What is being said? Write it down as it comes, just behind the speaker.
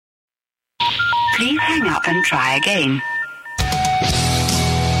Please hang up and try again.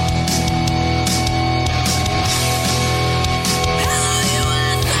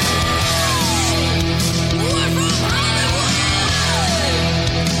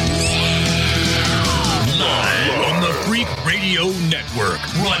 Network,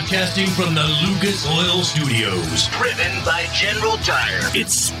 broadcasting from the Lucas Oil Studios. Driven by General Tire.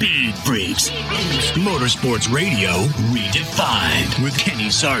 It's Speed Freaks. Motorsports Radio redefined with Kenny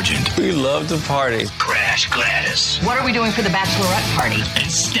Sargent. We love to party. Crash Gladys. What are we doing for the bachelorette party? And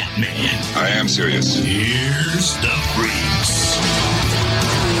Statman. I am serious. Here's the Freaks.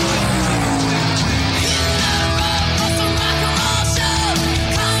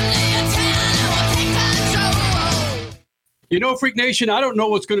 You know, Freak Nation, I don't know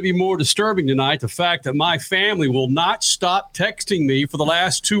what's going to be more disturbing tonight. The fact that my family will not stop texting me for the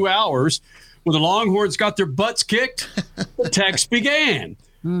last 2 hours when the Longhorns got their butts kicked. The text began.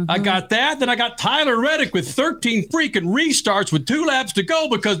 Mm-hmm. I got that. Then I got Tyler Reddick with 13 freaking restarts with 2 laps to go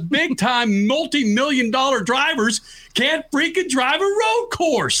because big-time multi-million-dollar drivers can't freaking drive a road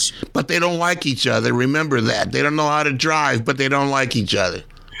course. But they don't like each other. Remember that. They don't know how to drive, but they don't like each other.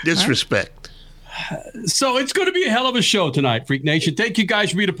 Disrespect. So it's going to be a hell of a show tonight, Freak Nation. Thank you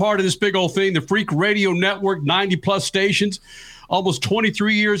guys for being a part of this big old thing. The Freak Radio Network, 90-plus stations, almost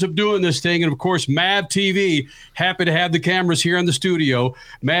 23 years of doing this thing. And, of course, MAV TV, happy to have the cameras here in the studio.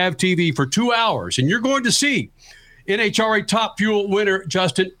 MAV TV for 2 hours. And you're going to see NHRA Top Fuel winner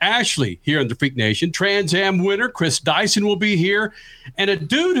Justin Ashley here in the Freak Nation. TransAm winner Chris Dyson will be here. And a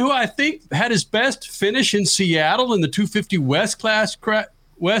dude who I think had his best finish in Seattle in the 250 West Class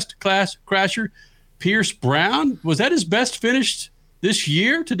Crasher, Pierce Brown. Was that his best finish this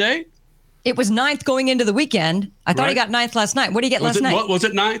year today? It was 9th going into the weekend. I thought he got 9th last night. What did he get last night? Was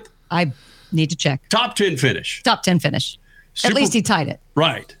it 9th? I need to check. Top 10 finish. Top 10 finish. At least he tied it.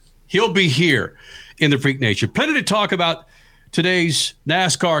 Right. He'll be here in the Freak Nation. Plenty to talk about today's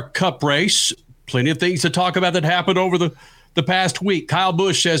NASCAR Cup race. Plenty of things to talk about that happened over the past week. Kyle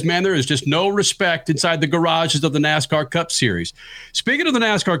Busch says, man, there is just no respect inside the garages of the NASCAR Cup Series. Speaking of the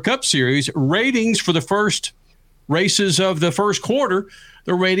NASCAR Cup Series, ratings for the first races of the first quarter,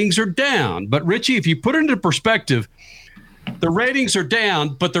 the ratings are down. But, Richie, if you put it into perspective, the ratings are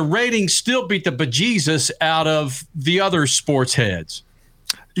down, but the ratings still beat the bejesus out of the other sports heads.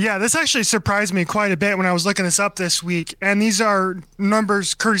 Yeah, this actually surprised me quite a bit when I was looking this up this week. And these are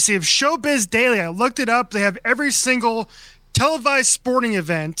numbers courtesy of Showbiz Daily. I looked it up. They have every single televised sporting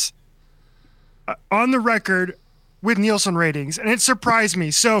event on the record with Nielsen ratings, and it surprised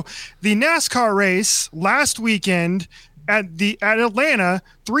me. So the NASCAR race last weekend at Atlanta,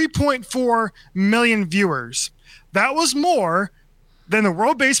 3.4 million viewers. That was more than the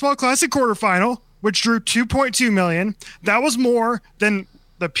World Baseball Classic quarterfinal, which drew 2.2 million. That was more than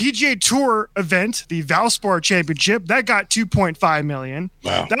the PGA Tour event, the Valspar Championship, that got 2.5 million.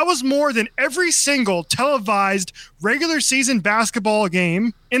 Wow. That was more than every single televised regular season basketball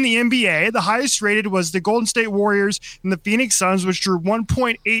game in the NBA. The highest rated was the Golden State Warriors and the Phoenix Suns, which drew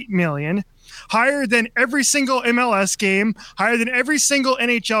 1.8 million. Higher than every single MLS game, higher than every single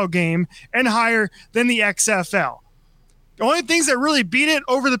NHL game, and higher than the XFL. The only things that really beat it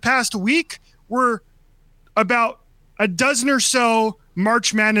over the past week were about a dozen or so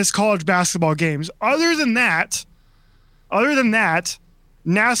March Madness college basketball games. Other than that,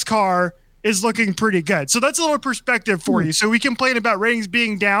 NASCAR is looking pretty good. So that's a little perspective for you. So we complain about ratings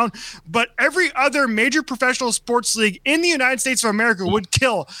being down, but every other major professional sports league in the United States of America would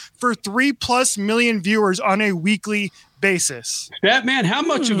kill for 3+ million viewers on a weekly basis. Batman, how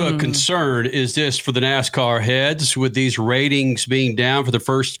much of a concern is this for the NASCAR heads with these ratings being down for the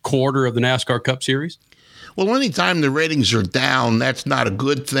first quarter of the NASCAR Cup Series? Well, anytime the ratings are down, that's not a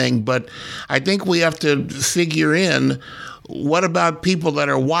good thing. But I think we have to figure in, what about people that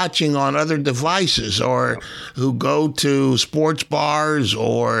are watching on other devices or who go to sports bars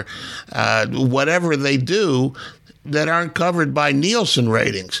or whatever they do that aren't covered by Nielsen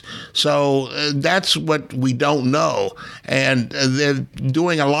ratings? So that's what we don't know. And they're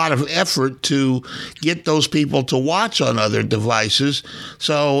doing a lot of effort to get those people to watch on other devices.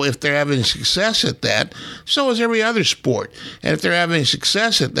 So if they're having success at that, so is every other sport. And if they're having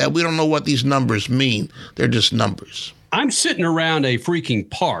success at that, we don't know what these numbers mean. They're just numbers. I'm sitting around a freaking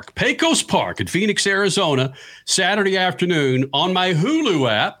park, Pecos Park in Phoenix, Arizona, Saturday afternoon on my Hulu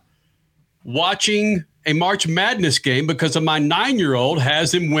app, watching a March Madness game because of my 9-year-old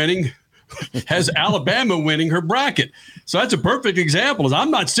has Alabama winning her bracket. So that's a perfect example. Is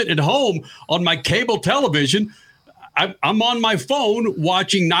I'm not sitting at home on my cable television. I'm on my phone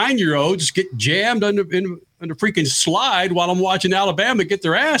watching 9-year-olds get jammed under a freaking slide while I'm watching Alabama get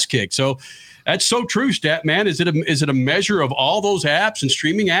their ass kicked. So That's so true, Stat Man. Is it a measure of all those apps and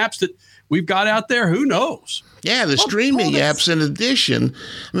streaming apps that we've got out there? Who knows? Yeah, the streaming apps in addition.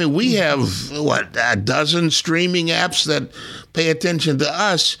 I mean, we have, a dozen streaming apps that pay attention to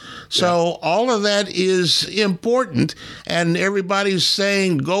us. So all of that is important. And everybody's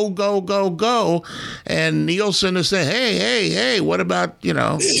saying, go, go, go, go. And Nielsen is saying, hey, what about, your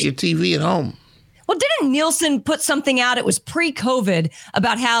TV at home? Well, didn't Nielsen put something out? It was pre-COVID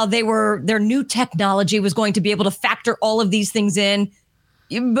about how their new technology was going to be able to factor all of these things in.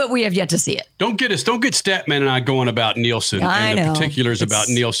 But we have yet to see it. Don't get Statman and I going about Nielsen and the particulars about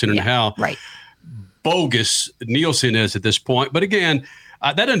Nielsen and how bogus Nielsen is at this point. But again,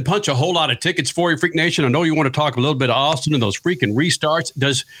 that doesn't punch a whole lot of tickets for you, Freak Nation. I know you want to talk a little bit of Austin and those freaking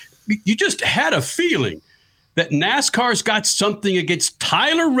restarts. You just had a feeling that NASCAR's got something against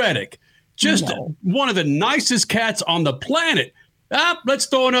Tyler Reddick, one of the nicest cats on the planet. Let's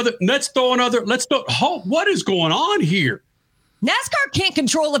throw another. What is going on here? NASCAR can't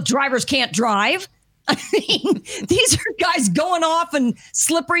control if drivers can't drive. I mean, these are guys going off in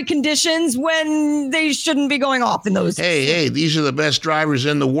slippery conditions when they shouldn't be going off in those. Hey, these are the best drivers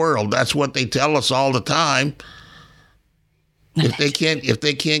in the world. That's what they tell us all the time. If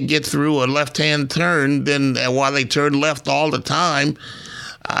they can't get through a left-hand turn, then while they turn left all the time,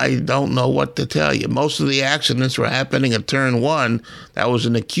 I don't know what to tell you. Most of the accidents were happening at turn 1. That was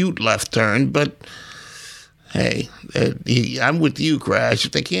an acute left turn, but hey, I'm with you, Crash.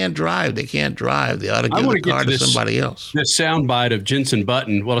 If they can't drive, they can't drive. They ought to give the car to somebody else. This soundbite of Jenson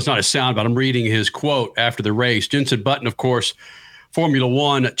Button. Well, it's not a soundbite. I'm reading his quote after the race. Jenson Button, of course, Formula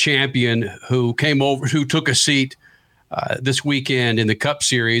One champion who took a seat this weekend in the Cup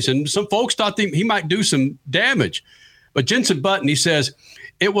Series. And some folks thought he might do some damage. But Jenson Button, he says,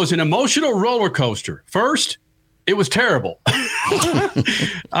 it was an emotional roller coaster. First, it was terrible.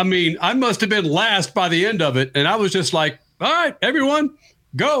 I mean, I must have been last by the end of it. And I was just like, all right, everyone,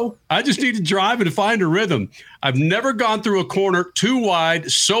 go. I just need to drive and find a rhythm. I've never gone through a corner too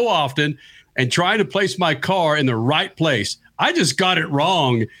wide so often and trying to place my car in the right place. I just got it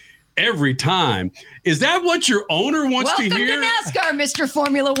wrong every time. Is that what your owner wants to hear? Welcome to NASCAR, Mr.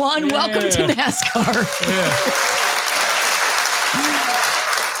 Formula One. Yeah. Welcome to NASCAR. Yeah.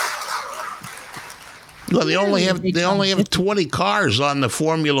 Well, they only have 20 cars on the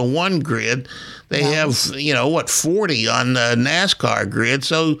Formula One grid. They have 40 on the NASCAR grid.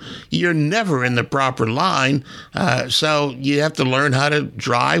 So you're never in the proper line. So you have to learn how to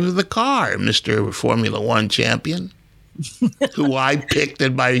drive the car, Mr. Formula One champion, who I picked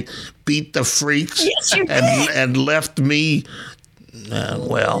and I beat the freaks and left me. I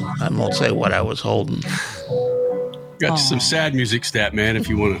won't say what I was holding. Got some sad music, Stat Man, if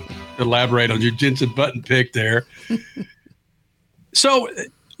you want to elaborate on your Jenson Button pick there. So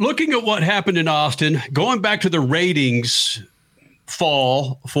looking at what happened in Austin, going back to the ratings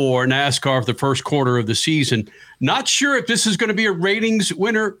fall for NASCAR for the first quarter of the season, not sure if this is going to be a ratings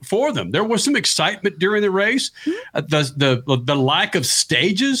winner for them. There was some excitement during the race. The lack of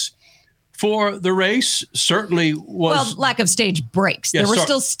stages for the race certainly was... Well, lack of stage breaks. There were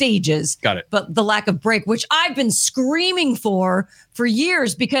still stages. Got it. But the lack of break, which I've been screaming for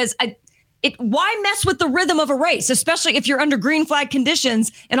years, because why mess with the rhythm of a race, especially if you're under green flag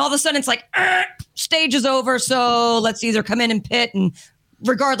conditions and all of a sudden it's like, stage is over, so let's either come in and pit, and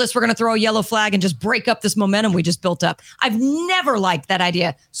regardless, we're going to throw a yellow flag and just break up this momentum we just built up. I've never liked that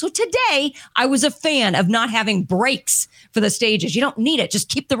idea. So today, I was a fan of not having breaks for the stages. You don't need it. Just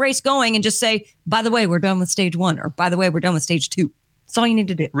keep the race going and just say, by the way, we're done with stage 1, or by the way, we're done with stage 2. That's all you need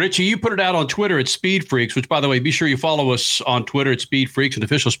to do. Richie, you put it out on Twitter at SpeedFreaks, which, by the way, be sure you follow us on Twitter at SpeedFreaks and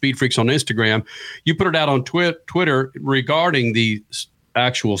official SpeedFreaks on Instagram. You put it out on Twitter regarding the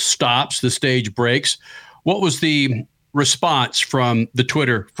actual stops, the stage breaks. What was the response from the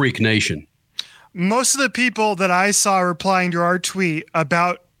Twitter Freak Nation? Most of the people that I saw replying to our tweet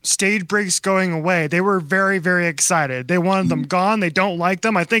about stage breaks going away, they were very, very excited. They wanted them gone. They don't like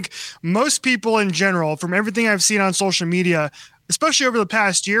them. I think most people in general, from everything I've seen on social media, especially over the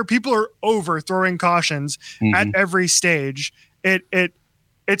past year, people are over throwing cautions at every stage.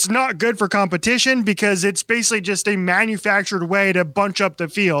 It's not good for competition because it's basically just a manufactured way to bunch up the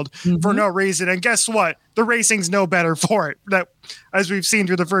field for no reason. And guess what? The racing's no better for it, that as we've seen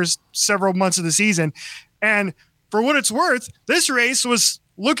through the first several months of the season. And for what it's worth, this race was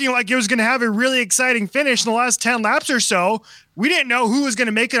looking like it was going to have a really exciting finish in the last 10 laps or so. We didn't know who was going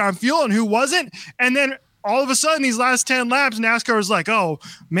to make it on fuel and who wasn't. And then all of a sudden, these last 10 laps, NASCAR was like, oh,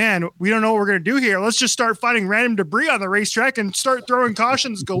 man, we don't know what we're going to do here. Let's just start finding random debris on the racetrack and start throwing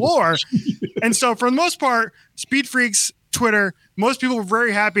cautions galore. And so for the most part, SpeedFreaks Twitter. Most people were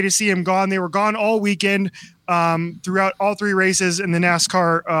very happy to see him gone. They were gone all weekend throughout all three races in the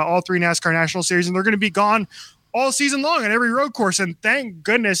NASCAR, all three NASCAR National Series, and they're going to be gone all season long on every road course. And thank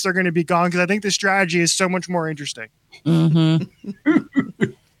goodness they're going to be gone, because I think the strategy is so much more interesting.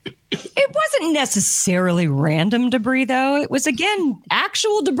 It wasn't necessarily random debris, though. It was, again,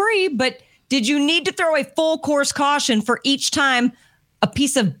 actual debris. But did you need to throw a full course caution for each time a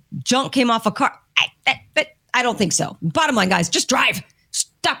piece of junk came off a car? I don't think so. Bottom line, guys, just drive.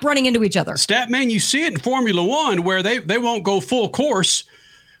 Stop running into each other. Statman, you see it in Formula One where they won't go full course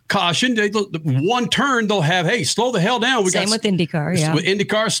caution. One turn, they'll have, hey, slow the hell down. Same with IndyCar, yeah. With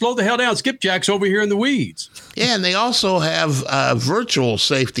IndyCar, slow the hell down. Skipjack's over here in the weeds. Yeah, and they also have a virtual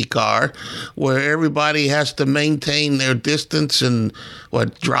safety car where everybody has to maintain their distance and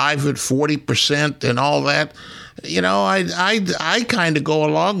drive at 40% and all that. You know, I kind of go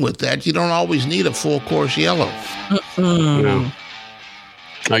along with that. You don't always need a full course yellow. No,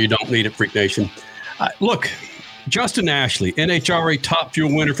 you don't need it, Freak Nation. Look, Justin Ashley, NHRA top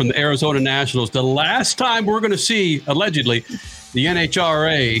fuel winner from the Arizona Nationals. The last time we're going to see, allegedly, the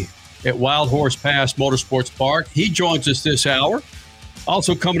NHRA at Wild Horse Pass Motorsports Park. He joins us this hour.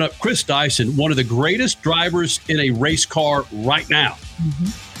 Also coming up, Chris Dyson, one of the greatest drivers in a race car right now.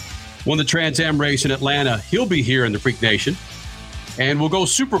 Won the TransAm race in Atlanta. He'll be here in the Freak Nation. And we'll go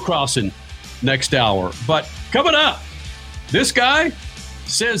Supercrossing next hour. But coming up, this guy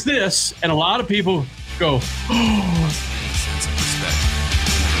says this, and a lot of people go, sense of respect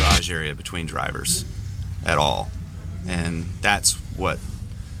in the garage area between drivers at all. And that's where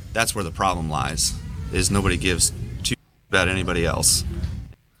the problem lies, is nobody gives two about anybody else.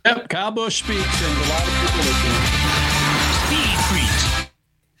 Yep, Kyle Busch speaks, and a lot of people listen.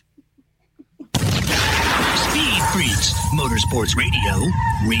 Speed Freaks, Motorsports Radio,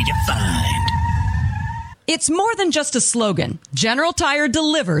 redefined. It's more than just a slogan. General Tire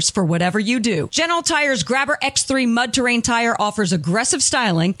delivers for whatever you do. General Tire's Grabber X3 mud terrain tire offers aggressive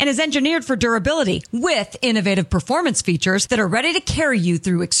styling and is engineered for durability with innovative performance features that are ready to carry you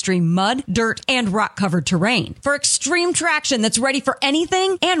through extreme mud, dirt, and rock-covered terrain. For extreme traction that's ready for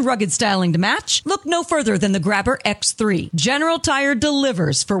anything and rugged styling to match, look no further than the Grabber X3. General Tire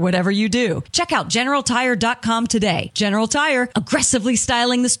delivers for whatever you do. Check out GeneralTire.com today. General Tire, aggressively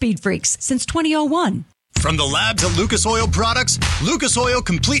styling the Speed Freaks since 2001. From the lab to Lucas Oil Products, Lucas Oil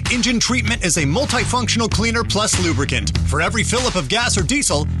Complete Engine Treatment is a multifunctional cleaner plus lubricant. For every fill-up of gas or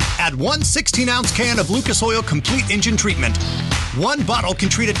diesel, add one 16-ounce can of Lucas Oil Complete Engine Treatment. One bottle can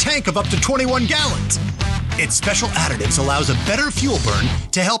treat a tank of up to 21 gallons. Its special additives allows a better fuel burn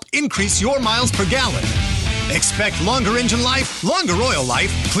to help increase your miles per gallon. Expect longer engine life, longer oil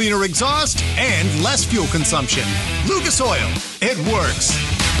life, cleaner exhaust, and less fuel consumption. Lucas Oil, it works.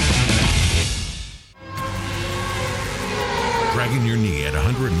 Dragging your knee at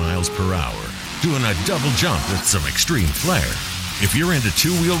 100 miles per hour, doing a double jump with some extreme flair. If you're into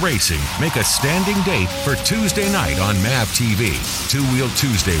two-wheel racing, make a standing date for Tuesday night on MAV TV. Two-Wheel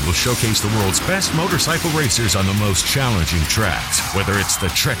Tuesday will showcase the world's best motorcycle racers on the most challenging tracks. Whether it's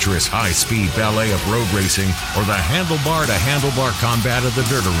the treacherous high-speed ballet of road racing or the handlebar-to-handlebar combat of the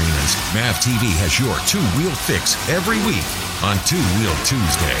dirt arenas, MAV TV has your two-wheel fix every week on Two-Wheel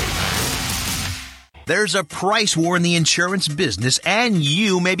Tuesday. There's a price war in the insurance business, and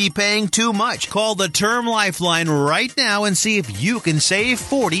you may be paying too much. Call the Term Lifeline right now and see if you can save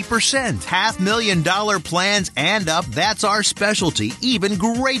 40%. $500,000 plans and up, that's our specialty. Even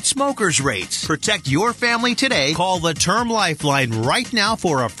great smokers rates. Protect your family today. Call the Term Lifeline right now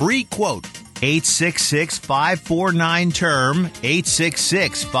for a free quote. 866-549-TERM,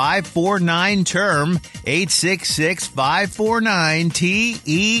 866-549-TERM,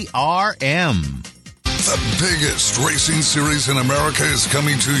 866-549-TERM. The biggest racing series in America is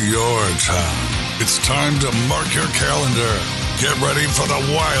coming to your town. It's time to mark your calendar. Get ready for the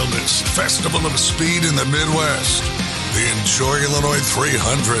wildest festival of speed in the Midwest. The Enjoy Illinois 300,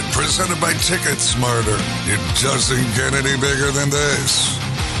 presented by TicketSmarter. It doesn't get any bigger than this.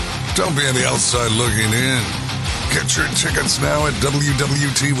 Don't be on the outside looking in. Get your tickets now at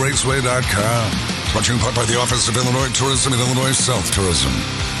www.raceway.com. Brought to you in part by the Office of Illinois Tourism and Illinois South Tourism.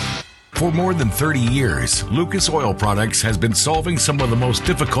 For more than 30 years, Lucas Oil Products has been solving some of the most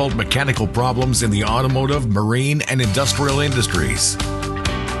difficult mechanical problems in the automotive, marine, and industrial industries.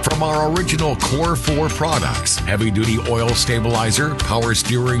 From our original Core 4 products, heavy-duty oil stabilizer, power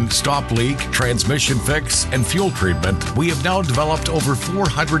steering, stop leak, transmission fix, and fuel treatment, we have now developed over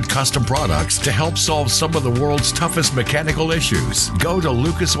 400 custom products to help solve some of the world's toughest mechanical issues. Go to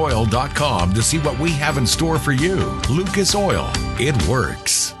lucasoil.com to see what we have in store for you. Lucas Oil, it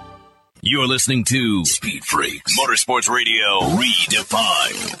works. You're listening to Speed Freaks, Motorsports Radio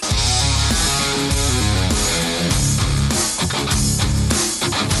Redefined.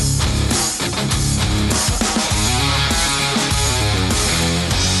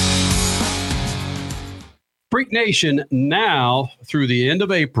 Freak Nation, now through the end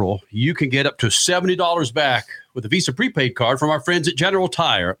of April, you can get up to $70 back with a Visa prepaid card from our friends at General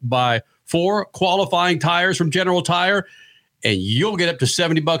Tire. Buy 4 qualifying tires from General Tire, and you'll get up to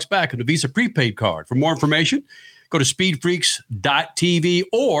 $70 back with a Visa prepaid card. For more information, go to speedfreaks.tv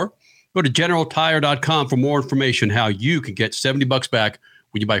or go to generaltire.com for more information how you can get $70 back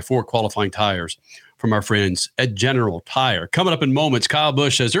when you buy 4 qualifying tires from our friends at General Tire. Coming up in moments, Kyle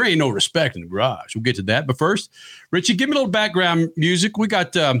Busch says there ain't no respect in the garage. We'll get to that. But first, Richie, give me a little background music. We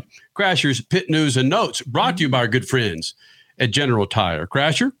got Crasher's Pit News and Notes brought to you by our good friends at General Tire.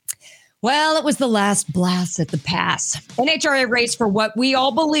 Crasher? Well, it was the last blast at the pass. NHRA race for what we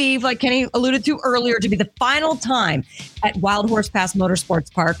all believe, like Kenny alluded to earlier, to be the final time at Wild Horse Pass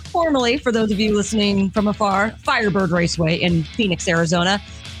Motorsports Park, formerly, for those of you listening from afar, Firebird Raceway in Phoenix, Arizona.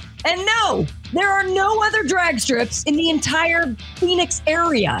 And no, there are no other drag strips in the entire Phoenix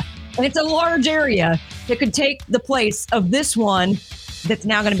area. And it's a large area that could take the place of this one that's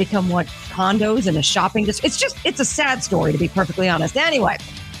now going to become, condos and a shopping district. It's a sad story, to be perfectly honest. Anyway,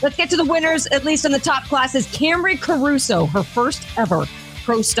 let's get to the winners, at least in the top classes. Camry Caruso, her first ever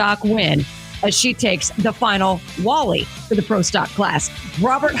Pro Stock win, as she takes the final Wally for the Pro Stock class.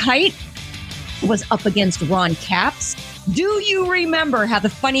 Robert Height was up against Ron Capps. Do you remember how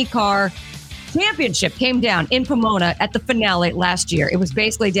the Funny Car Championship came down in Pomona at the finale last year? It was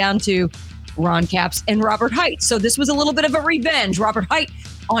basically down to Ron Capps and Robert Height. So this was a little bit of a revenge. Robert Height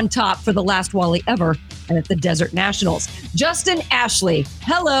on top for the last Wally ever and at the Desert Nationals. Justin Ashley.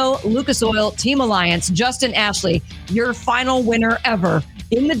 Hello, Lucas Oil Team Alliance. Justin Ashley, your final winner ever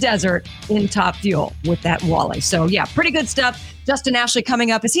in the desert in Top Fuel with that Wally. So yeah, pretty good stuff. Justin Ashley coming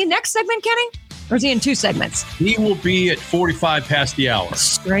up. Is he next segment, Kenny? Or is he in 2 segments? He will be at 45 past the hour.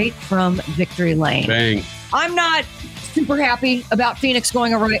 Straight from Victory Lane. Bang. I'm not super happy about Phoenix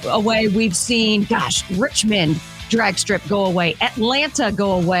going away. We've seen, Richmond drag strip go away. Atlanta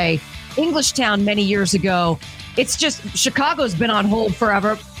go away. Englishtown many years ago. It's just, Chicago's been on hold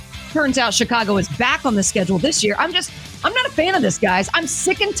forever. Turns out Chicago is back on the schedule this year. I'm not a fan of this, guys. I'm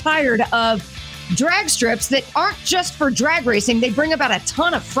sick and tired of drag strips that aren't just for drag racing. They bring about a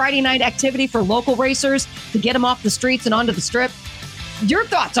ton of Friday night activity for local racers to get them off the streets and onto the strip. Your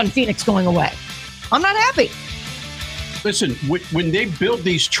thoughts on Phoenix going away? I'm not happy. Listen, when they build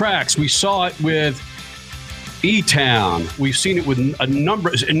these tracks, we saw it with E-Town. We've seen it with a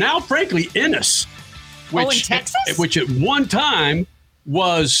number, and now, frankly, Ennis, in Texas? Which at one time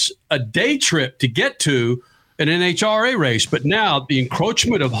was a day trip to get to an NHRA race. But now the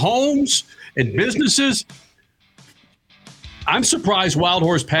encroachment of homes and businesses, I'm surprised Wild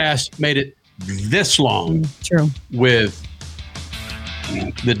Horse Pass made it this long. True. With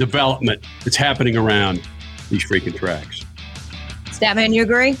the development that's happening around these freaking tracks. Statman, you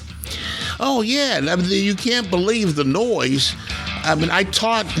agree? Oh, yeah. I mean, you can't believe the noise. I mean, I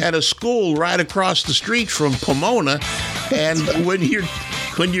taught at a school right across the street from Pomona, and when you're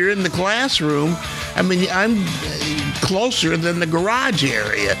in the classroom, I mean, I'm closer than the garage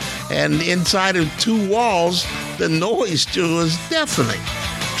area, and inside of 2 walls, the noise too is deafening.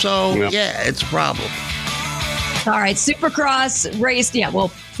 So, yeah, it's a problem. All right, Supercross raced. Yeah, well,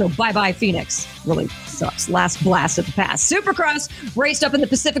 so bye-bye Phoenix. Really sucks. Last blast at the pass. Supercross raced up in the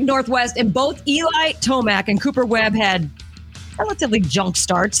Pacific Northwest, and both Eli Tomac and Cooper Webb had relatively junk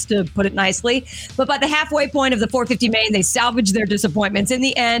starts, to put it nicely. But by the halfway point of the 450 main, they salvaged their disappointments. In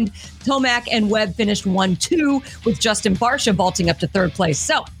the end, Tomac and Webb finished 1-2, with Justin Barsha vaulting up to 3rd place.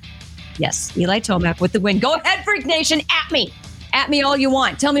 So, yes, Eli Tomac with the win. Go ahead, Freak Nation, at me. At me all you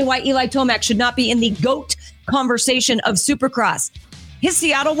want. Tell me why Eli Tomac should not be in the GOAT conversation of Supercross. His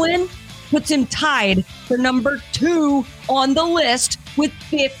Seattle win puts him tied for number 2 on the list with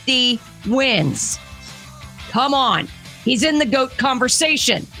 50 wins. Come on. He's in the GOAT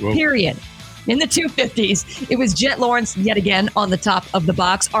conversation, period. In the 250s, it was Jet Lawrence yet again on the top of the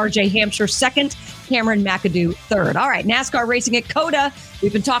box. RJ Hampshire 2nd, Cameron McAdoo 3rd. All right, NASCAR racing at COTA.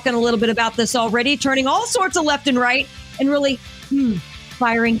 We've been talking a little bit about this already, turning all sorts of left and right and really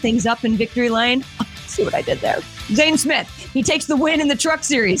firing things up in Victory Lane. See what I did there. Zane Smith, he takes the win in the truck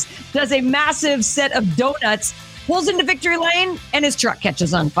series, does a massive set of donuts, pulls into Victory Lane, and his truck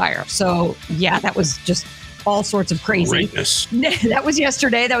catches on fire. So, yeah, that was just all sorts of crazy. Greatness. That was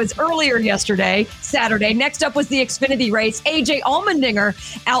yesterday. That was earlier yesterday, Saturday. Next up was the Xfinity race. AJ Allmendinger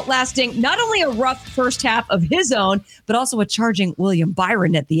outlasting not only a rough first half of his own, but also a charging William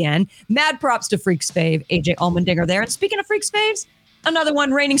Byron at the end. Mad props to Freaks fave, AJ Allmendinger there. And speaking of Freaks faves, another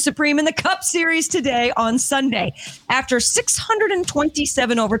one reigning supreme in the Cup Series today on Sunday. After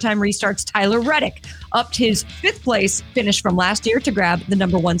 627 overtime restarts, Tyler Reddick upped his fifth place finish from last year to grab the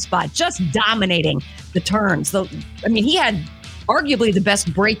number one spot, just dominating the turns. He had arguably the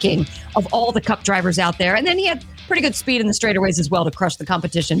best braking of all the Cup drivers out there. And then he had pretty good speed in the straightaways as well to crush the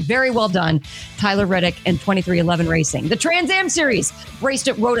competition. Very well done, Tyler Reddick and 2311 Racing. The TransAm Series raced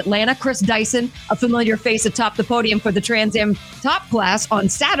at Road Atlanta. Chris Dyson, a familiar face atop the podium for the TransAm Top Class on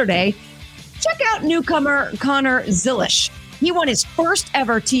Saturday. Check out newcomer Connor Zilisch. He won his first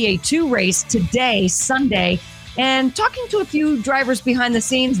ever TA2 race today, Sunday. And talking to a few drivers behind the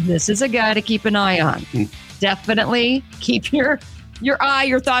scenes, this is a guy to keep an eye on. Definitely keep your eye,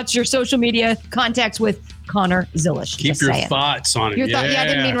 your thoughts, your social media contacts with Connor Zilisch. Keep your thoughts on it. I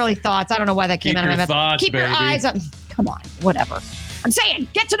didn't mean really thoughts. I don't know why that came out of my mouth. Keep your eyes on. Come on, whatever. I'm saying,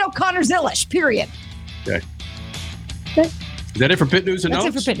 get to know Connor Zilisch, period. Okay. Is that it for Pit News and Notes?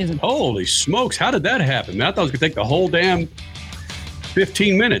 That's it for Pit News and Notes. Holy smokes, how did that happen? Man, I thought it was going to take the whole damn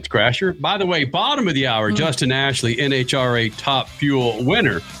 15 minutes, Crasher. By the way, bottom of the hour, Justin Ashley, NHRA Top Fuel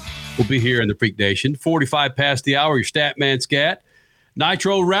winner, will be here in the Freak Nation. 45 past the hour, your Statman Scat.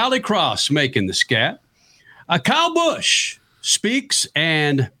 Nitro Rallycross making the scat. Kyle Busch speaks,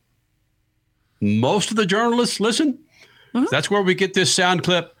 and most of the journalists listen. That's where we get this sound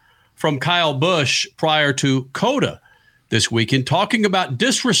clip from Kyle Busch prior to COTA this weekend, talking about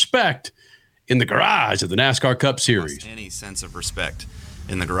disrespect in the garage of the NASCAR Cup Series. Any sense of respect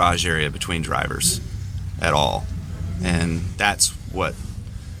in the garage area between drivers at all. And that's where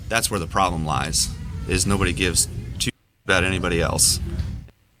the problem lies, is nobody gives two about anybody else.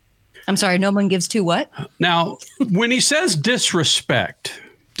 I'm sorry, no one gives two what? Now, when he says disrespect,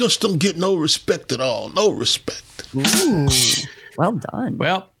 just don't get no respect at all. No respect. Ooh, well done.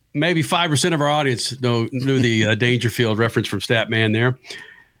 Well, maybe 5% of our audience knew the Dangerfield reference from Statman there.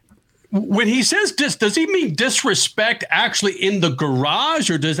 When he says does he mean disrespect actually in the garage,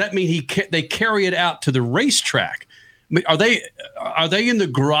 or does that mean they carry it out to the racetrack? I mean, are they in the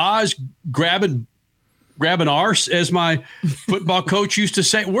garage grabbing arse, as my football coach used to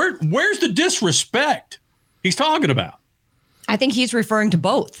say? Where's the disrespect he's talking about? I think he's referring to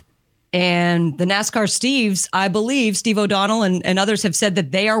both. And the NASCAR Steves, I believe, Steve O'Donnell and others have said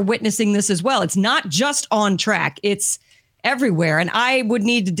that they are witnessing this as well. It's not just on track. It's everywhere. And I would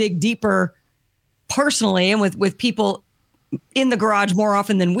need to dig deeper personally and with people in the garage more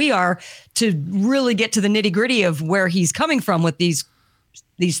often than we are to really get to the nitty gritty of where he's coming from with these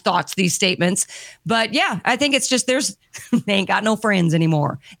thoughts, these statements. But yeah, I think it's just they ain't got no friends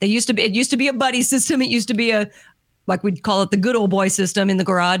anymore. It used to be a buddy system. It used to be like we'd call it the good old boy system in the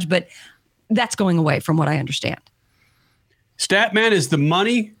garage, but that's going away from what I understand. Statman, is the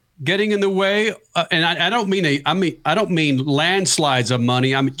money getting in the way? And I don't mean landslides of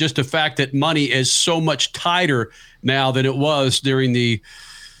money. I mean just the fact that money is so much tighter now than it was during the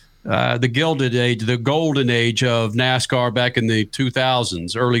Gilded Age, the golden age of NASCAR back in the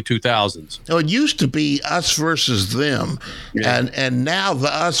 2000s, early 2000s. Oh, it used to be us versus them, and now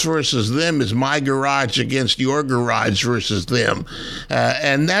the us versus them is my garage against your garage versus them,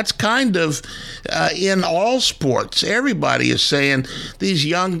 and that's kind of in all sports. Everybody is saying these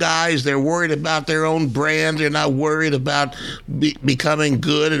young guys, they're worried about their own brand. They're not worried about becoming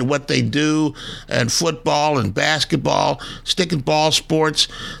good at what they do, and football and basketball, stick and ball sports.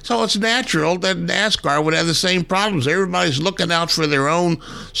 So it's natural that NASCAR would have the same problems. Everybody's looking out for their own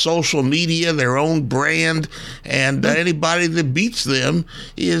social media, their own brand, and anybody that beats them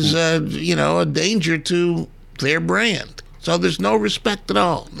is, a danger to their brand. So there's no respect at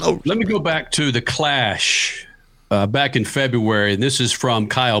all. No. Let me go back to the Clash back in February, and this is from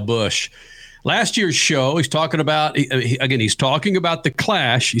Kyle Busch. Last year's show, he's talking about, he's talking about the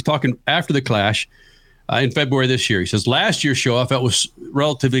Clash. He's talking after the Clash. In February this year. He says, last year's show I felt was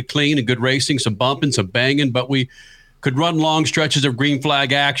relatively clean and good racing, some bumping, some banging, but we could run long stretches of green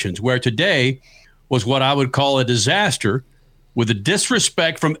flag actions, where today was what I would call a disaster, with a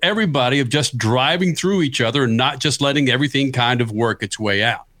disrespect from everybody of just driving through each other and not just letting everything kind of work its way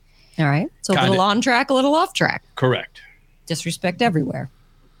out. All right. So a little on track, a little off track. Correct. Disrespect everywhere.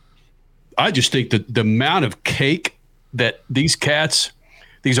 I just think that the amount of cake that these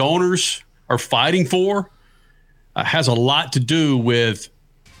owners are fighting for has a lot to do with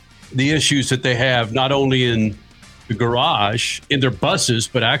the issues that they have, not only in the garage, in their buses,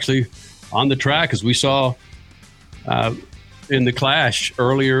 but actually on the track, as we saw in the Clash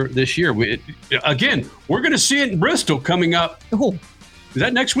earlier this year. We're going to see it in Bristol coming up. Oh. Is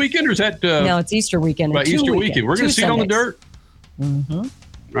that next weekend or is that? No, it's Easter weekend. Right, Easter weekend. We're going to see it on the dirt. Mm-hmm.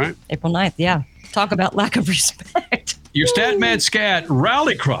 Right. April 9th, yeah. Talk about lack of respect. Your Statman Scat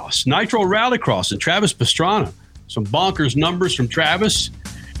Rallycross, Nitro Rallycross, and Travis Pastrana. Some bonkers numbers from Travis.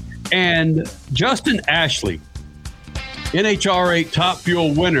 And Justin Ashley, NHRA Top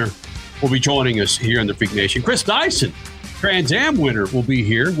Fuel winner, will be joining us here in the Freak Nation. Chris Dyson, TransAm winner, will be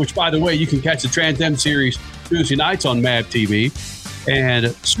here, which, by the way, you can catch the TransAm series Tuesday nights on MAV TV. And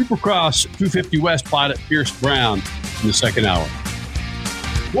Supercross 250 West pilot Pierce Brown in the second hour.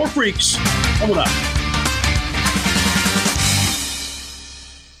 More Freaks coming up.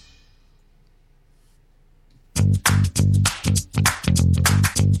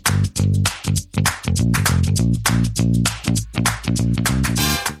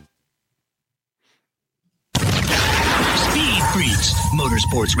 SpeedFreaks,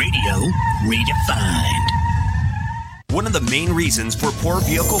 Motorsports Radio, redefined. One of the main reasons for poor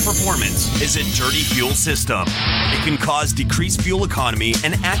vehicle performance is a dirty fuel system. It can cause decreased fuel economy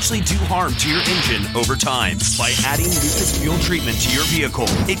and actually do harm to your engine over time. By adding Lucas Fuel Treatment to your vehicle,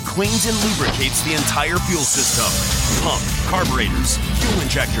 it cleans and lubricates the entire fuel system. Pump, carburetors, fuel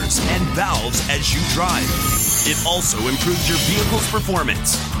injectors, and valves as you drive. It also improves your vehicle's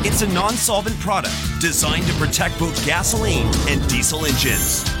performance. It's a non-solvent product designed to protect both gasoline and diesel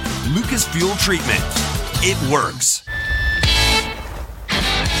engines. Lucas Fuel Treatment. It works.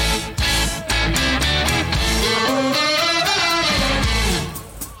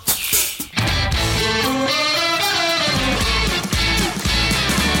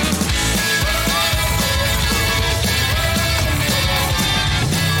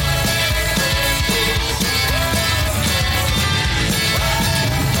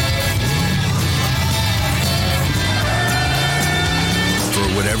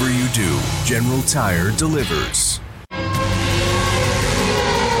 Whatever you do, General Tire delivers.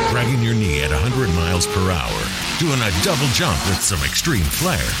 Dragging your knee at 100 miles per hour, doing a double jump with some extreme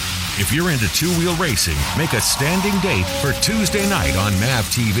flair. If you're into two-wheel racing, make a standing date for Tuesday night on MAV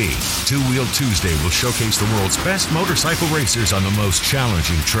TV. Two-Wheel Tuesday will showcase the world's best motorcycle racers on the most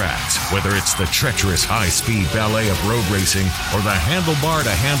challenging tracks. Whether it's the treacherous high-speed ballet of road racing or the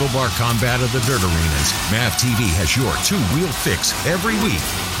handlebar-to-handlebar combat of the dirt arenas, MAV TV has your two-wheel fix every week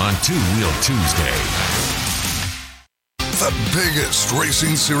on Two-Wheel Tuesday. The biggest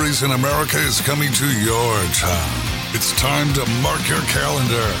racing series in America is coming to your town. It's time to mark your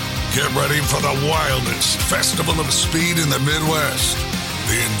calendar. Get ready for the wildest festival of speed in the Midwest.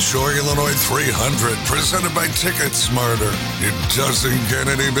 The Enjoy Illinois 300, presented by Ticket Smarter. It doesn't get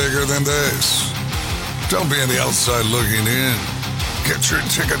any bigger than this. Don't be on the outside looking in. Get your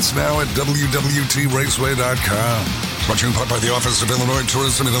tickets now at www.raceway.com. Brought to you in part by the Office of Illinois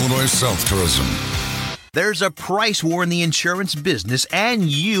Tourism and Illinois South Tourism. There's a price war in the insurance business, and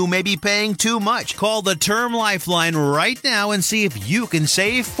you may be paying too much. Call the Term Lifeline right now and see if you can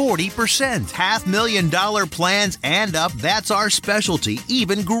save 40%. $500,000 plans and up, that's our specialty.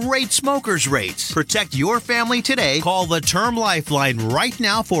 Even great smokers rates. Protect your family today. Call the Term Lifeline right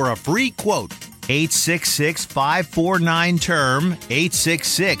now for a free quote. 866-549-TERM,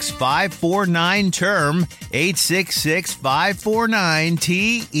 866-549-TERM,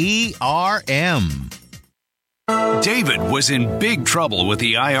 866-549-TERM. David was in big trouble with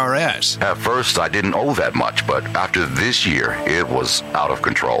the IRS. At first, I didn't owe that much, but after this year, it was out of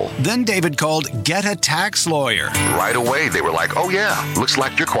control. Then David called Get a Tax Lawyer. Right away, they were like, oh yeah, looks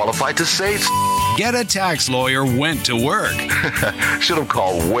like you're qualified to save. Get a Tax Lawyer went to work. Should have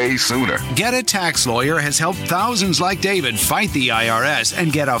called way sooner. Get a Tax Lawyer has helped thousands like David fight the IRS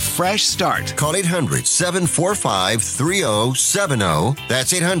and get a fresh start. Call 800-745-3070.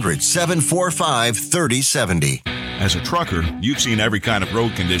 That's 800-745-3070. As a trucker, you've seen every kind of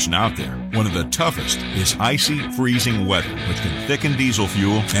road condition out there. One of the toughest is icy, freezing weather, which can thicken diesel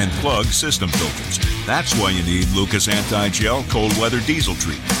fuel and plug system filters. That's why you need Lucas Anti-Gel Cold Weather Diesel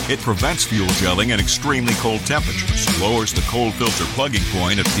Treatment. It prevents fuel gelling at extremely cold temperatures, lowers the cold filter plugging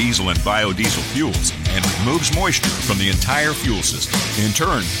point of diesel and biodiesel fuels, and removes moisture from the entire fuel system. In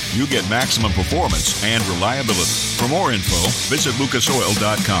turn, you get maximum performance and reliability. For more info, visit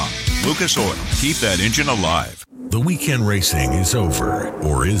lucasoil.com. Lucas Oil. Keep that engine alive. The weekend racing is over,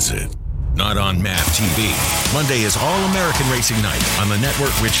 or is it? not on MAV TV. Monday is All-American Racing Night on the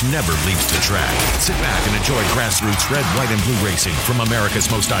network which never leaves the track. Sit back and enjoy grassroots red, white, and blue racing from America's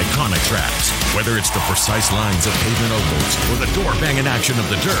most iconic tracks. Whether it's the precise lines of pavement ovals or the door-banging action of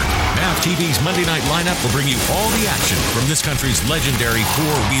the dirt, MAV TV's Monday night lineup will bring you all the action from this country's legendary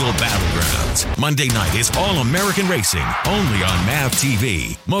four-wheel battlegrounds. Monday night is All-American Racing, only on MAV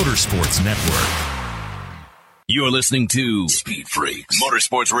TV, Motorsports Network. You're listening to Speed Freaks,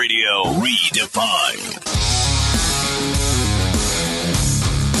 Motorsports Radio Redefined.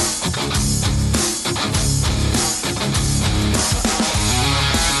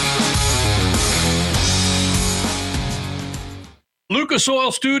 Lucas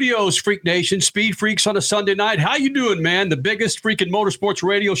Oil Studios, Freak Nation, Speed Freaks on a Sunday night. How you doing, man? The biggest freaking motorsports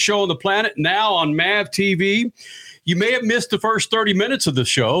radio show on the planet, now on MAV TV. You may have missed the first 30 minutes of the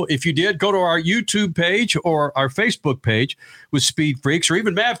show. If you did, go to our YouTube page or our Facebook page with Speed Freaks, or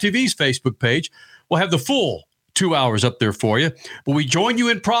even MAV TV's Facebook page. We'll have the full 2 hours up there for you. But we join you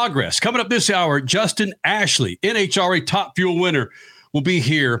in progress. Coming up this hour, Justin Ashley, NHRA Top Fuel winner, will be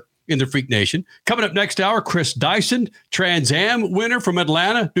here in the Freak Nation. Coming up next hour, Chris Dyson, TransAm winner from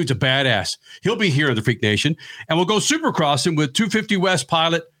Atlanta. Dude's a badass. He'll be here in the Freak Nation. And we'll go Supercrossing with 250 West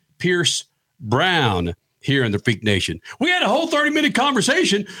pilot Pierce Brown here in the Freak Nation. We had a whole 30-minute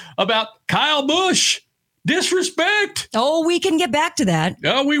conversation about Kyle Busch. Disrespect. Oh, we can get back to that.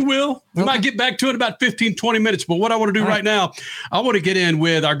 Oh, we will. We might get back to it in about 15, 20 minutes. But what I want to do right now, I want to get in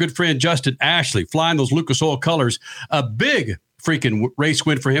with our good friend Justin Ashley, flying those Lucas Oil colors. A big freaking race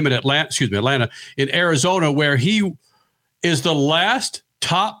win for him in Atlanta, in Arizona, where he is the last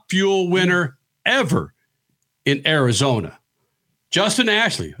Top Fuel winner ever in Arizona. Justin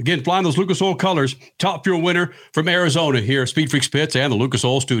Ashley, again, flying those Lucas Oil colors, Top Fuel winner from Arizona here at Speed Freaks Pits and the Lucas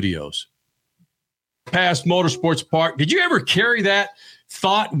Oil Studios. Past Motorsports Park, did you ever carry that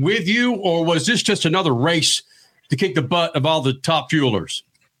thought with you, or was this just another race to kick the butt of all the top fuelers?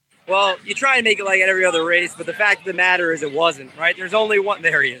 Well, you try and make it like every other race, but the fact of the matter is it wasn't, right? There's only one.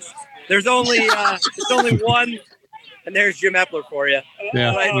 There he is. There's only one, and there's Jim Epler for you.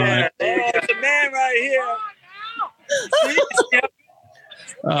 Yeah. Right there. It's a man right here.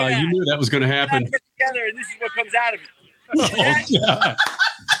 You knew that was going to happen. Together, and this is what comes out of it.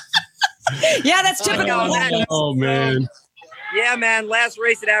 Yeah, that's typical. Oh, man. Yeah, man. Last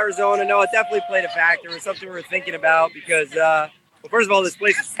race at Arizona. No, it definitely played a factor. It was something we were thinking about because, well, first of all, this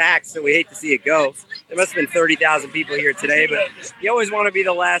place is packed, so we hate to see it go. There must have been 30,000 people here today, but you always want to be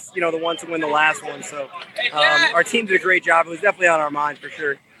the last, the one to win the last one. So our team did a great job. It was definitely on our mind for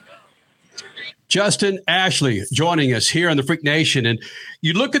sure. Justin Ashley joining us here on the Freak Nation. And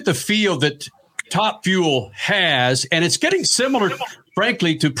you look at the field that Top Fuel has, and it's getting similar,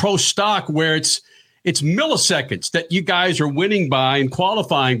 frankly, to Pro Stock, where it's milliseconds that you guys are winning by and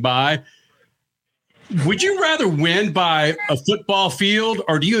qualifying by. Would you rather win by a football field,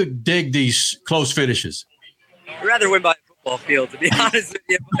 or do you dig these close finishes? I'd rather win by a football field, to be honest with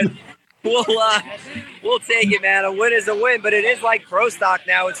you. But we'll take it, man. A win is a win, but it is like Pro Stock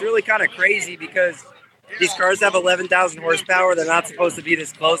now. It's really kind of crazy because these cars have 11,000 horsepower. They're not supposed to be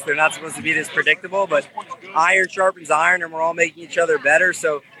this close. They're not supposed to be this predictable, but iron sharpens iron, and we're all making each other better.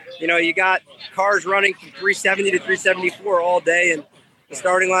 So, you got cars running from 370 to 374 all day, and the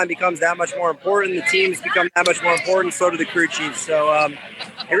starting line becomes that much more important. The teams become that much more important. So do the crew chiefs. So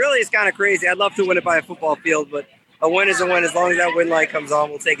it really is kind of crazy. I'd love to win it by a football field, but a win is a win. As long as that win light comes on,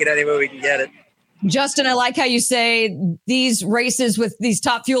 we'll take it any way we can get it. Justin, I like how you say these races with these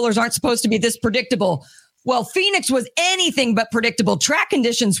top fuelers aren't supposed to be this predictable. Well, Phoenix was anything but predictable. Track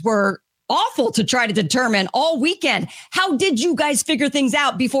conditions were awful to try to determine all weekend. How did you guys figure things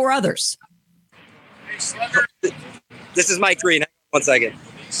out before others? This is Mike Green. 1 second.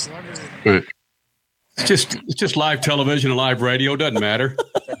 It's just live television and live radio. Doesn't matter.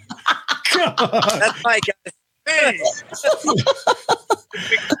 That's Mike, guys. Hey.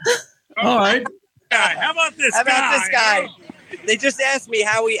 All right. How about this guy? They just asked me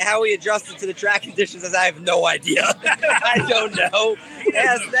how he adjusted to the track conditions, as I have no idea. I don't know.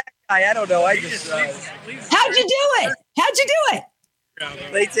 Ask that guy. I don't know. I just. How'd you do it?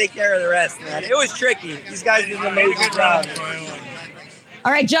 They take care of the rest, man. It was tricky. These guys did an amazing job.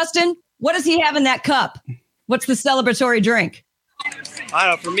 All right, Justin, what does he have in that cup? What's the celebratory drink? I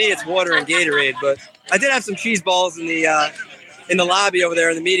don't know. For me, it's water and Gatorade, but I did have some cheese balls in the lobby over there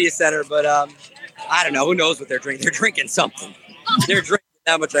in the media center, but I don't know. Who knows what they're drinking? They're drinking something. They're drinking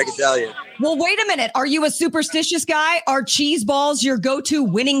That much I can tell you. Well, wait a minute. Are you a superstitious guy? Are cheese balls your go-to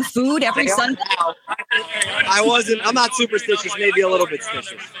winning food every Sunday? I'm not superstitious, maybe a little bit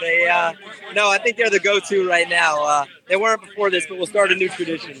stitious. No, I think they're the go-to right now. They weren't before this, but we'll start a new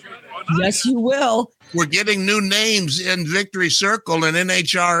tradition. Yes, you will. We're getting new names in Victory Circle and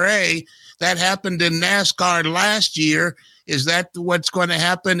NHRA. That happened in NASCAR last year. Is that what's going to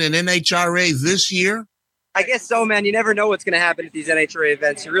happen in NHRA this year? I guess so, man. You never know what's going to happen at these NHRA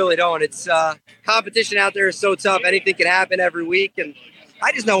events. You really don't. It's competition out there is so tough. Anything can happen every week. And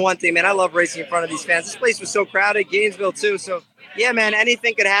I just know one thing, man. I love racing in front of these fans. This place was so crowded, Gainesville too. So, yeah, man,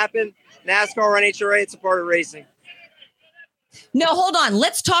 anything could happen. NASCAR or NHRA, it's a part of racing. No, hold on.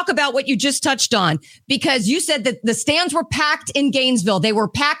 Let's talk about what you just touched on, because you said that the stands were packed in Gainesville. They were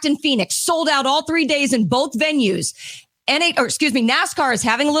packed in Phoenix, sold out all 3 days in both venues. NASCAR is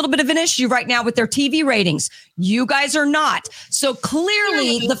having a little bit of an issue right now with their TV ratings. You guys are not. So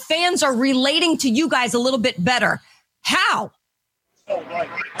clearly the fans are relating to you guys a little bit better. How?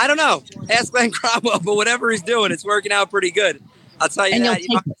 I don't know. Ask Glenn Cromwell, but whatever he's doing, it's working out pretty good. I'll tell you that.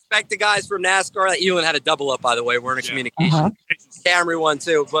 You respect the guys from NASCAR. Elin had a double up, by the way. We're in a communication. Camry won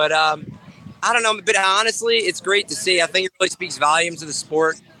too. But I don't know. But honestly, it's great to see. I think it really speaks volumes to the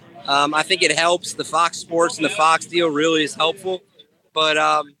sport. I think it helps. The Fox Sports and the Fox deal really is helpful. But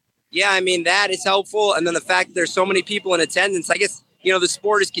yeah, I mean, that is helpful. And then the fact that there's so many people in attendance, I guess, the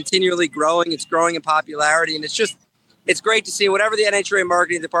sport is continually growing. It's growing in popularity. And it's great to see. Whatever the NHRA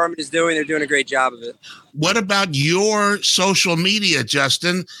marketing department is doing, they're doing a great job of it. What about your social media,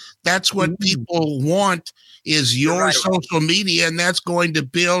 Justin? That's what people want, is your social media, and that's going to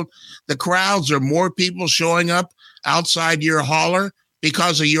build the crowds. Are more people showing up outside your hauler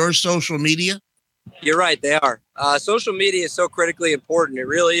because of your social media? You're right, they are. Social media is so critically important. It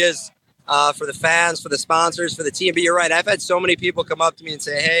really is, for the fans, for the sponsors, for the team. But you're right. I've had so many people come up to me and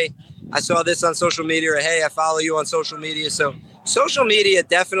say, hey, I saw this on social media, or hey, I follow you on social media. So social media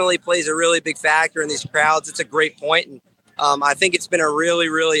definitely plays a really big factor in these crowds. It's a great point. And I think it's been a really,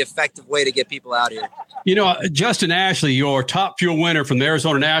 really effective way to get people out here. Justin Ashley, your Top Fuel winner from the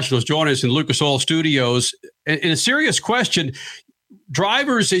Arizona Nationals, joining us in Lucas Oil Studios. In a serious question,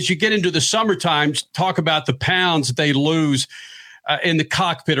 drivers, as you get into the summertime, talk about the pounds that they lose in the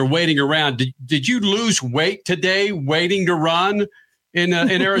cockpit or waiting around. Did you lose weight today waiting to run in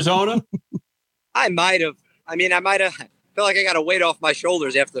Arizona? I might have. I feel like I got a weight off my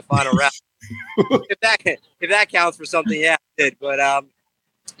shoulders after the final round. if that counts for something, yeah, I did. But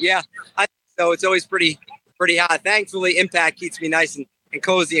yeah, I think so. It's always pretty hot. Thankfully, Impact keeps me nice and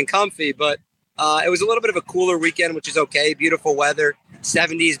cozy and comfy. But it was a little bit of a cooler weekend, which is okay. Beautiful weather,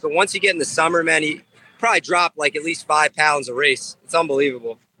 70s. But once you get in the summer, man, you probably drop like at least 5 pounds a race. It's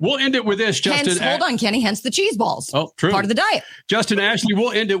unbelievable. We'll end it with this, Justin. Hold on, Kenny. Hence the cheese balls. Oh, true. Part of the diet. Justin Ashley,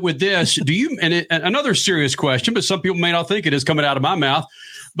 we'll end it with this. Another serious question, but some people may not think it is coming out of my mouth.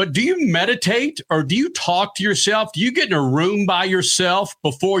 But do you meditate or do you talk to yourself? Do you get in a room by yourself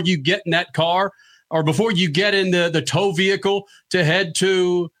before you get in that car or before you get in the tow vehicle to head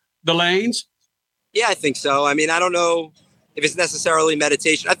to the lanes? Yeah, I think so. I don't know if it's necessarily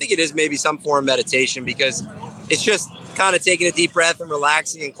meditation. I think it is maybe some form of meditation, because it's just kind of taking a deep breath and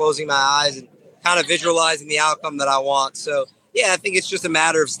relaxing and closing my eyes and kind of visualizing the outcome that I want. So, yeah, I think it's just a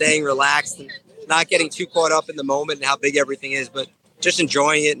matter of staying relaxed and not getting too caught up in the moment and how big everything is, but just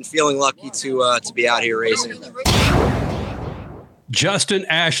enjoying it and feeling lucky to be out here racing. Justin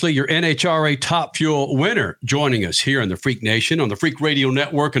Ashley, your NHRA Top Fuel winner, joining us here in the Freak Nation on the Freak Radio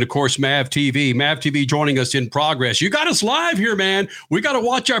Network and, of course, MAV TV. MAV TV joining us in progress. You got us live here, man. We got to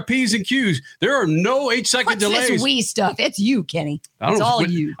watch our P's and Q's. There are no 8-second delays. What's this we stuff? It's you, Kenny. It's all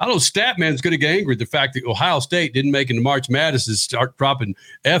you. I know Statman's going to get angry at the fact that Ohio State didn't make it to March Madness and start dropping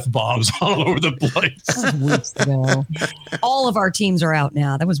F-bombs all over the place. That was weeks ago. All of our teams are out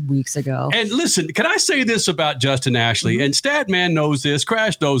now. That was weeks ago. And listen, can I say this about Justin Ashley? And Statman knows this.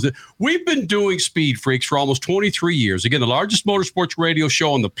 Crash knows it. We've been doing Speed Freaks for almost 23 years. Again, the largest motorsports radio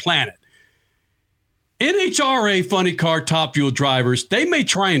show on the planet. NHRA funny car Top Fuel drivers, they may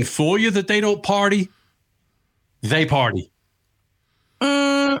try and fool you that they don't party. They party.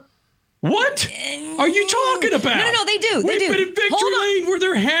 What are you talking about? No, they do. We've been in Victory Lane where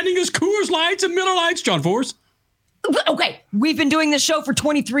they're handing us Coors Lights and Miller Lights, John Force. Okay, we've been doing this show for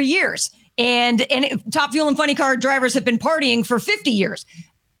 23 years. And Top Fuel and funny car drivers have been partying for 50 years.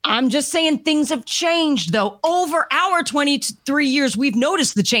 I'm just saying things have changed, though. Over our 23 years, we've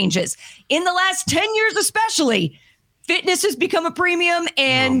noticed the changes. In the last 10 years especially, fitness has become a premium,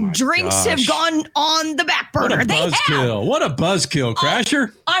 and drinks have gone on the back burner. What a buzzkill. What a buzzkill,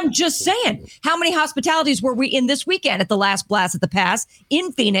 Crasher. I'm just saying, how many hospitalities were we in this weekend at the last Blast at the Pass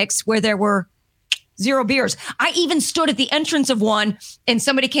in Phoenix where there were 0 beers? I even stood at the entrance of one, and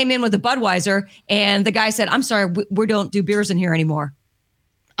somebody came in with a Budweiser, and the guy said, I'm sorry, we don't do beers in here anymore.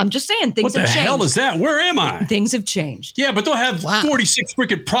 I'm just saying, things have changed. What the hell is that? Where am I? Things have changed. Yeah, but they'll have 46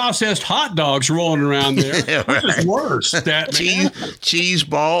 freaking processed hot dogs rolling around there. Yeah, right. Which is worse? That cheese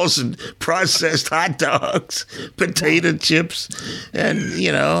balls and processed hot dogs, potato chips, and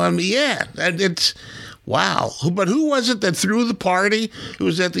it's wow. But who was it that threw the party? It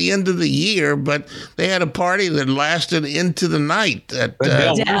was at the end of the year, but they had a party that lasted into the night. At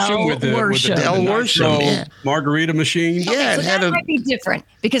Del Worsham with the Del Worsham margarita machine. Yeah, Okay, so that might be different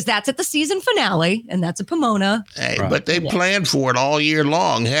because that's at the season finale, and that's a Pomona. Hey, but they planned for it all year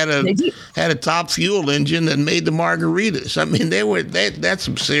long. Had a top fuel engine that made the margaritas. I mean, that's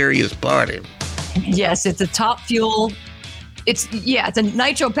some serious party. Yes, it's a top fuel. It's a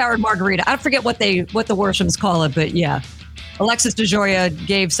nitro-powered margarita. I forget what the Worshams call it, but yeah. Alexis DeJoria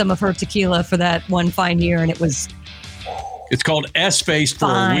gave some of her tequila for that one fine year, and it was... It's called S-Face for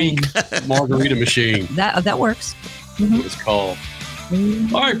a week margarita machine. That works. That's what it's called.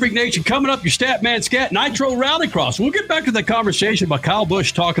 All right, Freak Nation, coming up, your Statman Scat Nitro Rallycross. We'll get back to the conversation about Kyle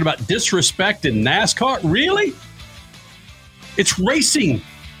Busch talking about disrespect in NASCAR. Really? It's racing.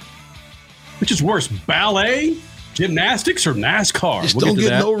 Which is worse, ballet, gymnastics, or NASCAR? Just don't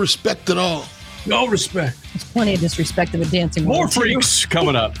get no respect at all. No respect. There's plenty of disrespect in the dancing world. More freaks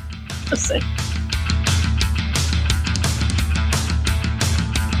coming up. Let's see.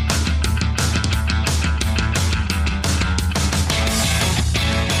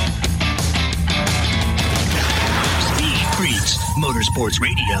 SpeedFreaks, Motorsports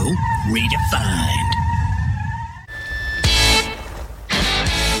Radio, redefined.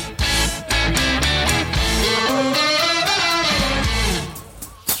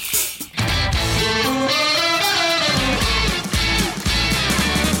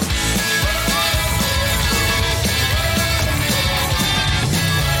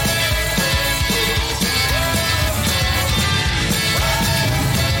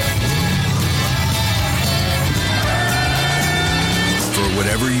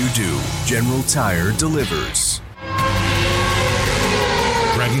 Whatever you do, General Tire delivers.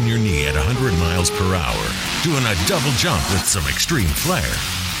 Dragging your knee at 100 miles per hour, doing a double jump with some extreme flair.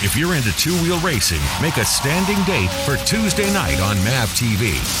 If you're into two-wheel racing, make a standing date for Tuesday night on MAV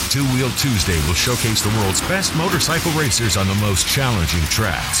TV. Two-Wheel Tuesday will showcase the world's best motorcycle racers on the most challenging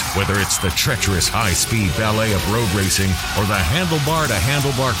tracks. Whether it's the treacherous high-speed ballet of road racing or the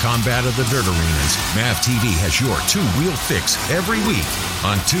handlebar-to-handlebar combat of the dirt arenas, MAV TV has your two-wheel fix every week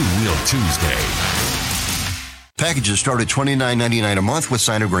on Two-Wheel Tuesday. Packages start at $29.99 a month with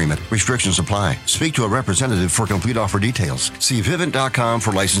sign agreement. Restrictions apply. Speak to a representative for complete offer details. See Vivint.com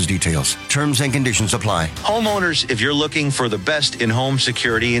for license details. Terms and conditions apply. Homeowners, if you're looking for the best in home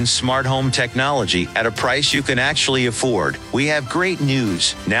security and smart home technology at a price you can actually afford, we have great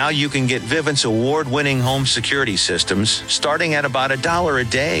news. Now you can get Vivint's award-winning home security systems starting at about $1 a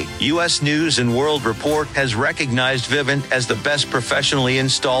day. U.S. News and World Report has recognized Vivint as the best professionally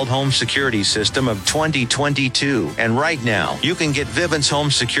installed home security system of 2022. And right now, you can get Vivint's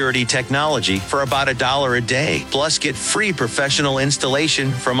home security technology for about $1 a day. Plus, get free professional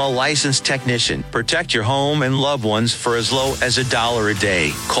installation from a licensed technician. Protect your home and loved ones for as low as $1 a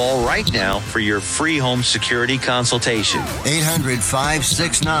day. Call right now for your free home security consultation.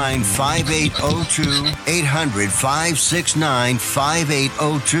 800-569-5802.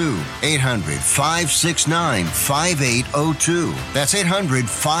 800-569-5802. 800-569-5802. That's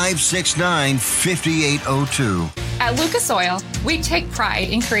 800-569-5802. At Lucas Oil, we take pride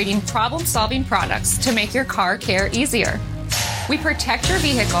in creating problem-solving products to make your car care easier. We protect your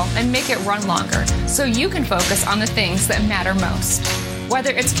vehicle and make it run longer so you can focus on the things that matter most.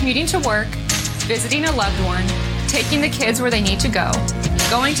 Whether it's commuting to work, visiting a loved one, taking the kids where they need to go,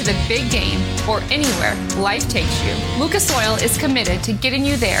 going to the big game, or anywhere life takes you, Lucas Oil is committed to getting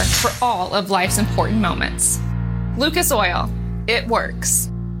you there for all of life's important moments. Lucas Oil, it works.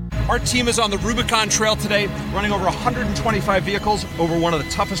 Our team is on the Rubicon Trail today, running over 125 vehicles over one of the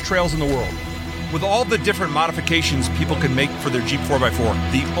toughest trails in the world. With all the different modifications people can make for their Jeep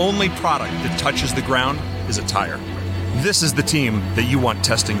 4x4, the only product that touches the ground is a tire. This is the team that you want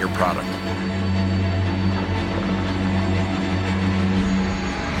testing your product.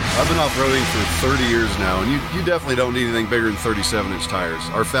 I've been off-roading for 30 years now, and you definitely don't need anything bigger than 37-inch tires.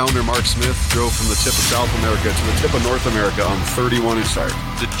 Our founder, Mark Smith, drove from the tip of South America to the tip of North America on 31-inch tires.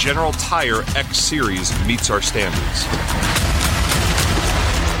 The General Tire X Series meets our standards.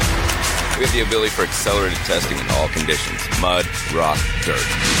 We have the ability for accelerated testing in all conditions: mud, rock, dirt.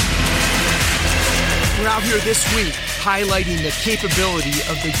 We're out here this week highlighting the capability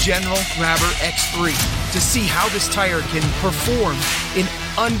of the General Grabber X3 to see how this tire can perform in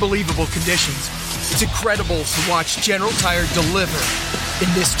unbelievable conditions. It's incredible to watch General Tire deliver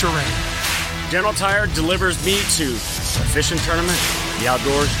in this terrain. General Tire delivers me to a fishing tournament, the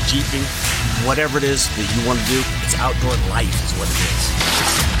outdoors, jeeping, whatever it is that you want to do. It's outdoor life is what it is.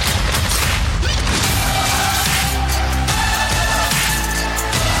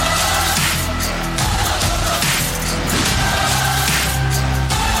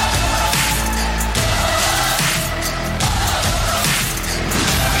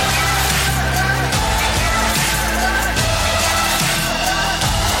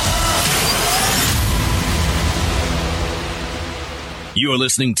 You're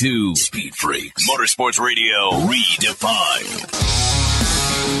listening to Speed Freaks Motorsports Radio Redefined.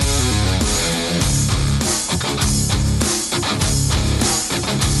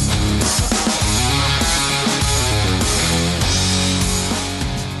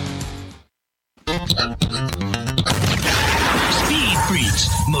 Speed Freaks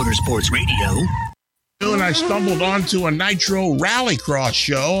Motorsports Radio. And I stumbled onto a Nitro Rallycross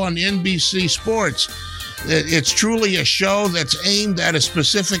show on NBC Sports. It's truly a show that's aimed at a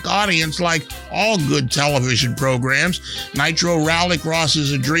specific audience, like all good television programs. Nitro Rallycross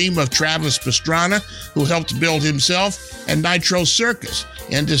is a dream of Travis Pastrana, who helped build himself and Nitro Circus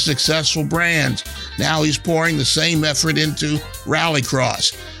into successful brands. Now he's pouring the same effort into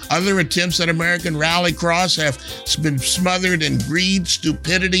Rallycross. Other attempts at American Rallycross have been smothered in greed,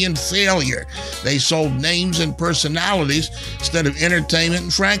 stupidity, and failure. They sold names and personalities instead of entertainment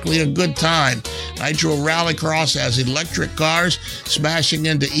and, frankly, a good time. Nitro Rallycross has electric cars smashing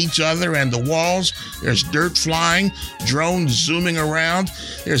into each other and the walls. There's dirt flying, drones zooming around.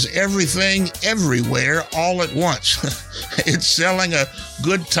 There's everything everywhere all at once. It's selling a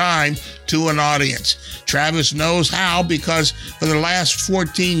good time to an audience. Travis knows how, because for the last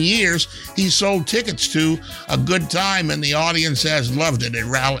 14 years, he sold tickets to a good time, and the audience has loved it at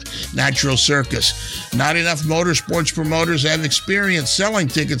Nitro Circus. Not enough motorsports promoters have experience selling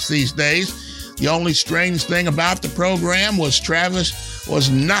tickets these days. The only strange thing about the program was Travis was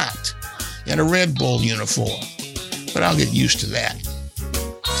not in a Red Bull uniform. But I'll get used to that.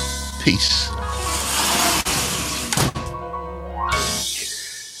 Peace.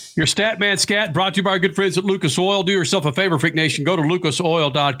 Your Statman Scat brought to you by our good friends at Lucas Oil. Do yourself a favor, Freak Nation. Go to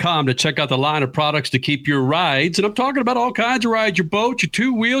lucasoil.com to check out the line of products to keep your rides. And I'm talking about all kinds of rides: your boat, your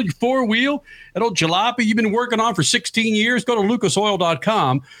two-wheel, your four-wheel, that old jalopy you've been working on for 16 years. Go to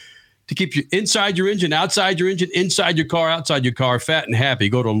lucasoil.com to keep you inside your engine, outside your engine, inside your car, outside your car, fat and happy.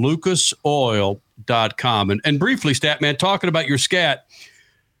 Go to lucasoil.com. And briefly, Statman, talking about your Scat,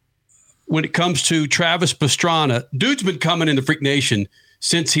 when it comes to Travis Pastrana, dude's been coming in the Freak Nation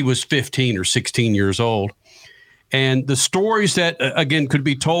since he was 15 or 16 years old. And the stories that, again, could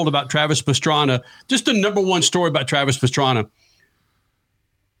be told about Travis Pastrana, just the number one story about Travis Pastrana,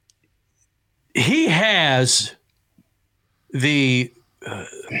 he has the,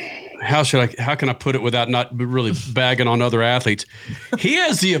 how can I put it without not really bagging on other athletes? He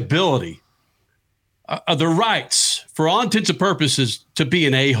has the ability, the rights, for all intents and purposes, to be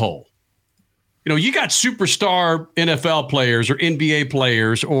an a-hole. You know, you got superstar NFL players or NBA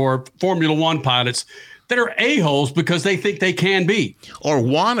players or Formula One pilots that are a-holes because they think they can be. Or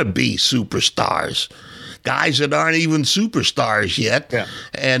want to be superstars. Guys that aren't even superstars yet. Yeah.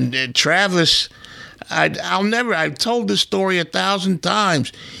 And Travis, I've told this story 1,000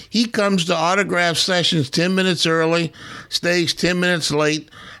 times. He comes to autograph sessions 10 minutes early, stays 10 minutes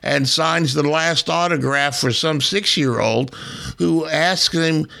late, and signs the last autograph for some 6-year-old who asks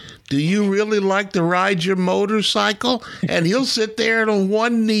him, "Do you really like to ride your motorcycle?" And he'll sit there on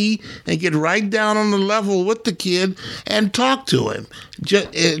one knee and get right down on the level with the kid and talk to him.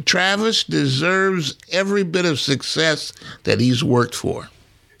 Travis deserves every bit of success that he's worked for.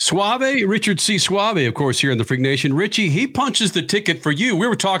 Suave, Richard C. Suave, of course, here in the Freak Nation. Richie, he punches the ticket for you. We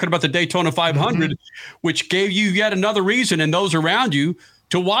were talking about the Daytona 500, which gave you yet another reason and those around you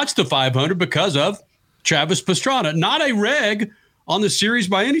to watch the 500 because of Travis Pastrana. Not a reg on the series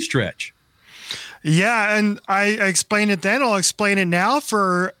by any stretch. Yeah, and I explained it then. I'll explain it now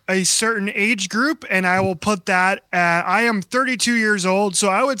for a certain age group, and I will put that at, I am 32 years old, so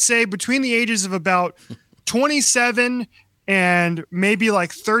I would say between the ages of about 27 and maybe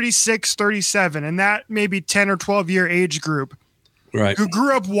like 36, 37, and that maybe 10 or 12-year age group. Right. Who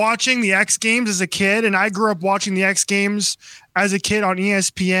grew up watching the X Games as a kid, and I grew up watching the X Games as a kid on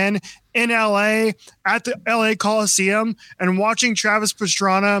ESPN in LA at the LA Coliseum and watching Travis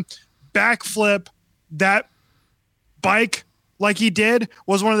Pastrana backflip that bike like he did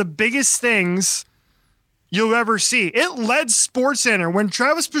was one of the biggest things you'll ever see. It led SportsCenter when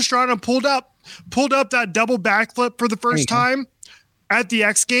Travis Pastrana pulled up that double backflip for the first time at the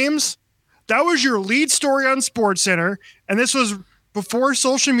X Games. That was your lead story on SportsCenter, and this was before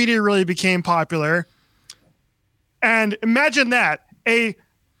social media really became popular. And imagine that, a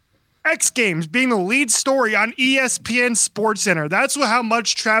X Games being the lead story on ESPN SportsCenter. That's how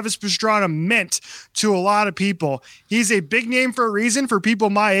much Travis Pastrana meant to a lot of people. He's a big name for a reason for people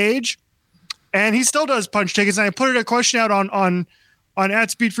my age, and he still does punch tickets. And I put a question out on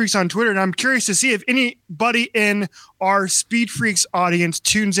 @SpeedFreaks on Twitter, and I'm curious to see if anybody in our SpeedFreaks audience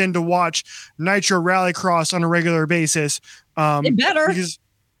tunes in to watch Nitro Rallycross on a regular basis. It better. Because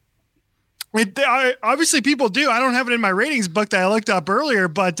obviously people do. I don't have it in my ratings book that I looked up earlier,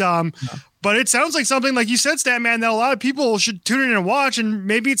 but it sounds like something like you said, Statman, that a lot of people should tune in and watch, and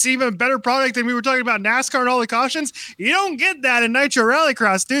maybe it's even a better product than we were talking about NASCAR and all the cautions. You don't get that in Nitro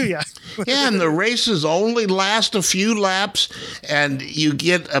Rallycross, do you? Yeah, and the races only last a few laps, and you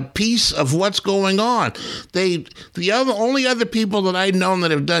get a piece of what's going on. Only other people that I've known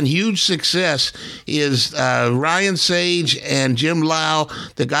that have done huge success is Ryan Sage and Jim Lau,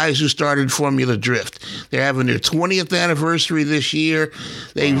 the guys who started Formula Drift. They're having their 20th anniversary this year.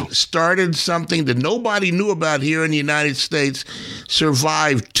 They started something that nobody knew about here in the United States,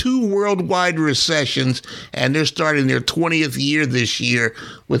 survived 2 worldwide recessions, and they're starting their 20th year this year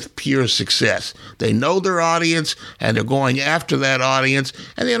with pure success. They know their audience, and they're going after that audience,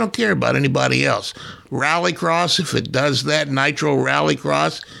 and they don't care about anybody else. Rallycross, if it does that, Nitro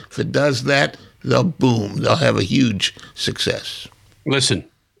Rallycross, if it does that, they'll have a huge success. Listen,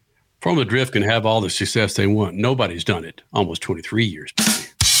 Formula Drift can have all the success they want. Nobody's done it almost 23 years.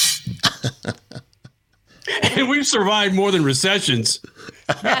 And we've survived more than recessions.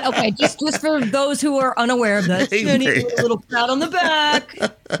 Okay, just for those who are unaware of that, a little pat on the back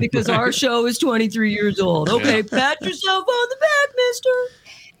because our show is 23 years old. Okay, pat yourself on the back, mister.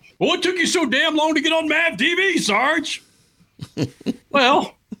 What took you so damn long to get on MAV TV, Sarge?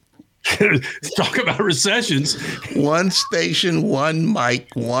 Well, talk about recessions. 1 station, 1 mic,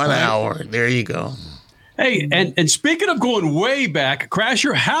 1 hour. There you go. Hey, and speaking of going way back,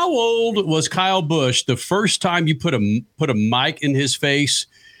 Crasher, how old was Kyle Busch the first time you put a mic in his face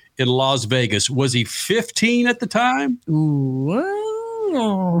in Las Vegas? Was he 15 at the time?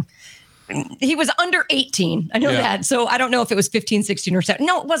 Ooh. He was under 18. I know that. So I don't know if it was 15, 16, or 17.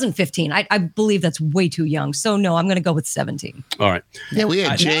 No, it wasn't 15. I believe that's way too young. So no, I'm going to go with 17. All right. Yeah, we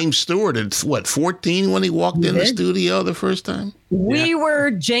had James Stewart at 14 when he walked in the studio the first time? We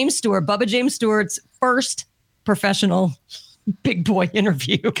were Bubba James Stewart's first professional big boy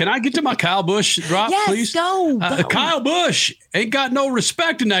interview. Can I get to my Kyle Busch drop, please? Go. Kyle Busch ain't got no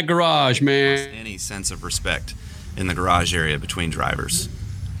respect in that garage, man. Any sense of respect in the garage area between drivers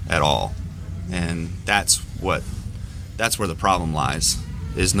at all. And that's where the problem lies,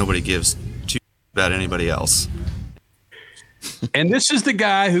 is nobody gives two about anybody else. And this is the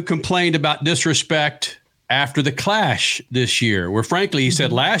guy who complained about disrespect after the Clash this year, where frankly, he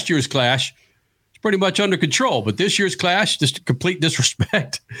said last year's Clash is pretty much under control, but this year's Clash, just complete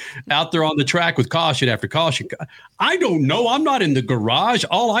disrespect out there on the track with caution after caution. I don't know. I'm not in the garage.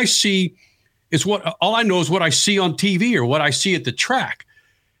 All I know is what I see on TV or what I see at the track.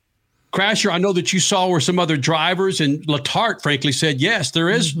 Crasher, I know that you saw where some other drivers, and Letarte frankly said, yes, there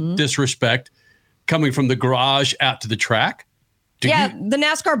is disrespect coming from the garage out to the track. The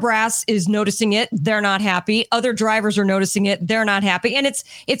NASCAR brass is noticing it. They're not happy. Other drivers are noticing it. They're not happy. And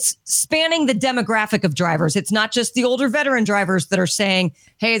it's spanning the demographic of drivers. It's not just the older veteran drivers that are saying,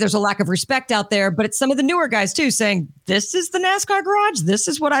 hey, there's a lack of respect out there, but it's some of the newer guys too saying, this is the NASCAR garage. This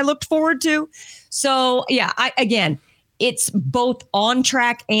is what I looked forward to. So it's both on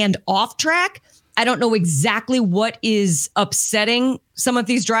track and off track. I don't know exactly what is upsetting some of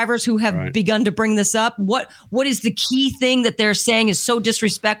these drivers who have begun to bring this up. What is the key thing that they're saying is so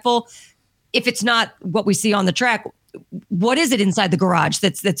disrespectful? If it's not what we see on the track, what is it inside the garage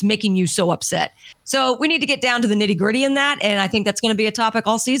that's making you so upset? So we need to get down to the nitty gritty in that. And I think that's going to be a topic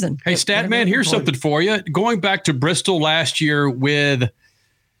all season. Hey, Statman, here's something for you. Going back to Bristol last year with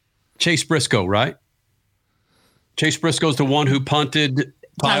Chase Briscoe, right? Chase Briscoe's the one who punted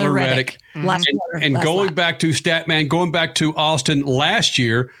Tyler Reddick. And going back to Statman, going back to Austin last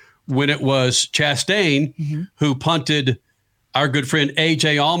year when it was Chastain who punted our good friend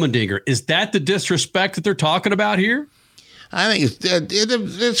AJ Allmendinger. Is that the disrespect that they're talking about here? I think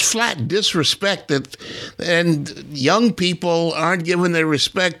it's flat disrespect and young people aren't giving their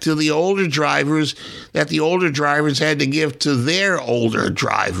respect to the older drivers that the older drivers had to give to their older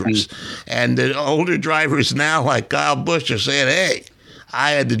drivers. And the older drivers now, like Kyle Busch, are saying, hey,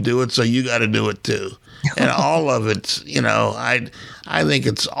 I had to do it, so you got to do it too. And all of it's, I think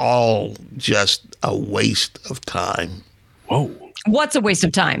it's all just a waste of time. Whoa. What's a waste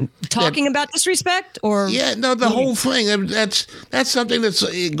of time? Talking about disrespect, or the whole thing. That's something that's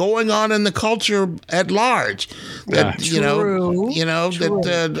going on in the culture at large. That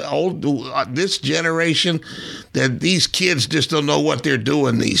this generation, that these kids just don't know what they're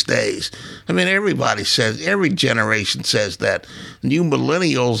doing these days. I mean, every generation says that. New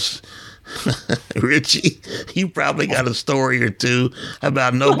millennials. Richie, you probably got a story or two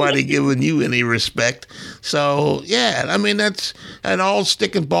about nobody giving you any respect. So, that's and all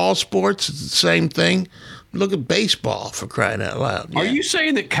stick and ball sports. It's the same thing. Look at baseball, for crying out loud. Are you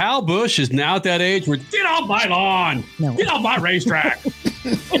saying that Kyle Busch is now at that age where, get off my lawn, get off my racetrack?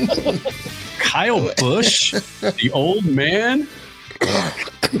 Kyle Busch, the old man?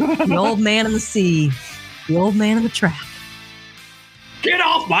 The old man in the sea, the old man in the track. Get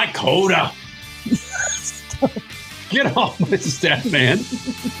off my Coda. Get off my stat, man.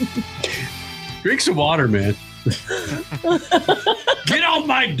 Drink some water, man. Get off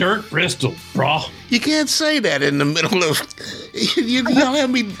my dirt Bristol, bro. You can't say that in the middle of... You don't have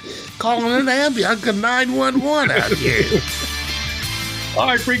me calling an ambulance. I got 911 out here. All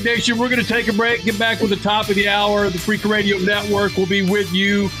right, Freak Nation, we're going to take a break. Get back with the top of the hour. The Freak Radio Network will be with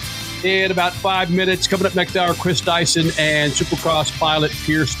you in about 5 minutes. Coming up next hour, Chris Dyson and Supercross pilot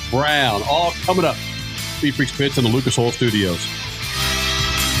Pierce Brown. All coming up. SpeedFreaks Pits in the Lucas Oil Studios.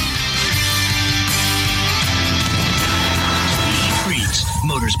 SpeedFreaks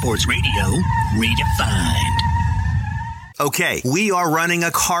Motorsports Radio redefined. Okay, we are running a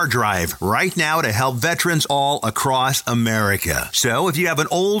car drive right now to help veterans all across America. So if you have an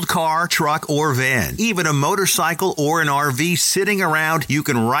old car, truck, or van, even a motorcycle or an RV sitting around, you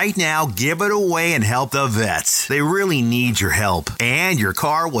can right now give it away and help the vets. They really need your help. And your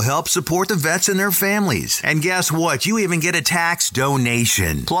car will help support the vets and their families. And guess what? You even get a tax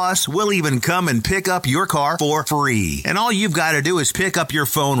donation. Plus, we'll even come and pick up your car for free. And all you've got to do is pick up your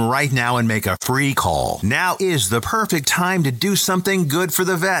phone right now and make a free call. Now is the perfect time to do something good for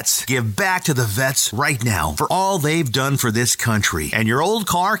the vets. Give back to the vets right now for all they've done for this country. And your old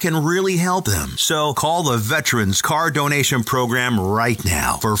car can really help them. So call the Veterans Car Donation Program right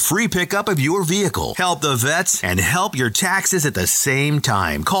now for free pickup of your vehicle. Help the vets and help your taxes at the same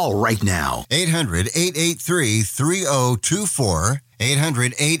time. Call right now. 800-883-3024.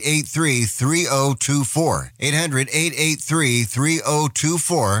 800-883-3024.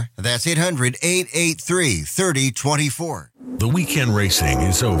 800-883-3024. That's 800-883-3024. The weekend racing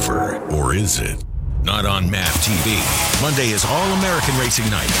is over, or is it? Not on MAV TV. Monday is All-American Racing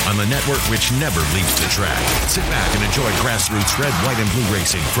Night on the network which never leaves the track. Sit back and enjoy grassroots red, white, and blue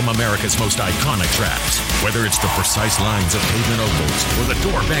racing from America's most iconic tracks. Whether it's the precise lines of pavement ovals or the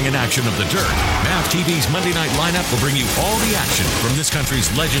door-banging action of the dirt, MAV TV's Monday night lineup will bring you all the action from this country's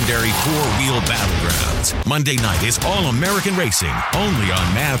legendary four-wheel battlegrounds. Monday night is All-American Racing, only on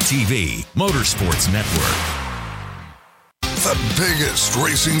MAV TV, Motorsports Network. The biggest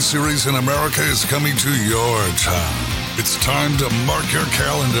racing series in America is coming to your town. It's time to mark your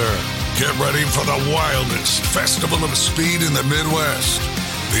calendar. Get ready for the wildest festival of speed in the Midwest.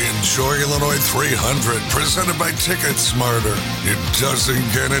 The Enjoy Illinois 300, presented by Ticket Smarter. It doesn't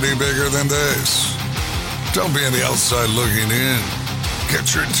get any bigger than this. Don't be on the outside looking in.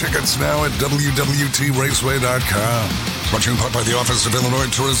 Get your tickets now at www.raceway.com. Brought to you in part by the Office of Illinois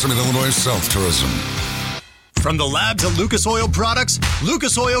Tourism and Illinois South Tourism. From the labs at Lucas Oil Products,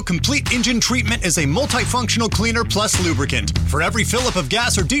 Lucas Oil Complete Engine Treatment is a multifunctional cleaner plus lubricant. For every fill-up of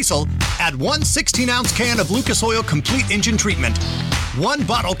gas or diesel, add one 16-ounce can of Lucas Oil Complete Engine Treatment. One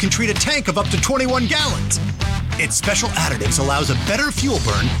bottle can treat a tank of up to 21 gallons. Its special additives allows a better fuel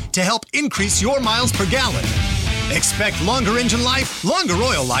burn to help increase your miles per gallon. Expect longer engine life, longer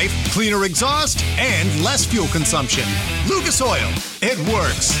oil life, cleaner exhaust, and less fuel consumption. Lucas Oil, it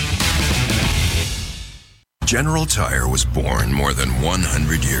works. General Tire was born more than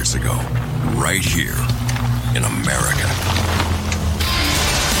 100 years ago, right here in America.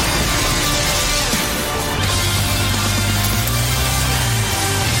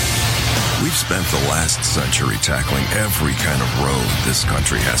 We've spent the last century tackling every kind of road this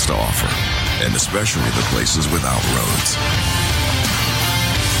country has to offer, and especially the places without roads.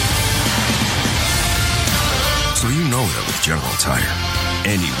 So you know that with General Tire.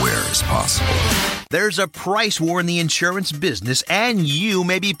 Anywhere is possible. There's a price war in the insurance business, and you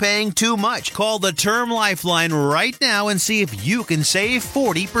may be paying too much. Call the Term Lifeline right now and see if you can save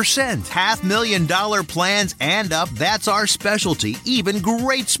 40%. $500,000 plans and up, that's our specialty. Even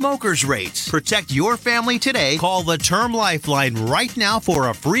great smokers rates. Protect your family today. Call the Term Lifeline right now for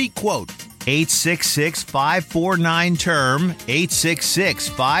a free quote. 866-549-TERM,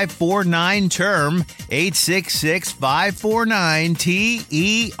 866-549-TERM,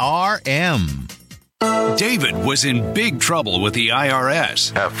 866-549-TERM. David was in big trouble with the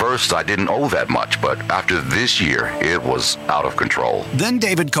IRS. At first, I didn't owe that much, but after this year, it was out of control. Then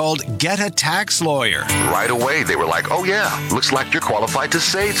David called Get a Tax Lawyer. Right away, they were like, oh yeah, looks like you're qualified to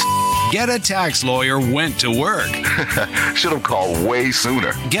save. Get a Tax Lawyer went to work. Should have called way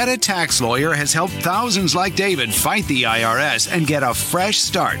sooner. Get a Tax Lawyer has helped thousands like David fight the IRS and get a fresh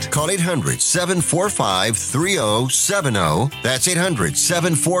start. Call 800-745-3070. That's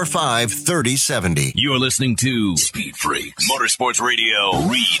 800-745-3070. You're listening to Speed Freaks, Motorsports Radio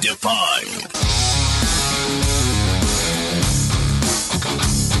Redefined.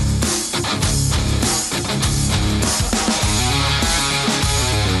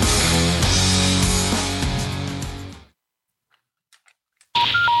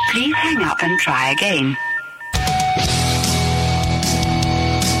 Please hang up and try again.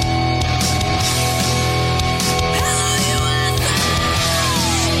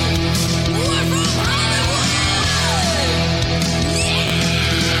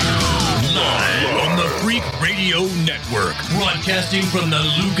 Radio Network, broadcasting from the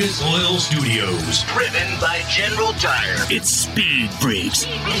Lucas Oil Studios, driven by General Tire. It's Speed Freaks,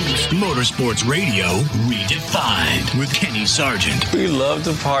 Motorsports Radio Redefined with Kenny Sargent. We love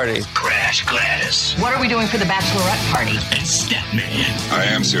to party. Crash Gladys. What are we doing for the bachelorette party? And Statman. I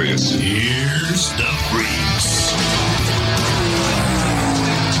am serious. Here's the Freaks.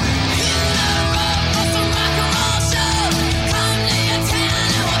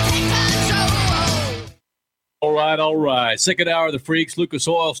 All right. Second hour of the Freaks, Lucas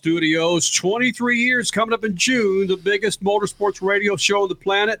Oil Studios. 23 years coming up in June, the biggest motorsports radio show on the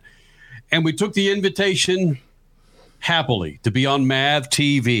planet. And we took the invitation happily to be on MAV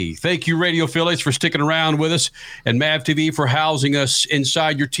TV. Thank you, radio affiliates, for sticking around with us, and MAV TV for housing us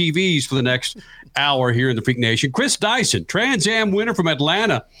inside your TVs for the next hour here in the Freak Nation. Chris Dyson, TransAm winner from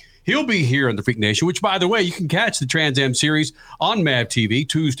Atlanta. He'll be here in the Freak Nation, which, by the way, you can catch the TransAm series on MAV TV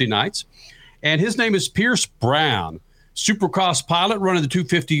Tuesday nights. And his name is Pierce Brown, Supercross pilot running the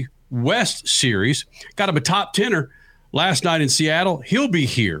 250 West Series. Got him a top 10er last night in Seattle. He'll be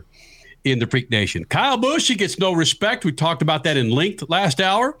here in the Freak Nation. Kyle Busch, he gets no respect. We talked about that in length last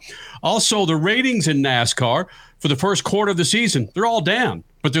hour. Also, the ratings in NASCAR for the first quarter of the season, they're all down,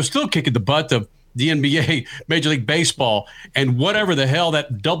 but they're still kicking the butt of the NBA, Major League Baseball, and whatever the hell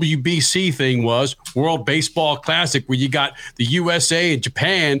that WBC thing was, World Baseball Classic, where you got the USA and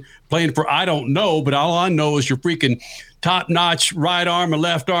Japan playing for I don't know, but all I know is your freaking top-notch right arm and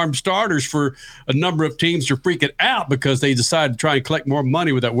left arm starters for a number of teams are freaking out because they decided to try and collect more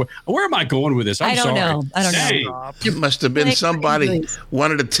money with that. Where am I going with this? I don't know. It must have been somebody,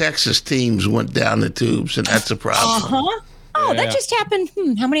 one of the Texas teams went down the tubes, and that's a problem. Uh-huh. Oh, that just happened.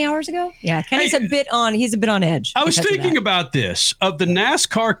 How many hours ago? Yeah, Kenny's a bit on edge. I was thinking about this, of the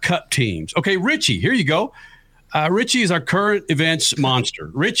NASCAR Cup teams. Okay, Richie, here you go. Richie is our current events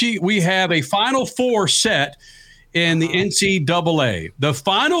monster. Richie, we have a Final Four set in the NCAA. The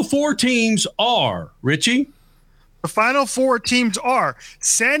Final Four teams are, Richie? The Final Four teams are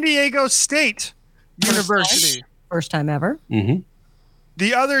San Diego State University. First time ever. Mm-hmm.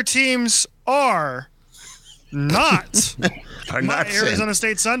 The other teams are not Arizona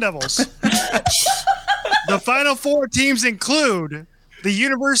State Sun Devils. The Final Four teams include the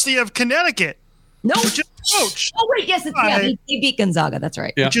University of Connecticut. No. Which is coached. Oh, wait. Yes, they beat Gonzaga. That's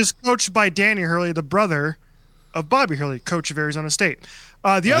right. Which is coached by Danny Hurley, the brother of Bobby Hurley, coach of Arizona State.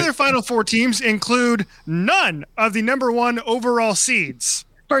 The other Final Four teams include none of the number one overall seeds.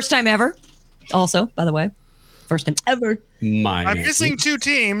 First time ever. Also, by the way. First time ever. Miami. I'm missing two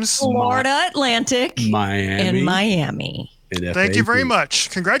teams. Florida Atlantic. Miami. And Miami. Thank you very much.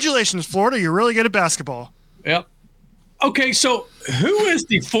 Congratulations, Florida. You're really good at basketball. Yep. Okay, so who is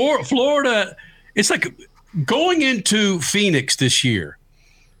the Florida? It's like going into Phoenix this year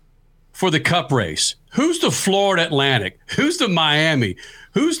for the Cup race. Who's the Florida Atlantic? Who's the Miami?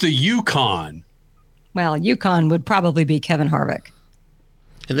 Who's the Yukon? Well, Yukon would probably be Kevin Harvick.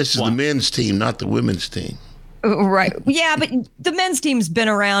 And this is the men's team, not the women's team. Right. Yeah, but the men's team's been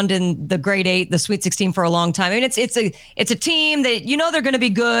around in the grade 8, the Sweet 16 for a long time. I mean, it's a team that they're going to be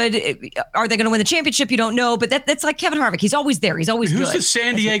good. Are they going to win the championship? You don't know, but that's like Kevin Harvick. He's always there. He's always Who's good. the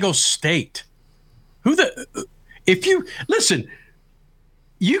San Diego State?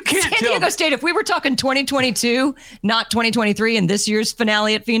 You can't San Diego State, if we were talking 2022, not 2023, in this year's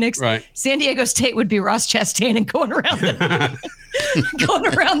finale at Phoenix, right. San Diego State would be Ross Chastain and going around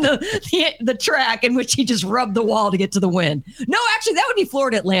the track in which he just rubbed the wall to get to the win. No, actually, that would be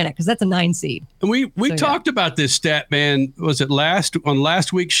Florida Atlantic because that's a 9 seed. And we talked about this stat, man. Was it on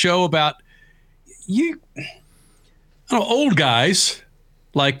last week's show about old guys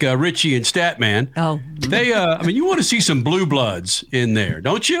like Richie and Statman. Oh, they. You want to see some blue bloods in there,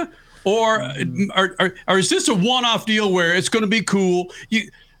 don't you? Or is this a one-off deal where it's going to be cool?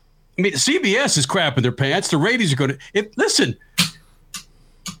 CBS is crapping their pants. The ratings are going to. Listen,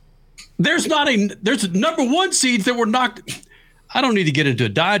 there's number 1 seeds that were knocked. I don't need to get into a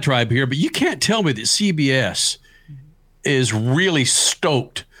diatribe here, but you can't tell me that CBS is really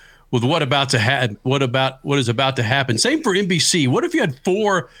stoked with what is about to happen. Same for NBC. What if you had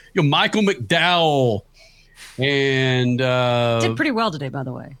 4, Michael McDowell and did pretty well today, by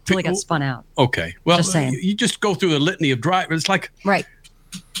the way, until he got spun out. Okay, well, just saying. You just go through the litany of drivers. It's like right.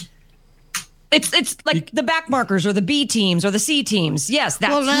 It's like the back markers or the B teams or the C teams. Yes,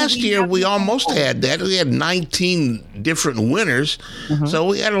 that's last year we almost had that. We had 19 different winners, so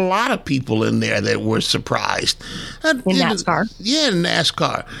we had a lot of people in there that were surprised. In NASCAR. In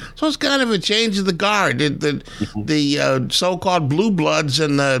NASCAR. So it's kind of a change of the guard. The so-called blue bloods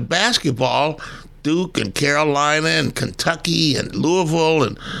in the basketball, Duke and Carolina and Kentucky and Louisville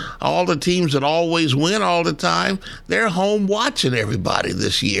and all the teams that always win all the time, they're home watching everybody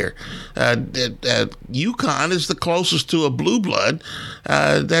this year. UConn is the closest to a blue blood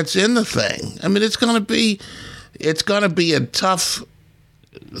that's in the thing. I mean, it's going to be a tough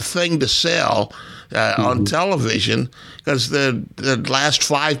thing to sell on television because the last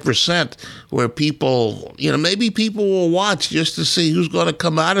 5% where people, maybe people will watch just to see who's going to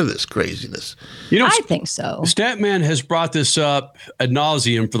come out of this craziness. I think so. Statman has brought this up ad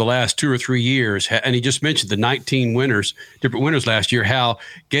nauseum for the last 2 or 3 years, and he just mentioned the 19 different winners last year, how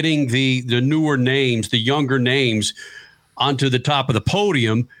getting the newer names, the younger names onto the top of the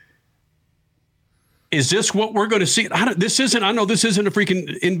podium. Is this what we're going to see? I know this isn't a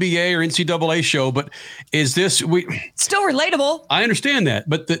freaking NBA or NCAA show, but is this still relatable? I understand that,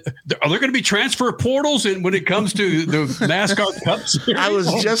 but are there going to be transfer portals when it comes to the NASCAR Cup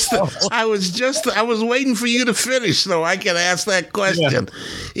Series? I was waiting for you to finish so I could ask that question.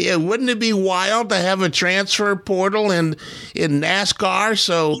 Yeah, wouldn't it be wild to have a transfer portal in NASCAR?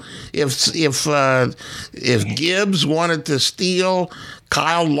 So if Gibbs wanted to steal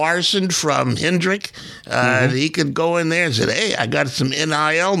Kyle Larson from Hendrick, he could go in there and say, hey, I got some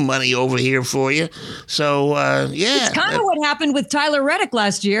NIL money over here for you. So, It's kind of what happened with Tyler Reddick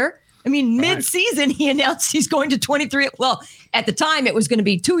last year. I mean, mid-season, he announced he's going to 23. Well, at the time, it was going to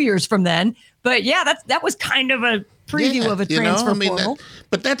be 2 years from then. But, yeah, that was kind of a preview of a transfer portal.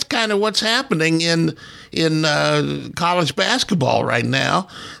 But that's kind of what's happening in college basketball right now.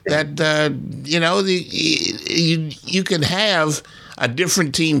 That, you can have a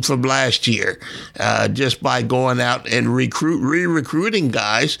different team from last year just by going out and re-recruiting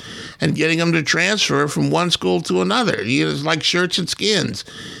guys and getting them to transfer from one school to another. It's like shirts and skins.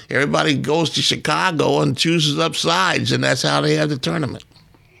 Everybody goes to Chicago and chooses up sides, and that's how they have the tournament.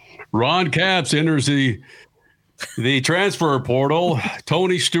 Ron Capps enters the transfer portal.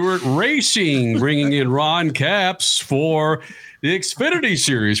 Tony Stewart Racing bringing in Ron Capps for the Xfinity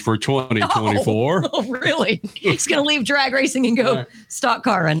Series for 2024. Oh, really? He's going to leave drag racing and go stock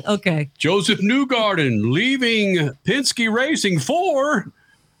car run. Okay. Joseph Newgarden leaving Penske Racing for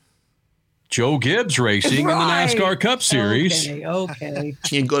Joe Gibbs Racing in the NASCAR Cup Series. Okay.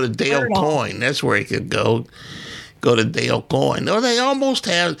 You can go to Dale Coyne. That's where he could go. Go to Dale Coyne. Or they almost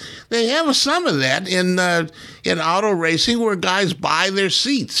have. They have some of that in auto racing where guys buy their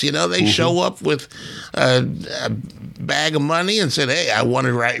seats. They show up with a bag of money and said, "Hey, I want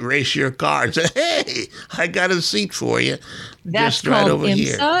to race your car." And say, "Hey, I got a seat for you." That's just right over IMSA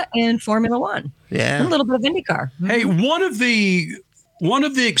here. and Formula One. Yeah, a little bit of IndyCar. Hey, one of the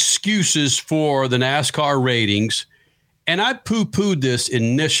excuses for the NASCAR ratings, and I poo-pooed this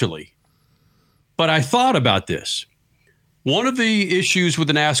initially, but I thought about this. One of the issues with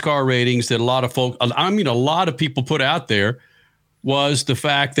the NASCAR ratings that a lot of people put out there was the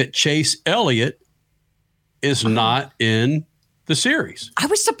fact that Chase Elliott is not in the series. I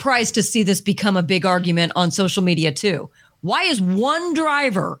was surprised to see this become a big argument on social media too. Why is one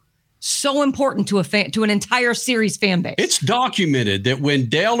driver so important to to an entire series fan base. It's documented that when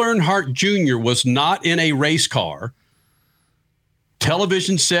Dale Earnhardt Jr. was not in a race car,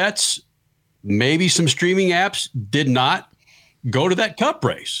 television sets, maybe some streaming apps did not go to that Cup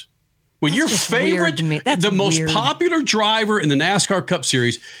race. When your favorite, the most popular driver in the NASCAR Cup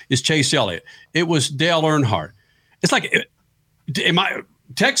Series is Chase Elliott. It was Dale Earnhardt. It's like,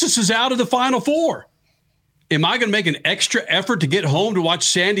 Texas is out of the Final Four. Am I going to make an extra effort to get home to watch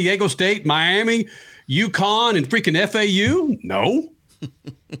San Diego State, Miami, UConn, and freaking FAU? No.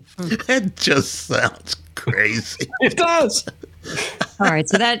 That just sounds crazy. It does. All right.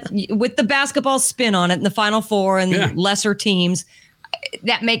 So that, with the basketball spin on it and the Final Four and the lesser teams,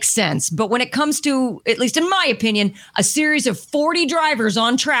 that makes sense. But when it comes to, at least in my opinion, a series of 40 drivers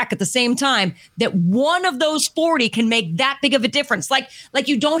on track at the same time, that one of those 40 can make that big of a difference. Like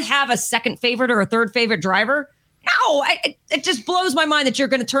you don't have a second favorite or a third favorite driver. No, it just blows my mind that you're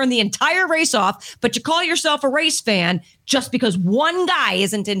going to turn the entire race off, but you call yourself a race fan just because one guy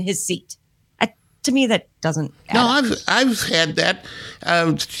isn't in his seat. To me, that doesn't add up. I've had that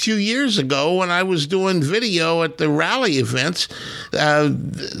a few years ago when I was doing video at the rally events.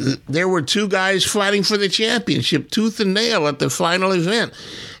 There were two guys fighting for the championship, tooth and nail, at the final event.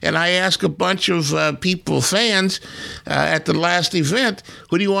 And I asked a bunch of people, fans, at the last event,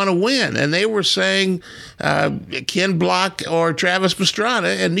 who do you want to win? And they were saying Ken Block or Travis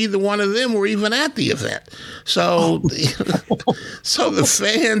Pastrana, and neither one of them were even at the event. So, so the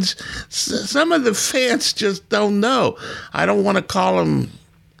fans, some of the fans just don't know. I don't want to call them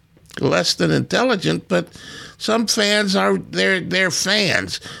less than intelligent, but some fans they're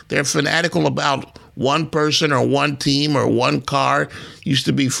fans. They're fanatical about one person or one team or one car. Used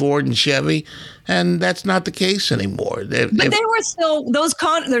to be Ford and Chevy, and that's not the case anymore. But they were still,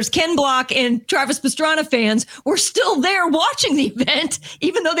 there's Ken Block and Travis Pastrana fans were still there watching the event,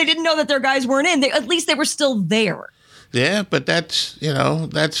 even though they didn't know that their guys weren't in. At least they were still there. Yeah, but that's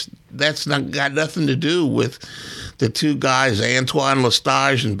not got nothing to do with the two guys, Antoine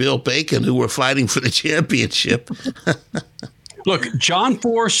Lestage and Bill Bacon, who were fighting for the championship. Look, John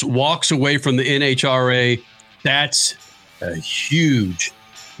Force walks away from the NHRA. That's a huge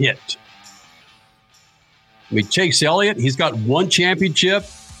hit. I mean, Chase Elliott, he's got one championship,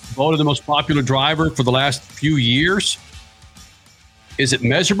 voted the most popular driver for the last few years. Is it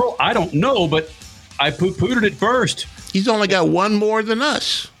measurable? I don't know, but I poo-pooed it first. He's only got one more than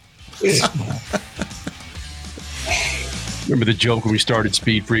us. Remember the joke when we started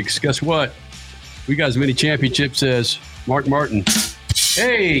Speed Freaks? Guess what? We got as many championships as Mark Martin.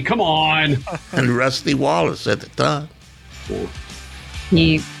 Hey, come on. And Rusty Wallace at the time.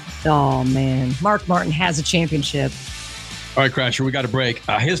 Oh, man. Mark Martin has a championship. All right, Crasher, we got a break.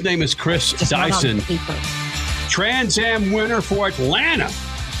 His name is Chris Dyson. TransAm winner for Atlanta.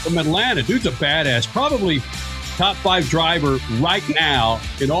 From Atlanta. Dude's a badass. Probably top 5 driver right now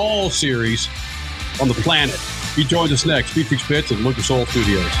in all series on the planet. He joins us next. SpeedFreaks Pits and Lucas Oil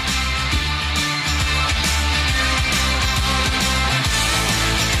Studios.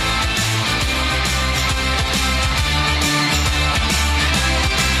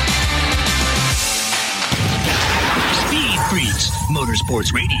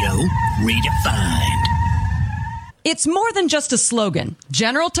 Motorsports Radio, redefined. It's more than just a slogan.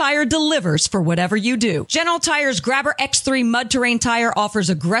 General Tire delivers for whatever you do. General Tire's Grabber X3 Mud Terrain tire offers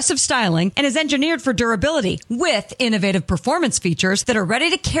aggressive styling and is engineered for durability with innovative performance features that are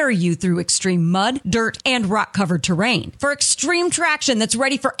ready to carry you through extreme mud, dirt, and rock-covered terrain. For extreme traction that's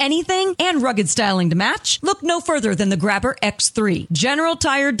ready for anything and rugged styling to match, look no further than the Grabber X3. General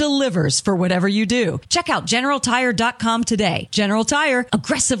Tire delivers for whatever you do. Check out GeneralTire.com today. General Tire,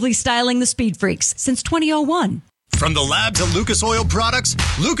 aggressively styling the Speed Freaks since 2001. From the labs at Lucas Oil Products,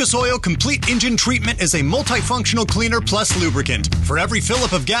 Lucas Oil Complete Engine Treatment is a multifunctional cleaner plus lubricant. For every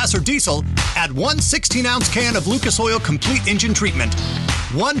fill-up of gas or diesel, add one 16-ounce can of Lucas Oil Complete Engine Treatment.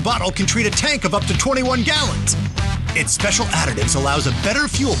 One bottle can treat a tank of up to 21 gallons. Its special additives allows a better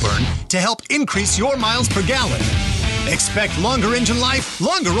fuel burn to help increase your miles per gallon. Expect longer engine life,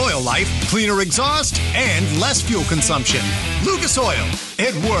 longer oil life, cleaner exhaust, and less fuel consumption. Lucas Oil,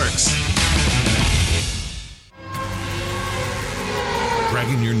 it works.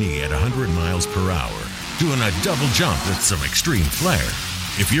 Dragging your knee at 100 miles per hour, doing a double jump with some extreme flair.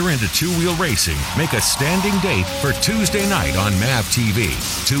 If you're into two-wheel racing, make a standing date for Tuesday night on MAV TV.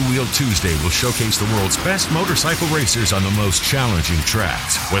 Two-Wheel Tuesday will showcase the world's best motorcycle racers on the most challenging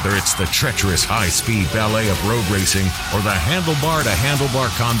tracks. Whether it's the treacherous high-speed ballet of road racing or the handlebar-to-handlebar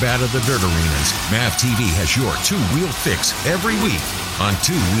combat of the dirt arenas, MAV TV has your two-wheel fix every week on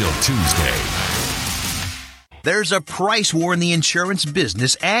Two-Wheel Tuesday. There's a price war in the insurance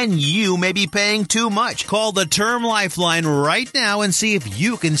business, and you may be paying too much. Call the Term Lifeline right now and see if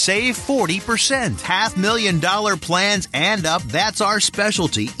you can save 40%. $500,000 plans and up, that's our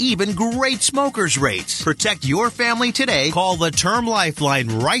specialty. Even great smokers rates. Protect your family today. Call the Term Lifeline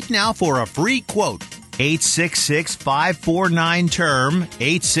right now for a free quote. 866-549-TERM,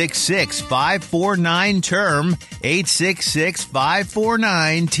 866-549-TERM,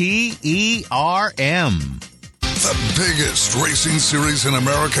 866-549-TERM. The biggest racing series in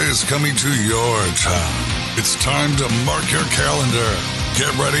America is coming to your town. It's time to mark your calendar.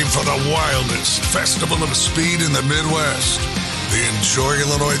 Get ready for the wildest festival of speed in the Midwest. The Enjoy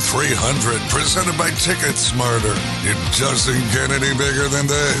Illinois 300, presented by Ticket Smarter. It doesn't get any bigger than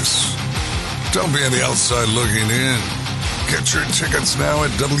this. Don't be on the outside looking in. Get your tickets now at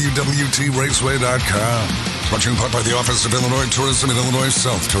www.raceway.com. Brought to you in part by the Office of Illinois Tourism and Illinois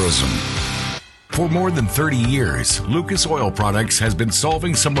South Tourism. For more than 30 years, Lucas Oil Products has been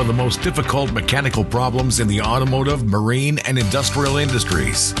solving some of the most difficult mechanical problems in the automotive, marine, and industrial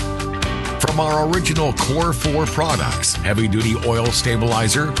industries. From our original Core 4 products, heavy-duty oil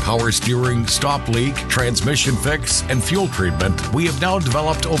stabilizer, power steering, stop leak, transmission fix, and fuel treatment, we have now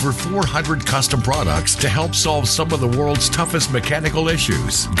developed over 400 custom products to help solve some of the world's toughest mechanical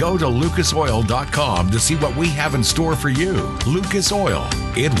issues. Go to lucasoil.com to see what we have in store for you. Lucas Oil,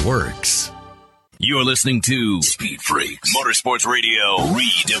 it works. You're listening to Speed Freaks, Motorsports Radio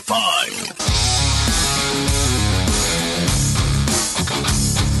Redefined.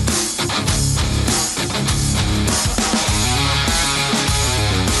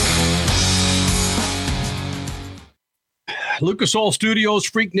 Lucas Oil Studios,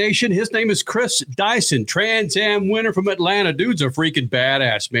 Freak Nation. His name is Chris Dyson, Trans Am winner from Atlanta. Dude's a freaking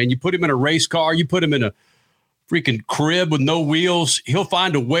badass, man. You put him in a race car, you put him in a freaking crib with no wheels, he'll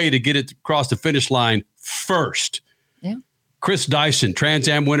find a way to get it across the finish line first. Yeah. Chris Dyson, Trans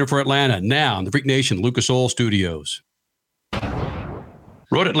Am winner for Atlanta, now in the Freak Nation, Lucas Oil Studios.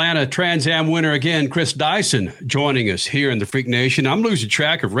 Road Atlanta Trans Am winner again, Chris Dyson, joining us here in the Freak Nation. I'm losing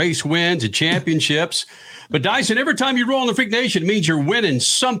track of race wins and championships. But Dyson, every time you roll in the Freak Nation, it means you're winning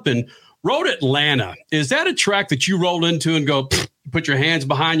something. Road Atlanta, is that a track that you roll into and go, put your hands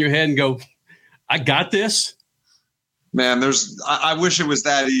behind your head and go, I got this? Man, I wish it was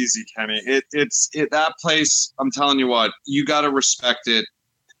that easy, Kenny. It's that place. I'm telling you what, you got to respect it.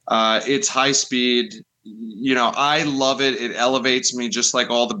 It's high speed. You know, I love it. It elevates me just like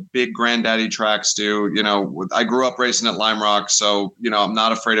all the big granddaddy tracks do. You know, I grew up racing at Lime Rock, so, you know, I'm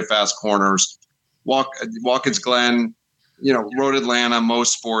not afraid of fast corners. Watkins Glen, you know, Road Atlanta,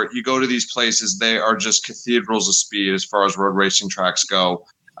 Most Sport. You go to these places, they are just cathedrals of speed as far as road racing tracks go.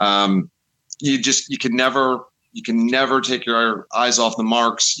 You can never take your eyes off the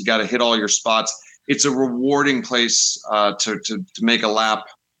marks. You got to hit all your spots. It's a rewarding place to make a lap,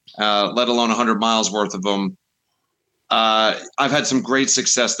 let alone 100 miles worth of them. I've had some great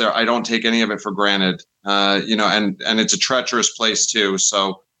success there. I don't take any of it for granted, you know, and it's a treacherous place too.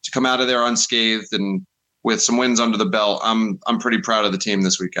 So to come out of there unscathed and with some wins under the belt, I'm pretty proud of the team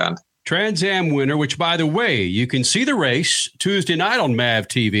this weekend. Trans Am winner, which, by the way, you can see the race Tuesday night on MAV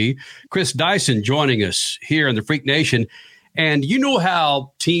TV. Chris Dyson joining us here in the Freak Nation. And you know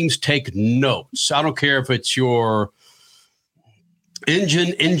how teams take notes. I don't care if it's your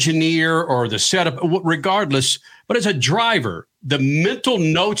engineer or the setup, regardless. But as a driver, the mental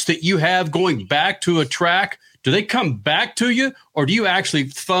notes that you have going back to a track, do they come back to you? Or do you actually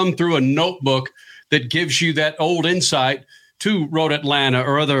thumb through a notebook that gives you that old insight to Road Atlanta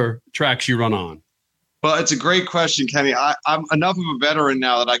or other tracks you run on? Well, it's a great question, Kenny. I'm enough of a veteran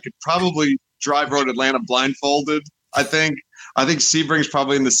now that I could probably drive Road Atlanta blindfolded. I think Sebring's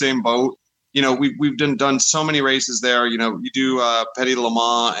probably in the same boat. You know, we've done so many races there. You know, you do Petit Le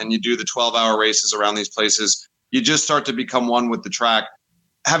Mans and you do the 12-hour races around these places. You just start to become one with the track.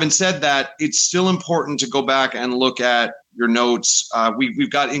 Having said that, it's still important to go back and look at your notes. We've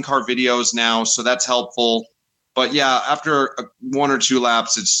got in-car videos now, so that's helpful. But yeah, after one or two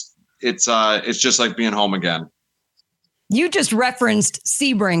laps, it's just like being home again. You just referenced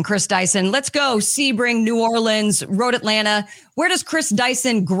Sebring, Chris Dyson. Let's go Sebring, New Orleans, Road Atlanta. Where does Chris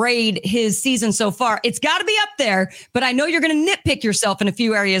Dyson grade his season so far? It's got to be up there, but I know you're going to nitpick yourself in a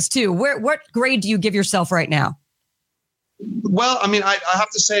few areas too. What grade do you give yourself right now? Well, I mean, I have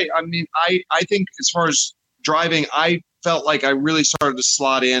to say, I mean, I think as far as driving, I felt like I really started to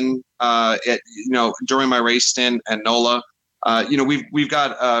slot in, during my race stint at NOLA. We've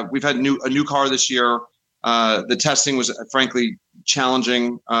had a new car this year. The testing was frankly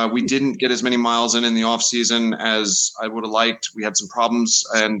challenging. We didn't get as many miles in the off season as I would have liked. We had some problems,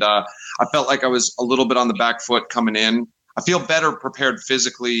 and I felt like I was a little bit on the back foot coming in. I feel better prepared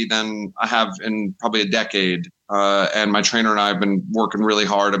physically than I have in probably a decade. And my trainer and I have been working really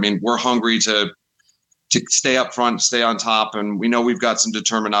hard. I mean, we're hungry to stay up front, stay on top, and we know we've got some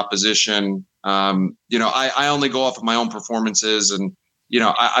determined opposition. I only go off of my own performances, and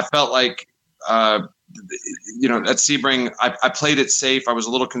I felt like at Sebring, I played it safe. I was a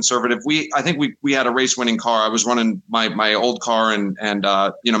little conservative. I think we had a race winning car. I was running my old car, and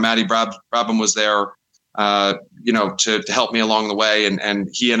Matty Brabham was there, to help me along the way, and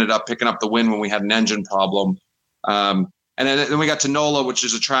he ended up picking up the win when we had an engine problem. And then we got to NOLA, which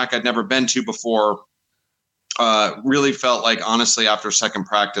is a track I'd never been to before. Really felt like, honestly, after second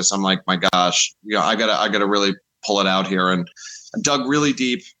practice, I'm like, my gosh, I gotta really pull it out here. And I dug really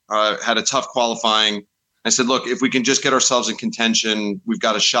deep, had a tough qualifying. I said, look, if we can just get ourselves in contention, we've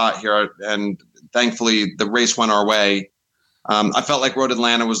got a shot here. And thankfully the race went our way. I felt like Road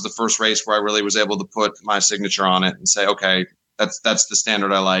Atlanta was the first race where I really was able to put my signature on it and say, okay, that's the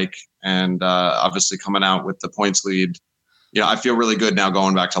standard I like. And obviously coming out with the points lead, I feel really good now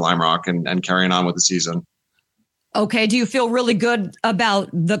going back to Lime Rock and carrying on with the season. Okay. Do you feel really good about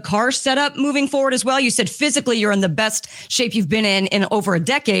the car setup moving forward as well? You said physically you're in the best shape you've been in over a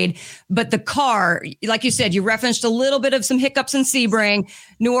decade, but the car, like you said, you referenced a little bit of some hiccups in Sebring,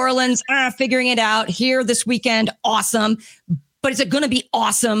 New Orleans, figuring it out here this weekend. Awesome. But is it going to be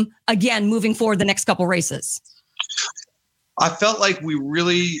awesome again, moving forward the next couple races? I felt like we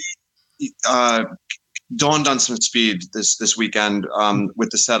really dawned on some speed this weekend with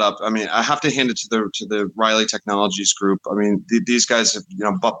the setup. I mean, I have to hand it to the Riley Technologies group. I mean, these guys have,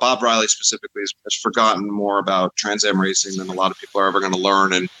 Bob Riley specifically has forgotten more about Trans Am racing than a lot of people are ever going to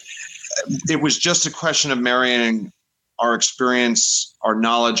learn. And it was just a question of marrying our experience, our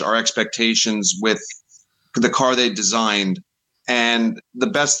knowledge, our expectations with the car they designed. And the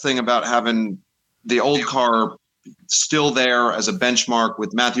best thing about having the old car still there as a benchmark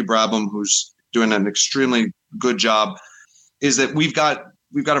with Matthew Brabham, who's doing an extremely good job, is that we've got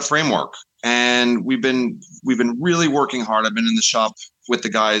a framework, and we've been really working hard. I've been in the shop with the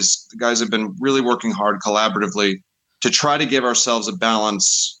guys. The guys have been really working hard collaboratively to try to give ourselves a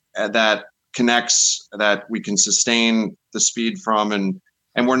balance that connects, that we can sustain the speed from, and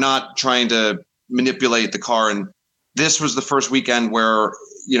we're not trying to manipulate the car. And this was the first weekend where,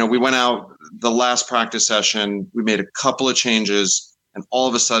 we went out the last practice session, we made a couple of changes, and all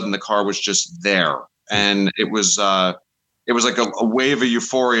of a sudden the car was just there. And it was like a wave of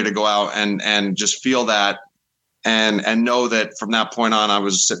euphoria to go out and just feel that and know that from that point on I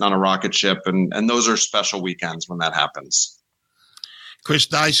was sitting on a rocket ship. And those are special weekends when that happens. Chris